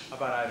 How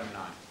about item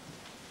 9?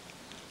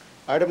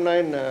 Item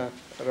 9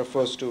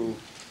 refers to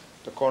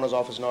the coroner's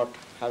office not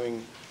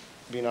having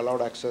been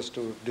allowed access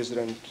to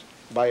dissident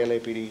by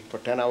LAPD for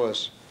 10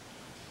 hours.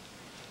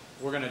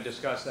 We're going to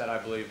discuss that, I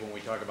believe, when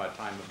we talk about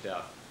time of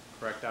death.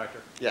 Correct,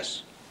 Doctor?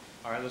 Yes.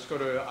 All right, let's go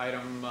to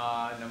item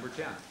number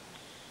 10.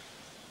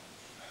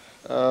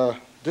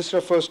 This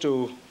refers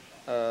to,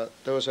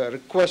 there was a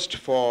request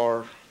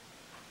for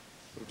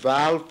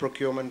valve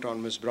procurement on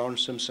Ms. Brown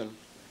Simpson,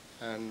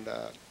 and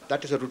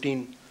that is a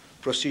routine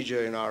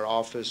procedure in our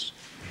office,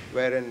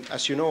 wherein,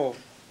 as you know,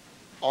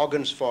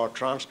 organs for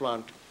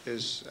transplant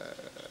is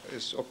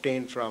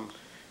obtained from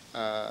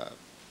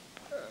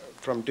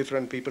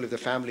different people if the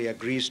family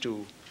agrees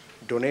to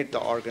donate the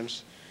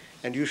organs,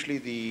 and usually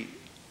the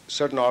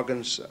certain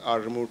organs are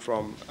removed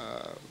from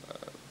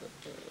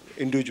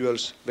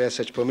individuals where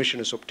such permission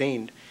is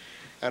obtained,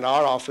 and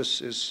our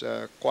office is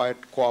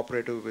quite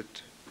cooperative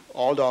with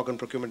all the organ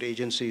procurement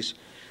agencies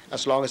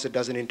as long as it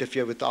doesn't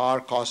interfere with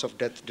our cause of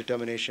death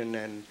determination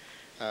and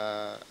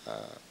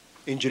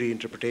injury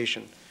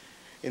interpretation.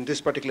 In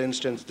this particular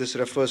instance, this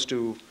refers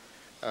to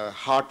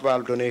heart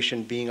valve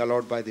donation being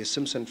allowed by the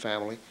Simpson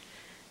family,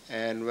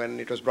 and when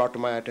it was brought to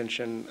my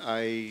attention,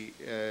 I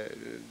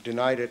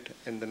denied it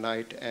in the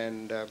night,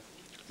 and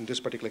in this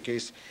particular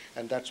case,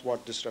 and that's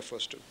what this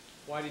refers to.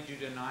 Why did you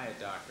deny it,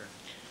 Doctor?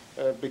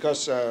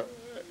 Because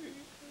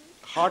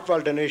heart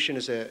valve donation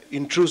is an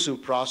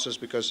intrusive process,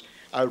 because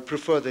I would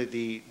prefer that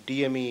the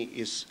DME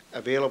is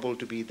available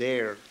to be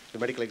there, the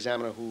medical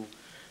examiner who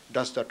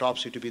does the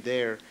autopsy to be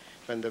there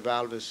when the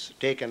valve is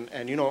taken.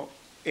 And you know,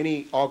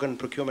 any organ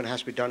procurement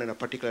has to be done in a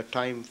particular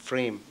time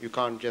frame. You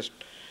can't just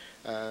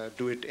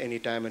do it any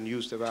time and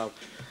use the valve.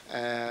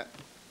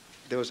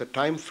 There was a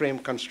time frame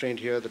constraint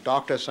here. The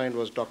doctor assigned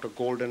was Dr.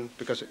 Golden,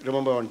 because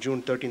remember on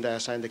June 13th I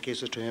assigned the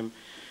cases to him.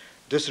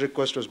 This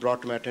request was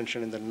brought to my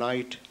attention in the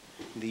night,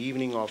 in the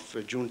evening of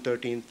June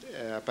 13th.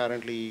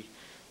 Apparently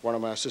one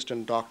of my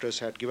assistant doctors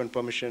had given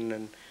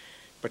permission,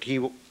 but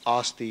he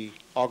asked the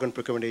organ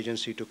procurement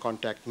agency to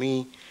contact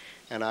me,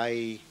 and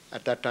I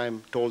at that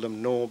time told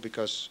them no,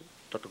 because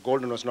Dr.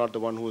 Golden was not the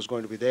one who was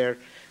going to be there.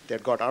 They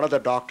had got another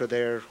doctor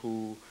there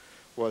who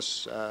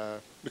was,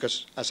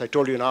 because as I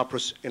told you, in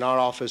our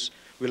office,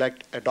 we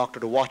like a doctor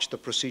to watch the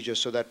procedure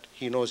so that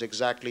he knows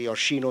exactly, or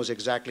she knows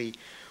exactly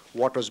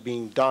what was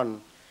being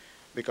done,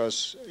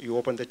 because you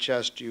open the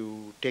chest,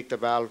 you take the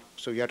valve,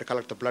 so you have to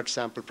collect the blood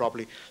sample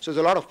properly. So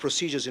there's a lot of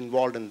procedures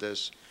involved in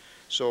this.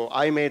 So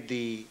I made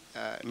the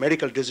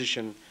medical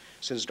decision,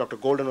 since Dr.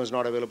 Golden was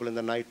not available in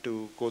the night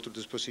to go through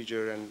this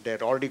procedure, and they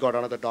had already got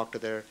another doctor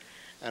there,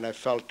 and I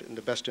felt in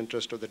the best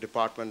interest of the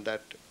department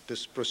that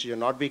this procedure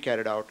not be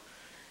carried out,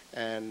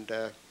 and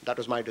that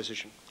was my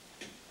decision.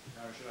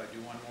 Now, should I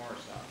do one more or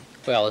stop?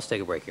 Well, let's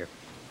take a break here.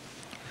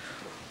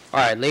 All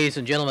right, ladies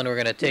and gentlemen, we're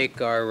going to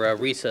take our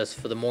recess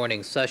for the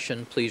morning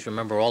session. Please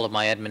remember all of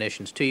my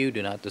admonitions to you.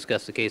 Do not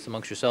discuss the case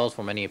amongst yourselves,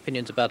 form any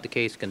opinions about the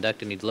case,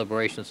 conduct any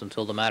deliberations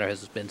until the matter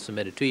has been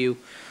submitted to you,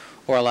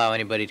 or allow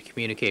anybody to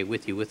communicate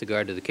with you with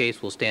regard to the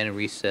case. We'll stand in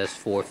recess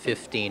for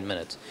 15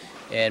 minutes.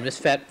 And Ms.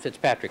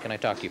 Fitzpatrick, can I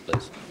talk to you,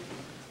 please?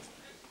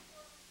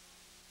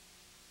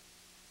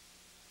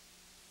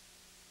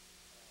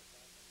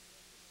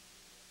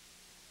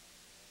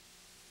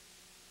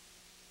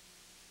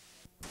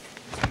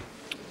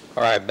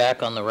 All right,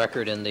 back on the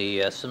record in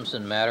the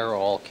Simpson matter.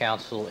 All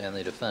counsel and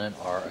the defendant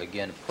are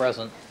again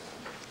present,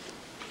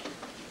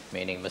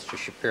 meaning Mr.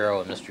 Shapiro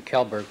and Mr.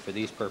 Kelberg for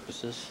these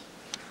purposes.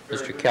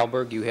 Mr.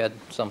 Kelberg, you had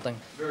something?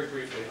 Very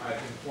briefly,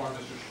 I've informed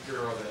Mr.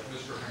 Shapiro that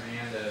Mr.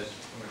 Hernandez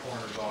from the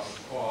coroner's office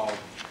called.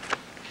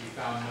 He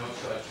found no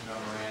such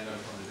memorandum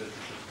from the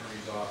district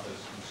attorney's office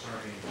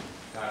concerning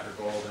Dr.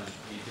 Golden.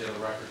 He did a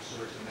record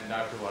search, and then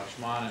Dr.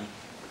 Lakshmanan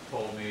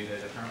told me that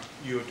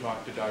you had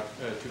talked to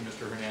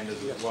Mr. Hernandez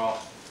as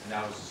well, and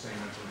that was the same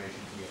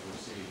information he had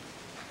received.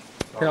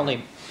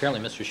 Apparently,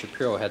 Mr.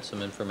 Shapiro had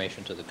some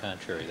information to the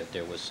contrary, that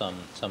there was some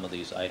of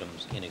these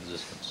items in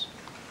existence.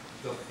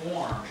 The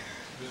form,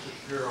 Mr.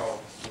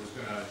 Shapiro was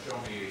going to show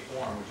me a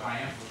form, which I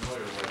am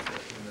familiar with,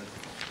 that's in the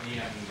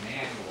DME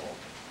manual,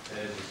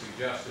 that is a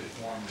suggested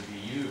form to be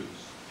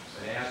used.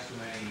 But as to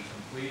any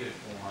completed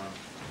form,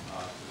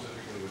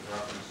 specifically with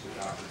reference to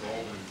Dr.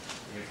 Golden,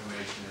 the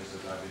information is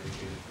as I've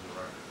indicated for the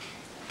record.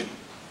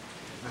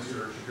 If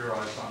Mr. Shapiro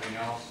has something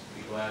else, I'd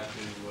be glad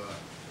to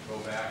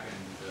go back and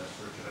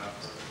search it out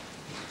further.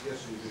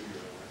 Yes, we do,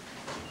 Your Honor.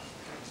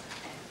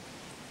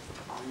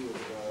 We would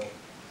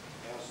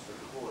ask the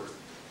court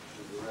to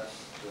direct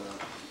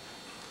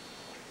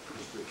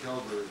Mr.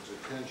 Kelberg's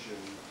attention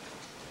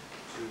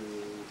to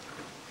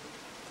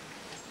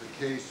the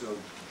case of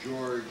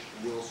George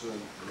Wilson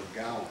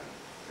McGowan,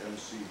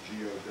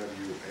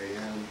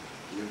 M-C-G-O-W-A-N.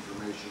 The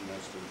information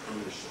that's been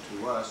furnished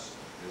to us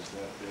is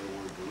that there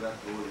were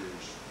direct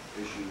orders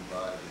issued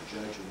by the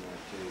judge in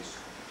that case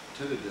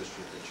to the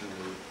district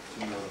attorney to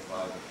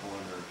notify the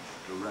coroner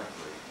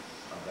directly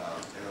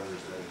about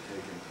errors that had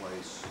taken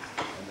place,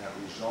 and that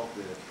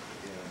resulted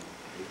in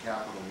a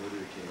capital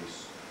murder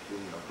case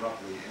being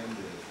abruptly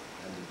ended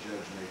and the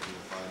judge making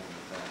a finding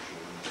of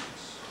factual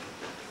innocence.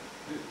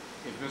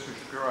 If Mr.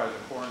 Shapiro has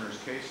a coroner's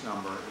case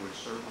number, it would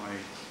certainly...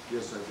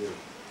 Yes, I do.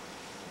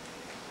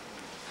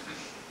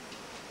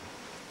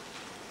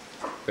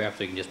 Perhaps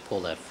we can just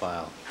pull that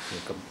file,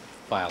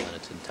 file in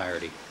its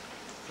entirety.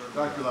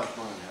 Dr.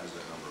 Lakshmanan has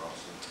that number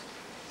also.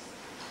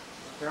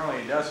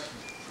 Apparently he does.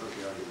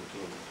 Okay, I'll give it to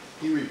him.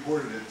 He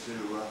reported it to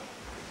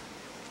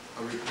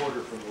a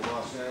reporter from the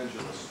Los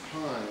Angeles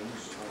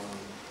Times.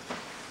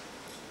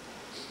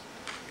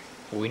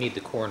 Well, we need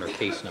the coroner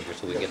case number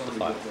so we get the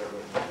file.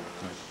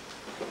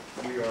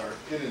 We are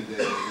inundated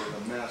with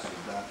a massive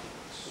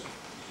documents. So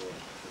the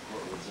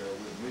court was there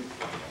with me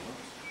for a moment.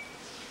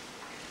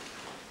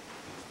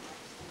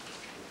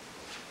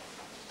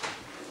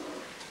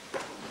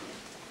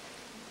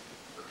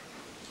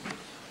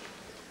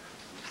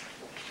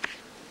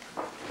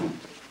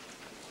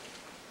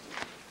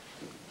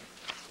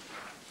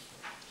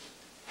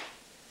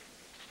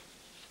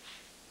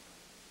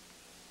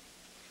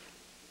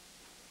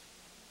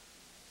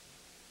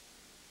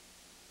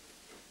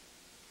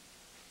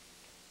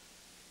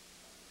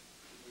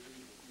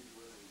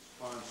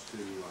 To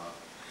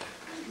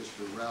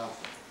Mr. Ralph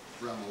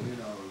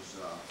Fremolino's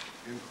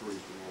inquiry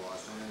from the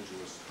Los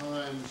Angeles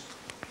Times,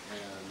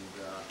 and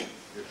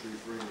it's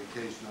referring to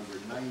case number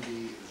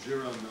 9009679.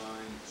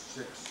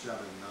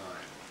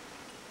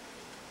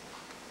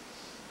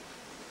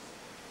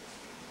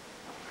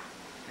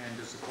 And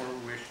does the court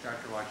wish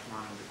Dr.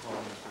 Lakshmanan to call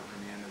Mr.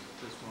 Hernandez at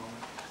this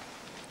moment?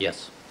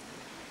 Yes.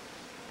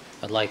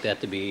 I'd like that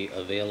to be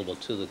available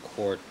to the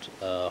court,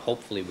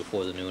 hopefully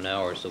before the noon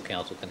hour, so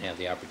counsel can have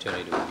the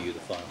opportunity to review the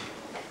file.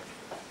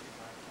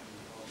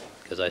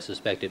 Because I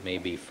suspect it may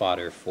be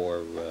fodder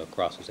for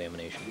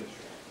cross-examination.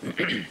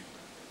 Dr.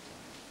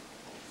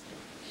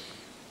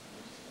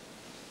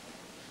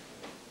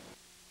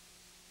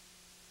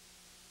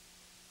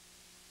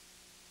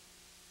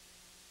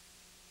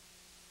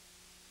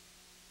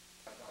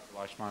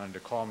 Lakshmanan to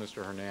call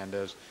Mr.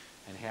 Hernandez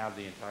and have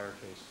the entire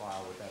case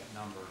file with that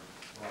number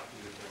brought to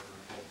the court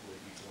hopefully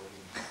before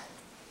the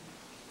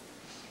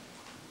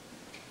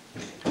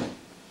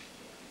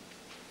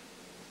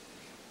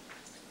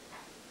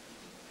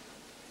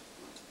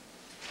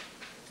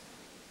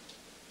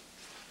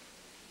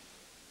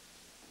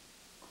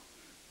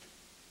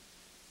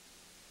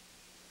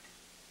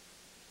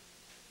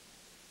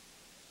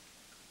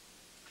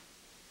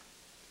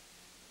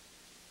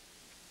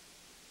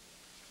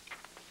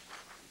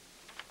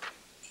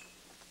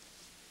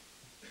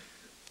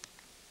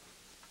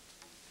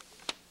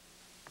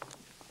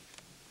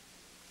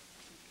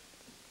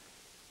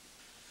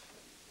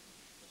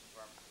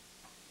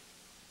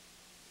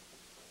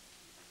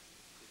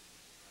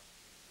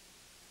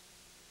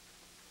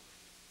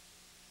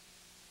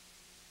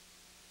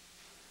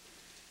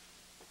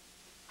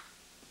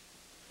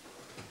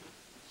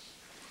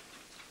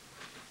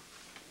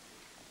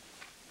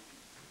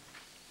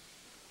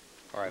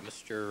All right,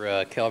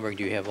 Mr. Kelberg,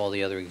 do you have all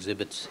the other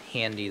exhibits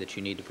handy that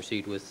you need to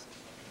proceed with?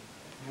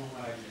 No,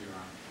 I do, Your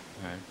Honor.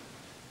 All right.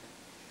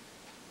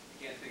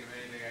 I can't think of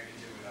anything I can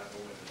do without the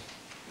witness.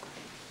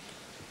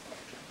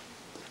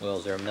 Well,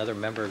 is there another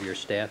member of your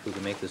staff who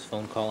can make this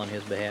phone call on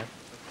his behalf?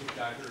 If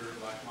Dr.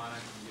 Lakshmanan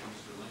can give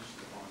Mr. Lynch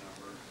the phone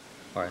number.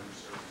 All right.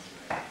 Mr.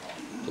 Lynch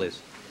can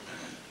Please.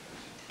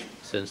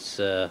 Since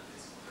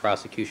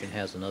prosecution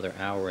has another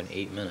hour and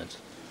 8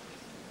 minutes.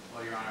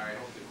 Well, Your Honor, I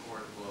hope the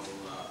court will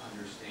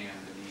understand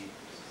the need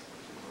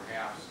to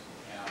perhaps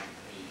have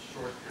a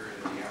short period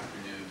of the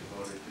afternoon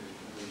devoted to the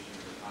completion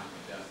of the time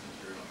of death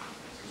material,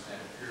 since that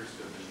appears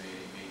to have been made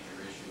a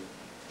major issue.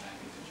 And I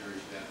think the jury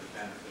should have the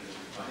benefit of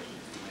as much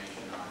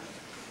information on it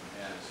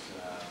as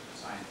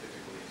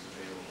scientifically is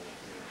available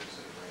for their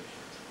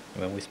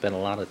consideration. Well, we spent a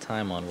lot of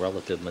time on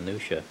relative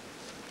minutia.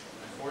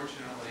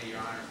 Unfortunately,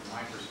 Your Honor, from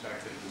my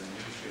perspective, the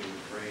minutia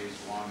was raised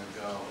long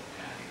ago,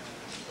 and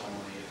it's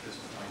only at this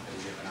point that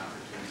we have an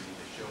opportunity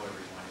to show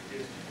everything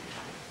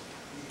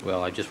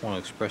Well, I just want to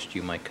express to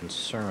you my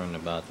concern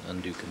about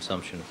undue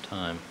consumption of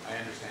time. I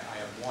understand. I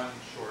have one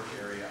short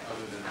area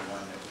other than the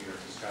one that we are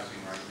discussing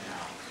right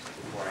now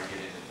before I get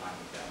into time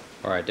with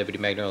that. All right, Deputy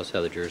Magner, let's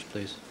have the jurors,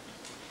 please.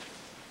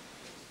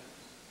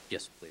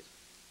 Yes, please.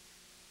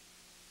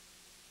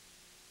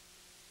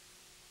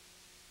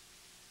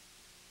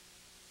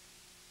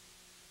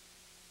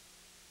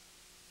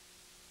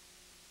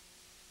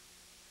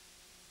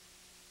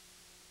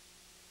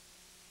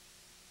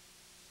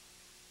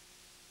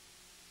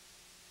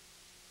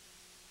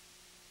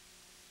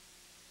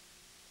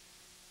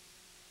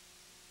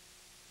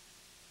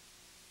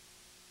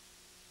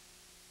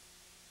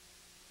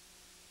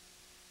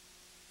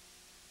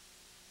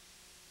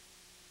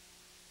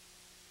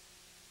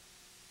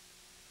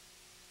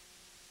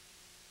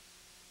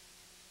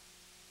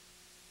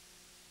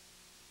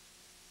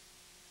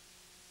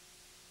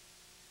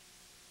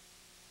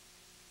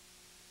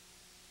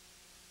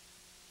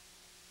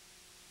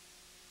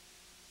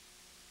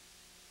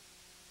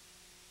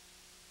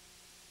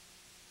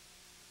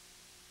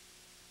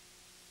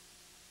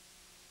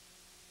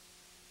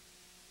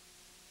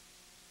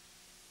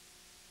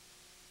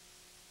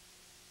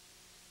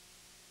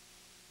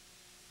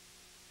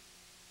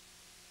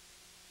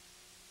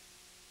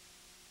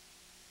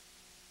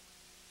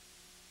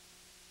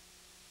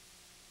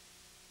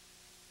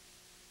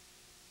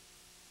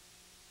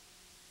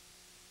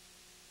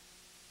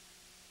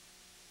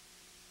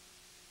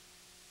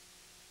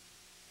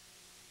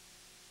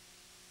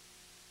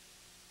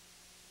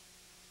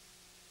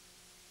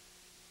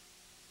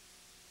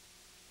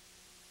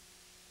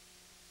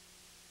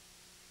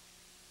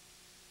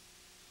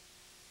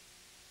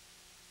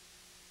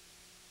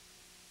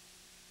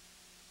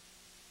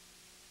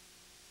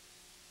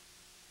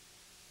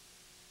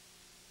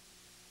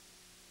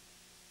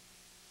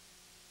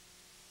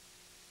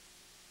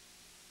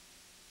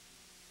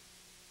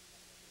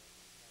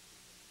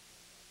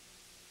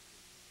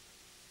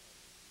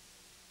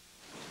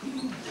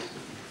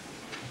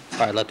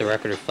 All right, let the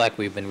record reflect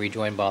we've been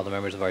rejoined by all the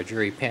members of our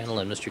jury panel,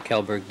 and Mr.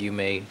 Kelberg, you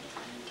may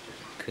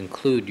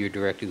conclude your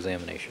direct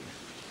examination.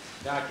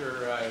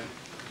 Dr.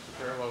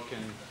 Shapiro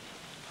can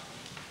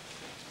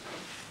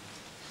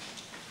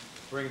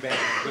bring back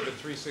Exhibit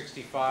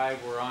 365.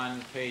 We're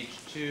on page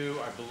 2.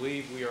 I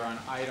believe we are on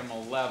item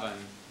 11.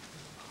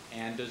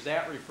 And does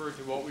that refer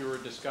to what we were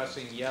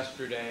discussing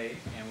yesterday?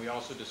 And we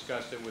also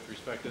discussed it with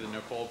respect to the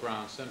Nicole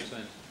Brown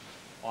Simpson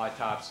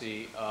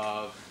autopsy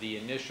of the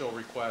initial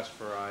request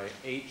for a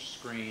H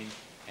screen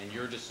and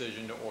your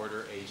decision to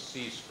order a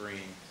C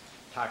screen,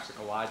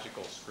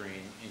 toxicological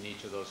screen in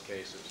each of those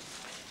cases.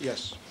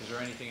 Yes. Is there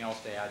anything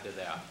else to add to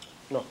that?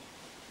 No.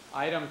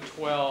 Item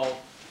 12,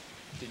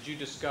 did you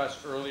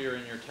discuss earlier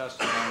in your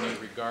testimony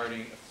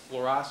regarding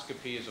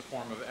fluoroscopy as a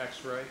form of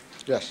X-ray?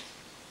 Yes.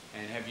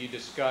 And have you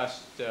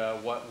discussed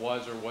what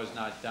was or was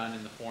not done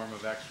in the form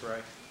of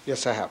X-ray?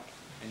 Yes, I have.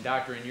 And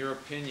doctor, in your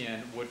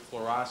opinion, would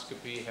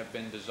fluoroscopy have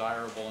been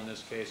desirable in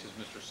this case, as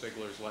Mr.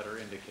 Sigler's letter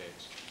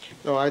indicates?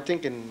 No, I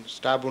think in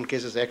stab wound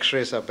cases,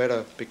 X-rays are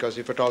better because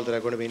if at all there are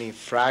going to be any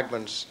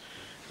fragments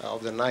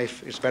of the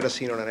knife, it's better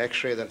seen on an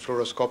X-ray than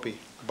fluoroscopy.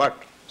 But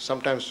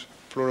sometimes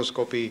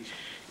fluoroscopy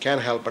can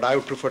help, but I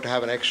would prefer to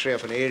have an X-ray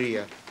of an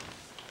area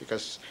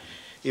because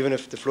even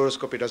if the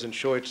fluoroscopy doesn't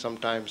show it,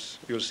 sometimes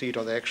you'll see it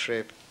on the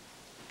X-ray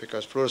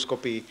because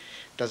fluoroscopy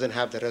doesn't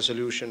have the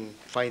resolution,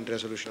 fine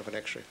resolution of an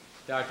X-ray.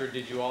 Doctor,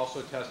 did you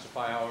also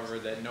testify, however,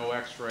 that no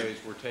X-rays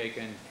were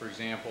taken, for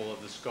example,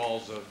 of the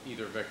skulls of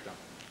either victim?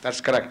 That's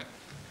correct.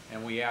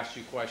 And we asked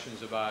you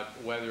questions about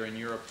whether, in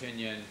your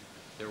opinion,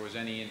 there was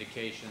any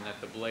indication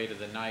that the blade of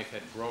the knife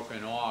had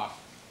broken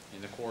off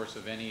in the course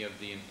of any of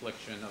the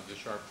infliction of the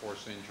sharp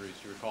force injuries.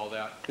 Do you recall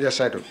that? Yes,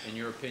 I do. In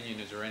your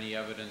opinion, is there any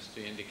evidence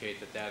to indicate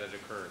that that had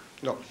occurred?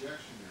 No.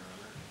 Objection, Your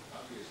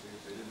Honor. Obviously,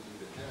 if they didn't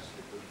do the test,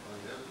 they couldn't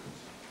find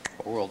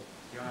evidence. Overruled.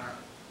 Your Honor.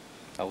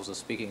 That was a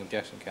speaking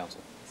objection,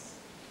 counsel.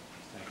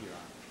 Thank you,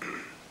 Your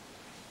Honor.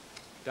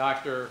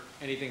 Doctor,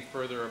 anything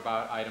further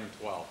about item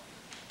 12?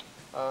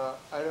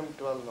 Item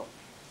 12, no.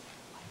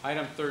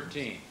 Item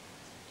 13.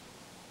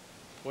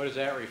 What does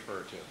that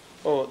refer to?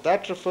 Oh,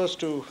 that refers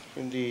to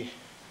in the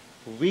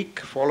week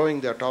following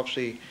the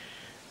autopsy,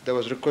 there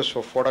was request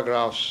for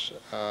photographs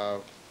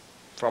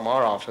from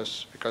our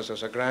office because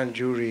there's a grand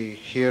jury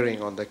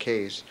hearing on the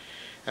case,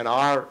 and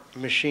our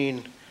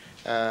machine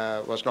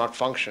was not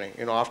functioning.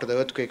 You know, after the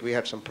earthquake, we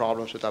had some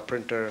problems with our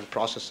printer and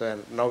processor,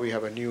 and now we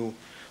have a new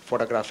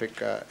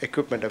photographic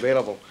equipment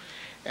available.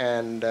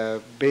 And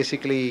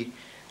basically,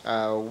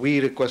 I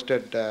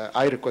requested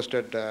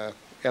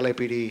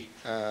LAPD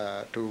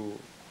to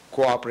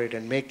cooperate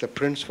and make the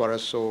prints for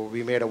us. So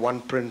we made a one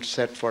print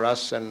set for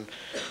us and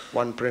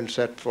one print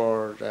set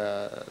for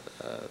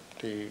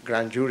the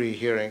grand jury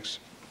hearings.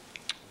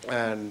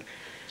 And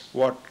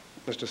what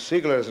Mr.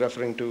 Sigler is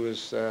referring to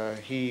is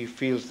he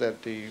feels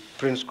that the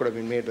prints could have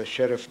been made by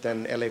sheriff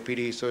than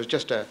LAPD. So it's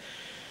just a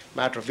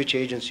matter of which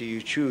agency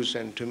you choose.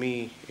 And to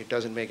me, it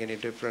doesn't make any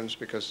difference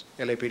because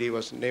LAPD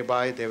was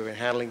nearby. They were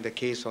handling the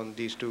case on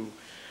these two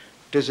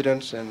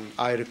dissidents, and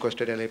I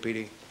requested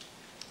LAPD.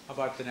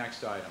 How about the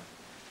next item?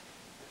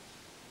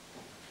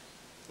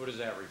 What does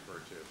that refer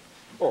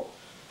to? Oh,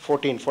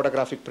 14,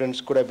 photographic prints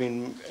could have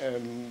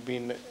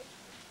been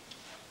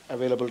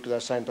available to the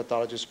assigned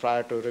pathologist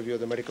prior to review of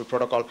the medical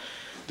protocol.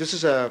 This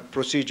is a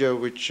procedure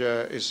which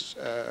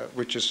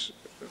is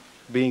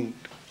being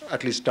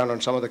at least done on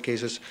some of the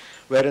cases,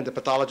 wherein the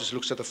pathologist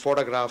looks at the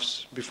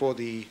photographs before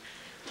the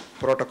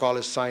protocol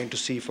is signed to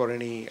see for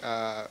any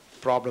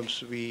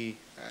problems we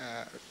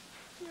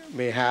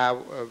may have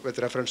with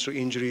reference to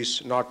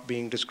injuries not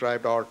being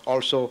described, or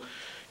also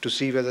to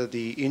see whether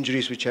the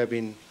injuries which have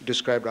been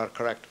described are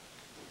correct.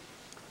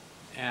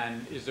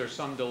 And is there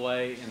some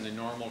delay in the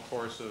normal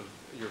course of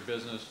your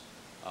business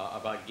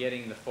about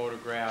getting the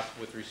photograph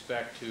with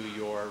respect to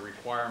your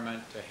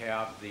requirement to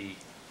have the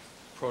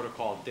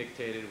protocol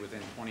dictated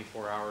within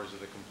 24 hours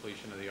of the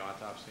completion of the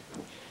autopsy?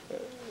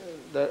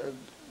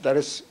 That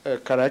is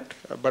correct,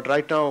 but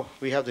right now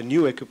we have the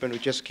new equipment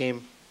which just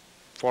came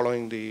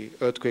following the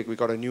earthquake. We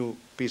got a new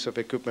piece of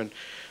equipment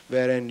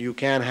wherein you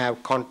can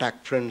have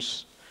contact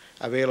prints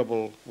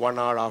available 1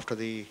 hour after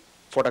the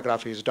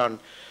photography is done.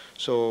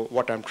 So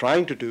what I'm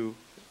trying to do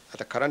at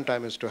the current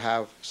time is to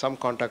have some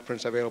contact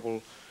prints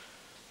available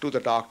to the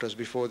doctors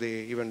before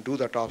they even do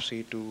the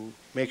autopsy to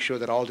make sure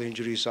that all the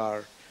injuries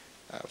are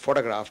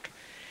photographed.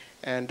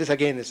 And this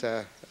again is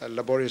a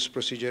laborious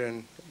procedure,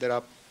 and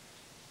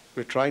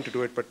we're trying to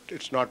do it, but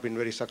it's not been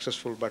very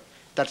successful, but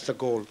that's the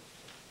goal.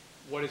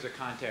 What is a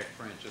contact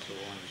print, just so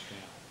we'll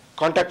understand?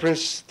 Contact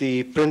prints,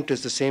 the print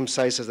is the same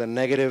size as the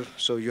negative,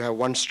 so you have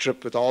one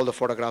strip with all the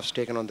photographs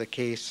taken on the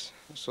case,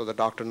 so the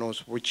doctor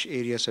knows which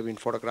areas have been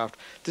photographed.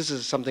 This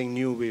is something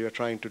new we are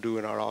trying to do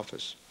in our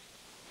office.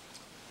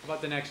 How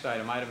about the next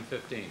item, item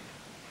 15?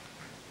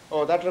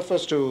 Oh, that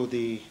refers to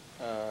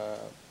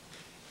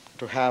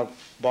to have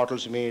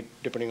bottles made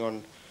depending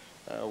on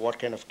what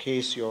kind of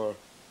case you're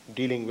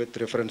dealing with,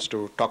 reference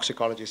to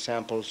toxicology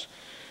samples.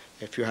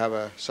 If you have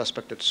a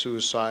suspected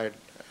suicide,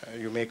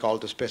 you make all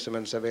the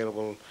specimens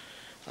available,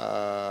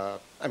 the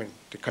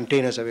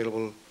containers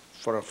available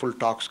for a full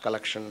tox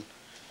collection,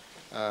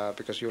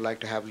 because you like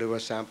to have liver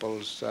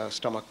samples,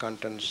 stomach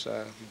contents,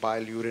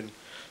 bile, urine,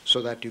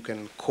 so that you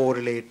can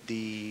correlate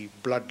the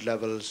blood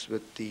levels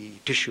with the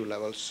tissue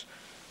levels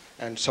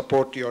and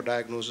support your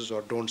diagnosis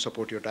or don't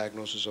support your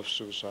diagnosis of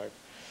suicide.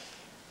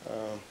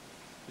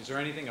 Is there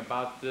anything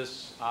about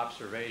this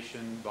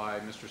observation by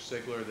Mr.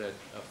 Sigler that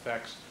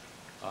affects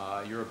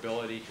your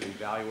ability to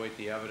evaluate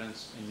the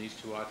evidence in these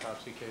two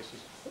autopsy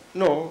cases?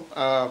 No,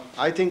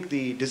 I think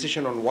the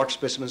decision on what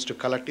specimens to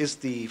collect is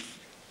the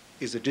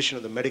decision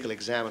of the medical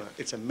examiner.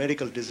 It's a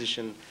medical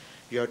decision.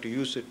 You have to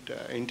use it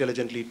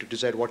intelligently to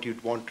decide what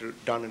you'd want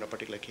done in a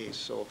particular case.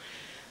 So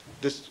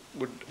this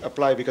would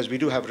apply because we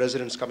do have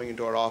residents coming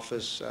into our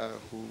office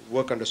who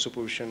work under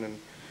supervision, and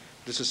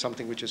this is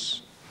something which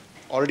is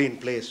already in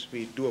place.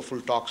 We do a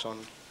full talks on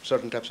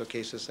certain types of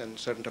cases, and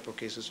certain type of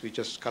cases we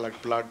just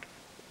collect blood,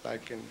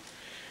 like in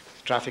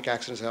traffic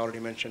accidents I already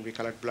mentioned, we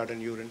collect blood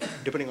and urine,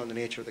 depending on the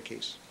nature of the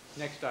case.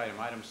 Next item,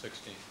 item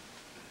 16.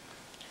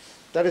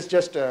 That is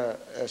just a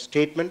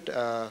statement.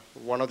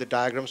 One of the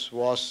diagrams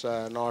was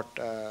not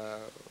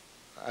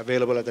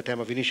available at the time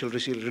of initial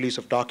release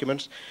of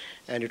documents,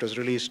 and it was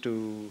released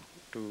to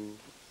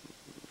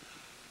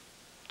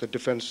the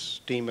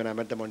defense team when I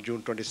met them on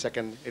June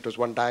 22nd. It was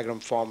one diagram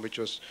form which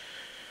was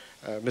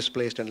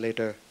misplaced and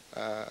later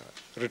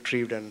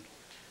retrieved and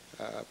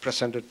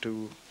presented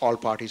to all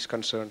parties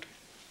concerned.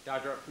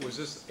 Doctor, was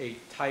this a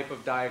type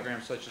of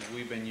diagram such as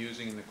we've been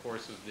using in the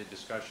course of the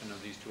discussion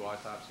of these two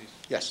autopsies?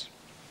 Yes.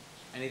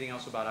 Anything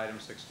else about item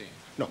 16?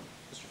 No.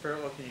 Mr.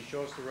 Fairlow, can you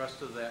show us the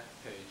rest of that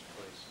page,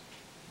 please?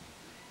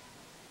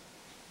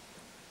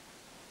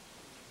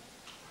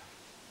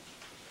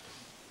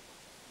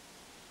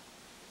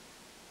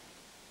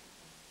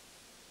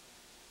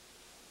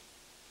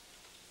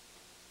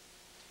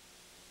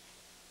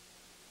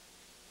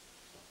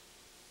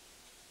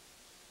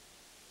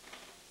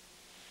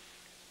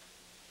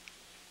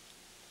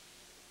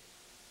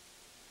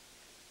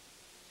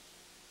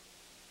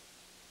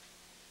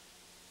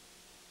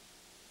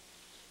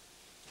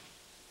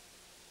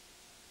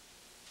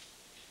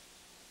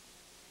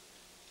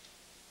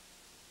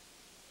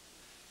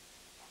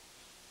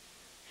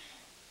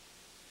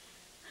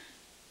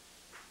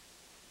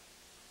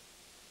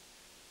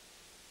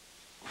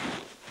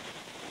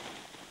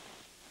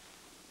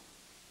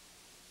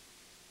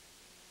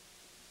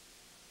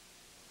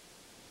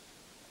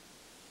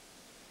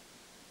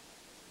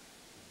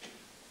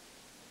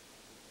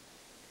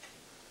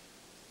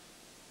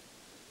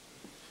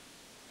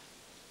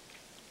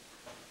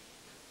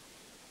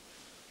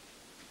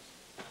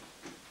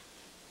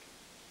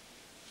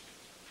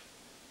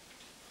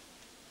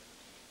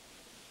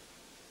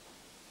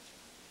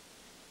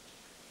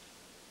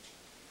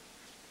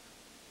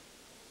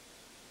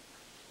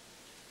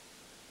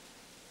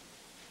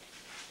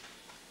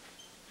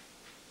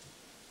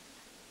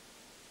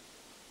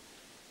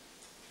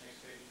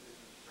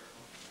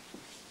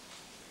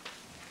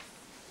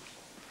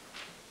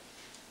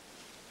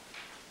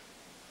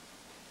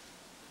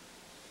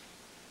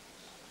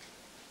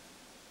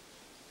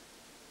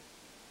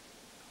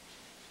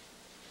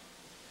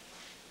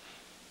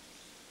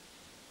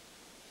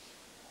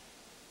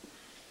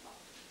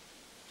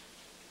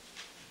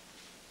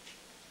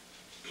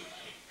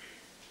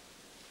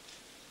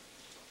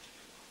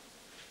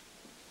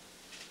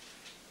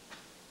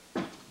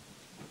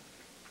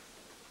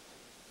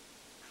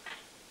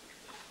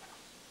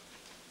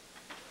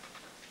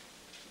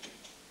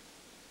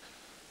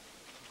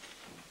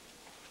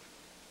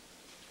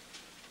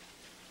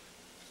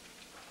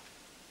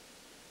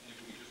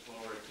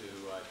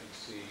 let me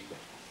see.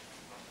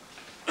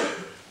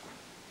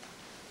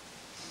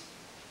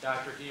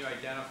 Doctor, can you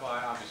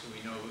identify, obviously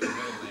we know who the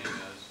middle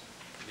name is,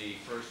 the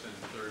first and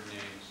third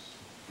names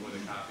for the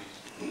copies?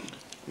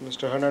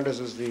 Mr. Hernandez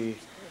is the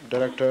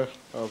director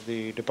of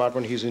the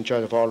department. He's in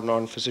charge of all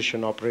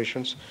non-physician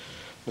operations.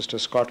 Mr.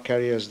 Scott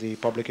Carrier is the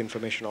public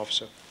information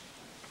officer.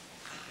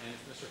 And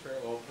Mr.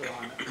 Farrell will put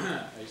on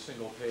a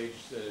single page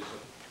that is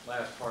the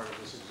last part of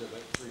this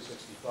exhibit,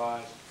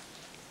 365.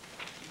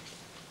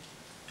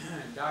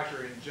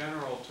 Doctor, in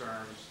general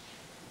terms,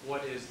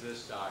 what is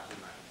this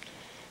document?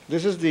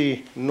 This is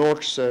the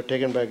notes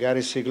taken by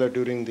Gary Siegler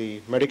during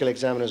the medical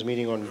examiner's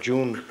meeting on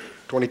June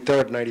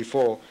 23rd,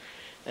 94.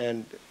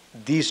 And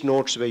these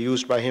notes were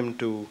used by him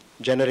to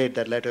generate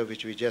that letter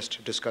which we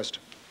just discussed.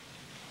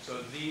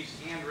 So these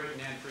handwritten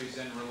entries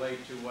then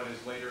relate to what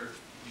is later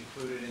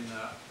included in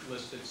the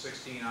listed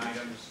 16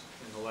 items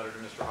in the letter to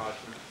Mr.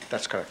 Hodgman?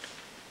 That's correct.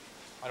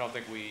 I don't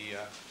think we,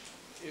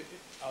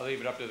 I'll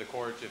leave it up to the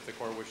court if the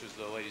court wishes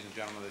the ladies and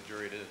gentlemen of the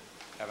jury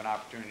to have an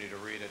opportunity to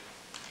read it.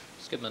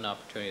 Let's give them an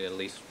opportunity to at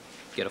least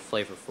get a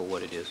flavor for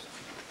what it is.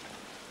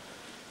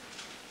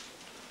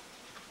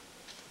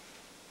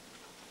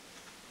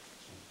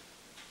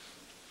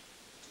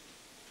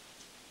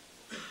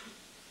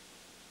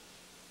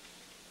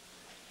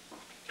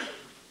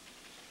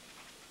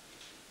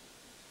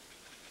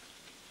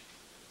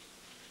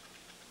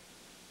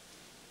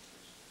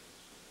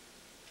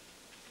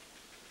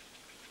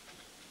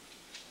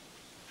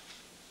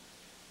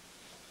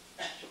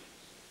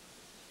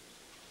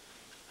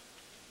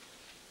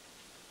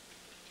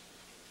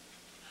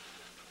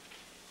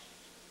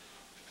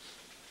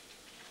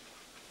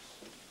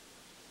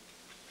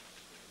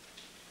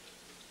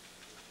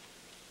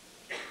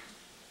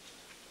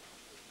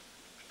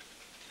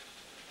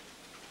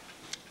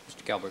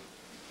 Mr. Kelberg.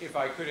 If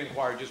I could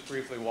inquire just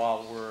briefly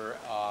while we're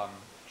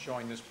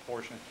showing this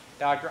portion.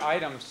 Doctor,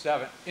 item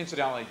 7,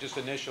 incidentally, just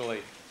initially,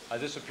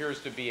 this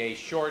appears to be a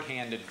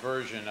shorthanded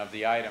version of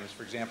the items.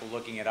 For example,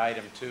 looking at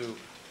item 2,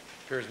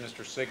 appears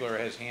Mr. Sigler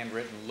has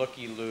handwritten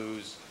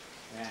looky-loos,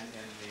 and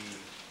in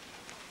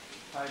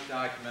the type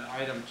document,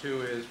 item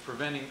 2 is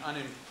preventing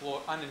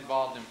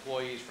uninvolved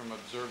employees from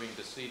observing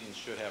decedents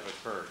should have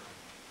occurred.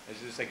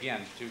 Is this,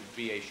 again, to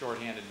be a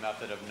shorthanded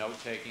method of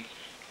note-taking?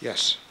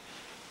 Yes.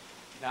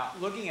 Now,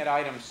 looking at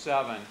item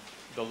 7,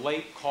 the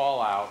late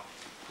call-out,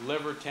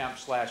 liver temp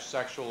 /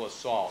 sexual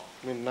assault.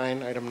 I mean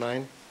 9, item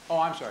 9. Oh,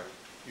 I'm sorry.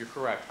 You're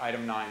correct,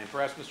 item 9. And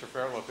perhaps Mr.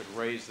 Fairwell could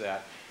raise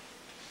that.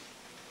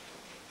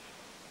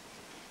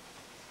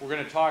 We're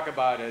going to talk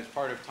about, as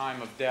part of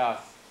time of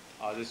death,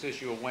 this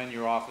issue of when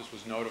your office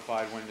was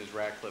notified, when Ms.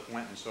 Ratcliffe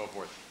went, and so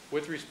forth.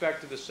 With respect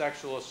to the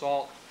sexual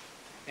assault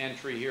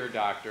entry here,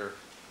 Doctor,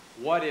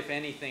 what, if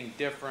anything,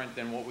 different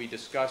than what we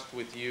discussed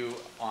with you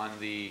on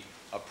the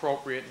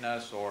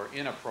appropriateness or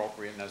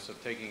inappropriateness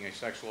of taking a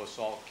sexual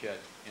assault kit,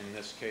 in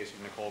this case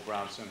of Nicole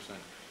Brown Simpson,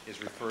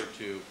 is referred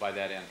to by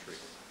that entry?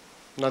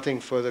 Nothing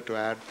further to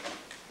add.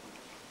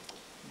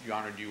 Your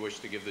Honor, do you wish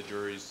to give the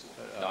juries?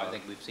 No, I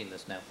think we've seen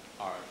this now.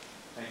 All right.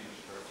 Thank you,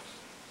 Mr. Fairfax.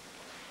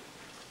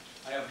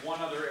 I have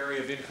one other area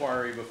of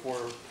inquiry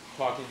before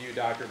talking to you,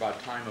 Doctor,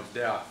 about time of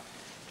death.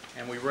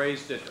 And we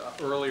raised it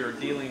earlier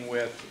dealing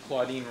with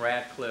Claudine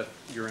Ratcliffe,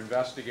 your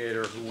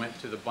investigator who went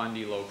to the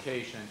Bundy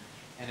location.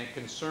 And it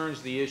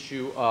concerns the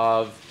issue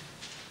of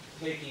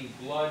taking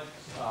blood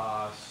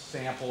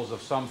samples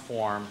of some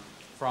form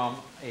from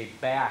a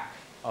back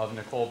of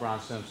Nicole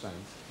Brown Simpson.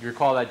 You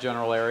recall that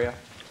general area?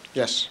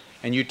 Yes.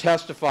 And you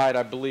testified,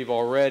 I believe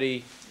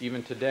already,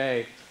 even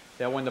today,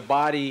 that when the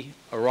body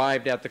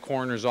arrived at the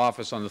coroner's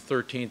office on the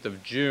 13th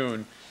of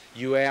June,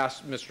 you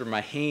asked Mr.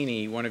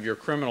 Mahaney, one of your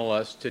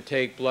criminalists, to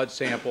take blood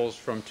samples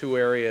from 2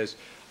 areas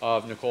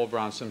of Nicole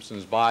Brown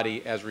Simpson's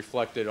body as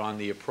reflected on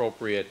the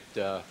appropriate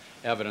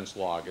evidence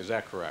log. Is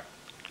that correct?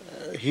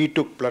 He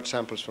took blood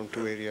samples from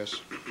 2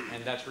 areas.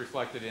 And that's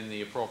reflected in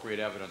the appropriate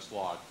evidence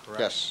log,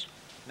 correct? Yes.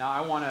 Now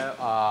I want to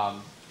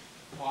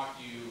talk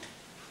to you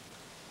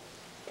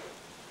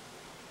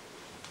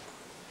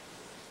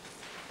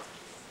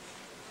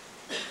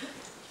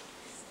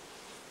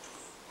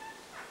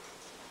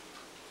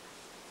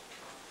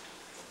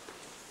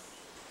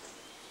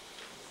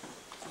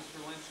Mr.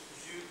 Lynch,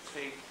 could you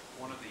take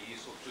one of the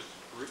easels, just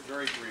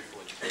very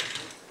briefly,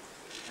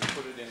 and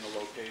put it in the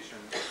location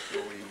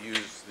where we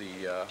use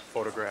the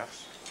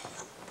photographs?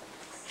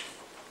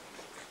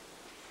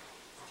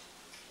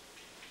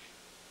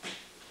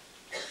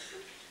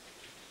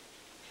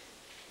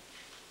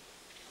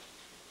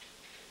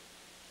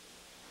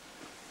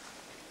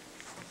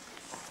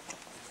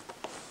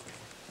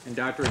 And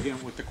Doctor,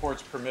 again, with the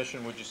court's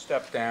permission, would you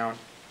step down?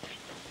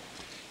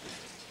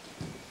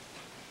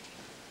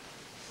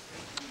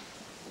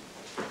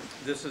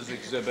 This is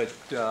Exhibit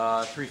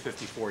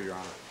 354, Your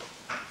Honor.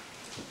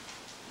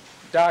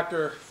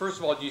 Doctor, first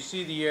of all, do you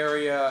see the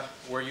area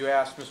where you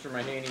asked Mr.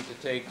 Mahaney to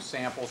take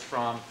samples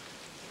from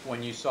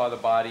when you saw the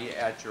body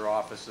at your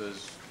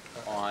offices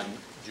on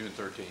June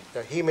 13th?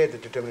 Yeah, he made the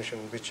determination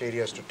which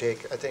areas to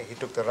take. I think he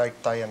took the right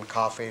thigh and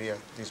calf area,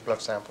 these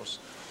blood samples.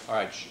 All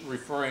right,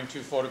 referring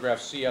to photograph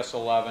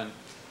CS11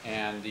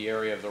 and the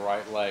area of the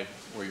right leg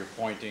where you're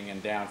pointing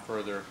and down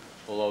further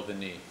below the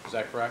knee. Is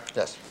that correct?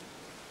 Yes.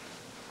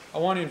 I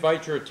want to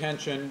invite your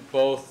attention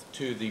both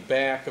to the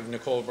back of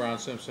Nicole Brown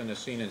Simpson as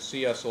seen in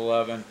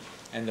CS11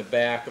 and the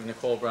back of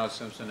Nicole Brown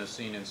Simpson as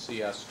seen in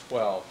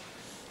CS12.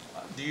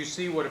 Do you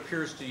see what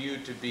appears to you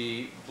to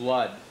be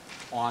blood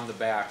on the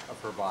back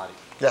of her body?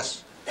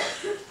 Yes.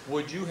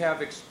 Would you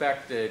have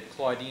expected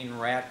Claudine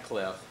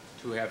Ratcliffe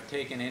to have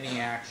taken any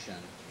action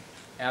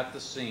at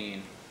the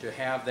scene to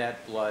have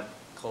that blood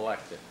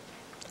collected?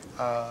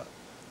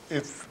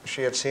 If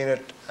she had seen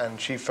it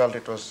and she felt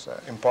it was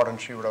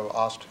important, she would have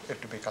asked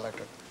it to be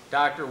collected.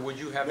 Doctor, would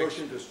you have...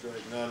 Motion to strike,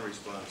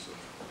 non-responsive.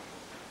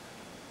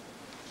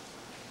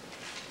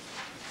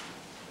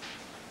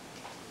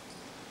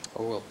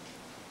 Overruled.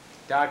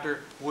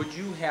 Doctor, would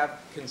you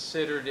have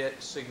considered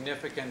it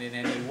significant in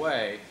any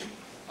way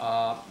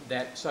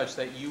such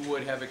that you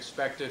would have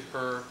expected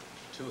her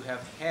to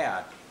have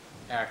had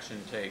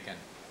action taken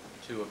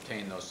to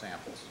obtain those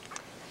samples?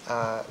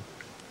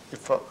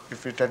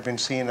 If it had been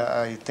seen,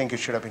 I think it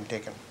should have been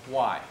taken.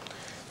 Why?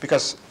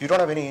 Because you don't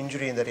have any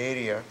injury in that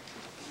area,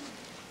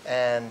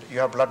 and you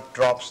have blood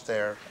drops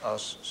there,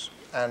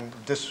 and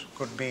this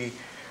could be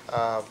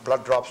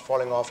blood drops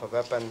falling off a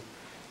weapon,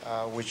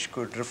 which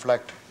could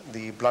reflect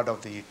the blood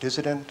of the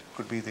dissident,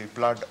 could be the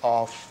blood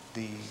of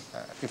the,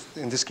 if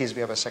in this case we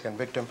have a second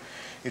victim,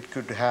 it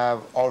could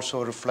have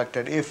also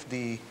reflected if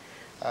the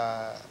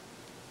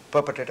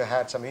perpetrator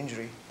had some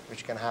injury,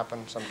 which can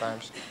happen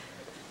sometimes,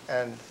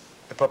 and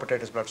the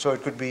perpetrator's blood. So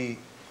it could be,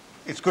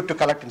 it's good to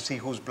collect and see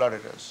whose blood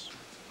it is.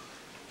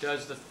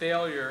 Does the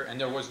failure, and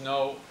there was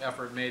no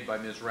effort made by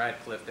Ms.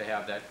 Ratcliffe to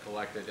have that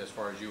collected as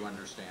far as you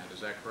understand,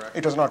 is that correct?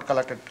 It was not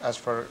collected as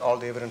per all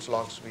the evidence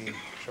logs we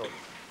showed.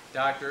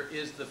 Doctor,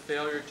 is the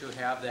failure to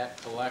have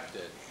that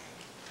collected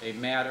a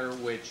matter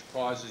which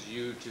causes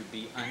you to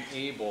be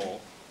unable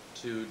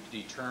to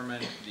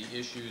determine the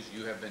issues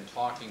you have been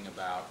talking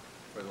about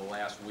for the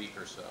last week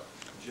or so?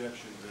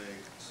 Objection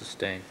vague.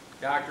 Sustained.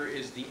 Doctor,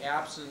 is the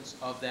absence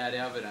of that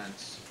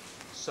evidence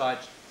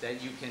such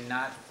that you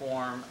cannot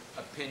form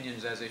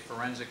opinions as a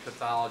forensic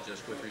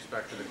pathologist with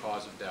respect to the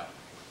cause of death?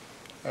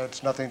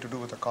 It's nothing to do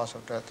with the cause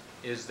of death.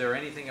 Is there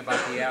anything about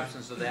the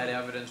absence of that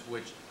evidence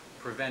which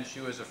prevents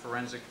you as a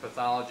forensic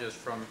pathologist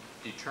from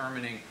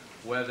determining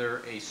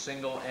whether a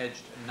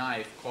single-edged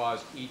knife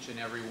caused each and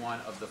every one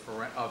of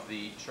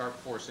the sharp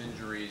force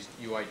injuries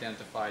you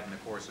identified in the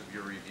course of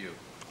your review?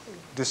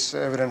 This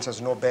evidence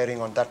has no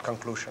bearing on that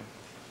conclusion.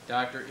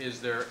 Doctor,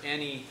 is there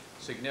any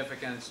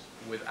significance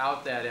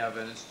without that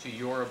evidence to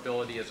your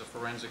ability as a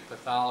forensic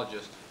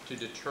pathologist to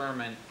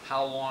determine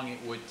how long it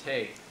would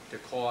take to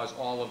cause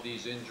all of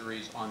these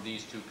injuries on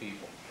these two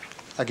people?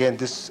 Again,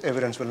 this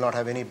evidence will not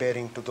have any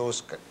bearing to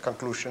those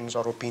conclusions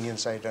or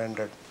opinions I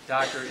rendered.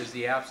 Doctor, is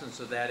the absence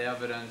of that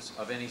evidence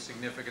of any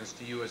significance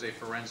to you as a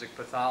forensic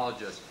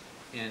pathologist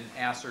in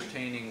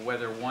ascertaining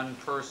whether one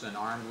person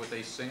armed with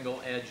a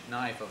single-edged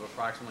knife of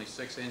approximately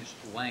 6-inch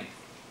length,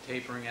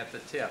 tapering at the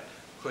tip,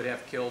 could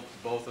have killed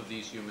both of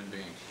these human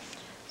beings?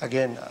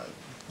 Again,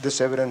 this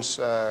evidence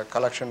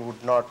collection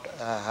would not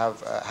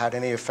have had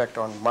any effect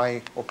on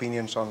my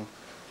opinions on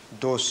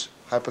those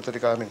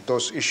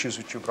those issues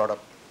which you brought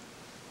up.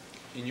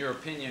 In your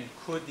opinion,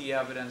 could the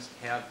evidence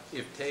have,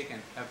 if taken,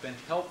 have been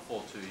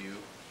helpful to you,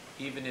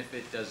 even if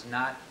it does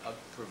not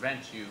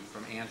prevent you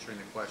from answering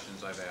the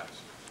questions I've asked?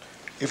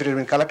 If it had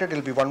been collected, it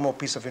will be one more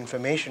piece of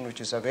information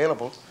which is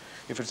available.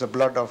 If it's the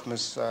blood of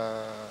Ms.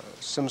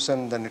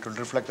 Simpson, then it will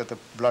reflect that the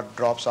blood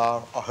drops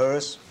are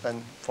hers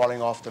when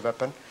falling off the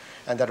weapon.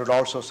 And that would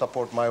also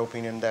support my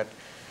opinion that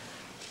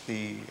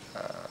the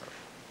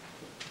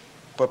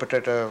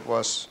perpetrator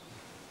was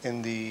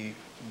in the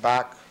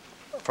back,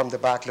 from the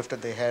back,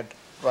 lifted the head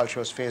while she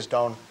was face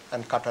down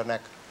and cut her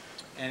neck.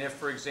 And if,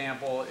 for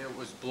example, it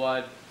was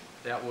blood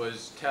that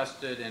was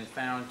tested and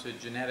found to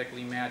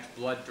genetically match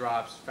blood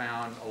drops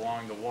found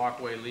along the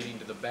walkway leading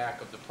to the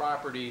back of the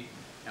property,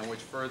 and which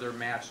further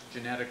matched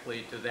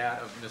genetically to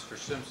that of Mr.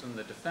 Simpson,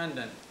 the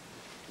defendant,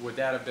 would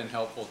that have been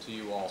helpful to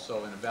you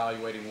also in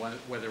evaluating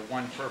whether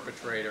one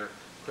perpetrator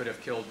could have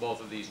killed both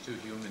of these two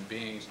human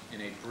beings in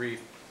a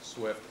brief,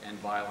 swift, and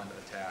violent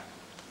attack?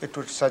 It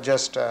would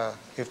suggest,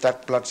 if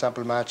that blood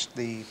sample matched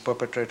the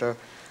perpetrator,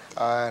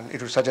 and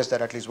it would suggest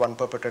that at least one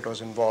perpetrator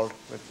was involved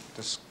with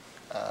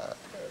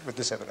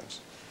this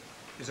evidence.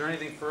 Is there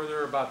anything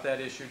further about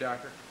that issue,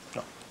 Doctor?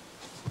 No.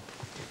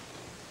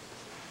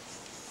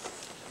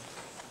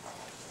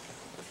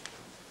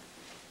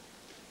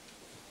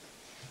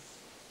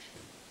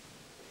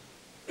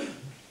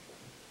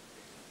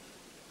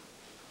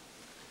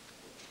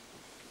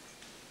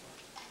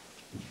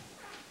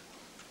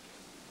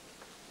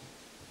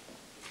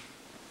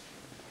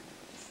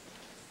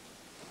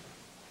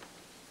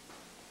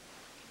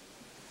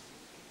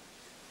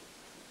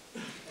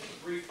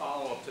 Brief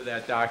follow-up to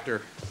that,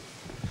 Doctor.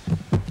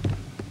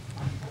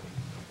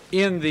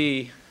 In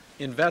the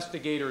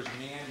investigator's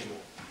manual,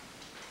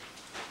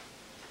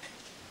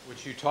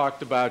 which you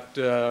talked about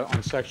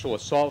on sexual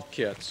assault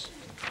kits,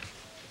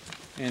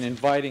 and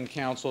inviting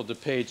counsel to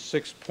page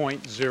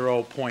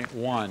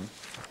 6.0.1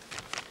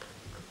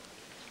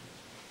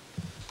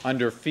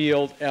 under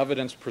field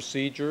evidence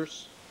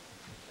procedures.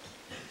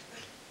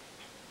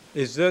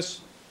 Is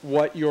this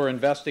what your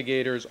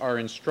investigators are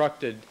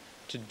instructed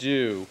to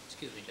do?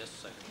 Excuse me just a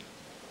second.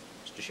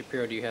 Mr.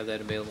 Shapiro, do you have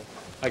that available?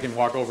 I can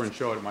walk over and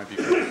show it. It might be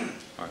free. All right. Thank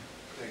you, Judge.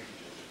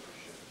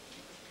 Appreciate it.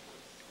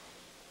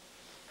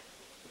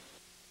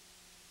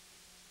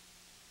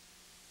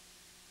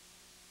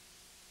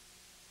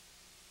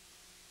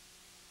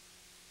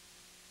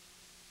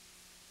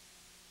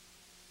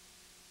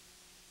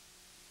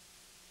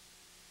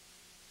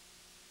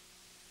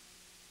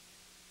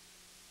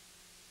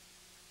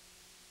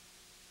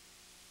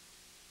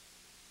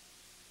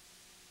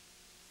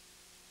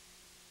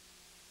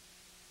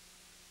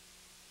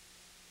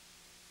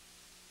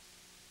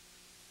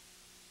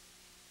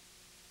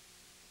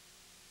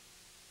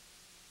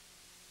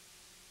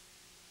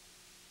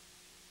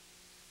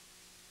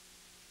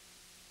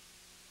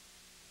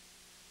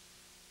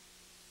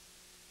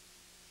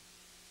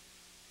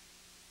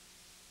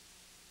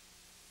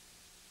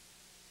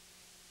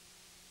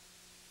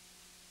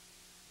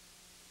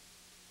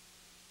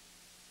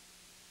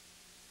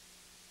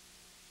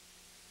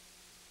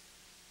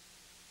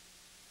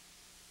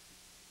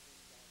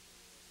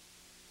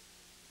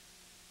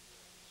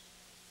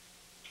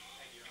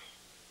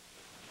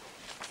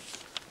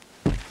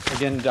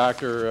 Again,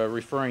 Doctor,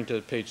 referring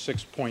to page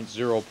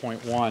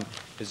 6.0.1,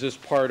 is this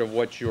part of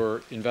what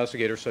your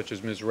investigators, such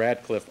as Ms.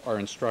 Radcliffe, are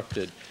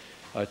instructed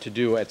to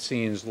do at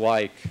scenes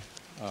like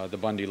the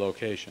Bundy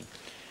location?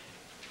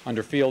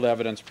 Under field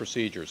evidence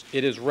procedures,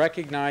 it is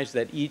recognized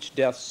that each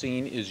death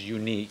scene is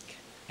unique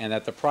and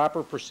that the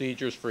proper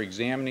procedures for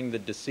examining the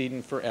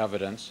decedent for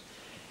evidence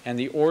and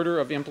the order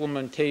of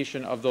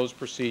implementation of those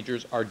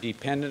procedures are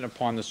dependent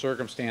upon the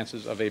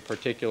circumstances of a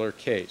particular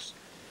case.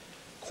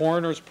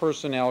 Coroner's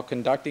personnel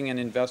conducting an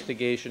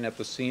investigation at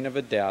the scene of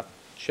a death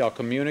shall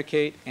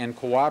communicate and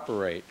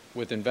cooperate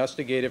with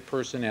investigative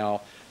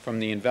personnel from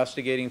the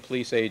investigating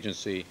police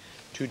agency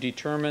to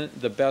determine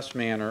the best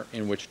manner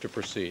in which to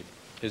proceed.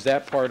 Is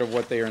that part of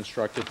what they are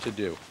instructed to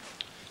do?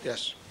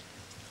 Yes.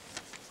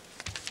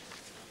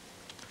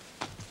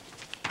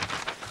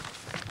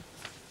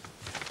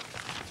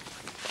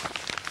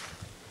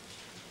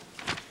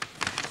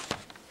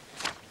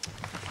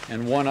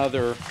 And one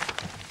other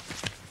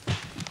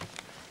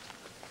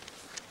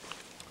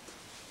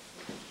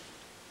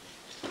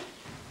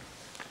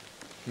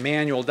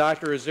manual.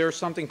 Doctor, is there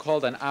something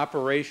called an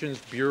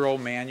Operations Bureau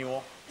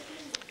manual?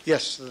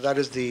 Yes, that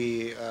is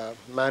the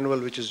manual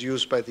which is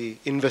used by the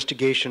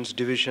investigations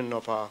division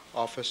of our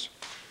office,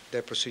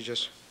 their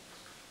procedures.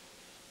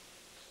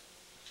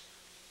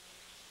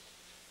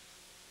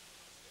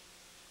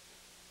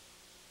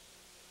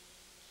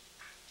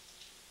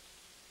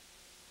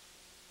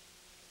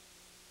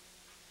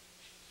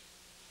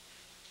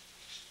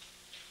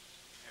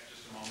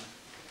 Just a moment.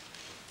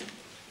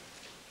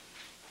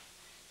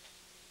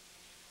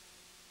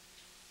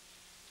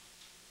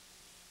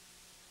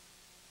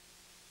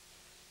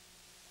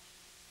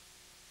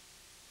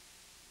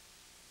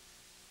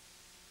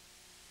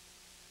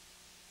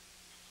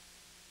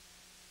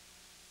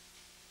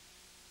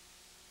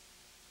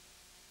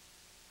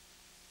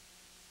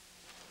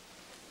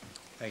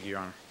 Thank you, Your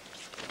Honor.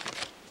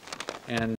 And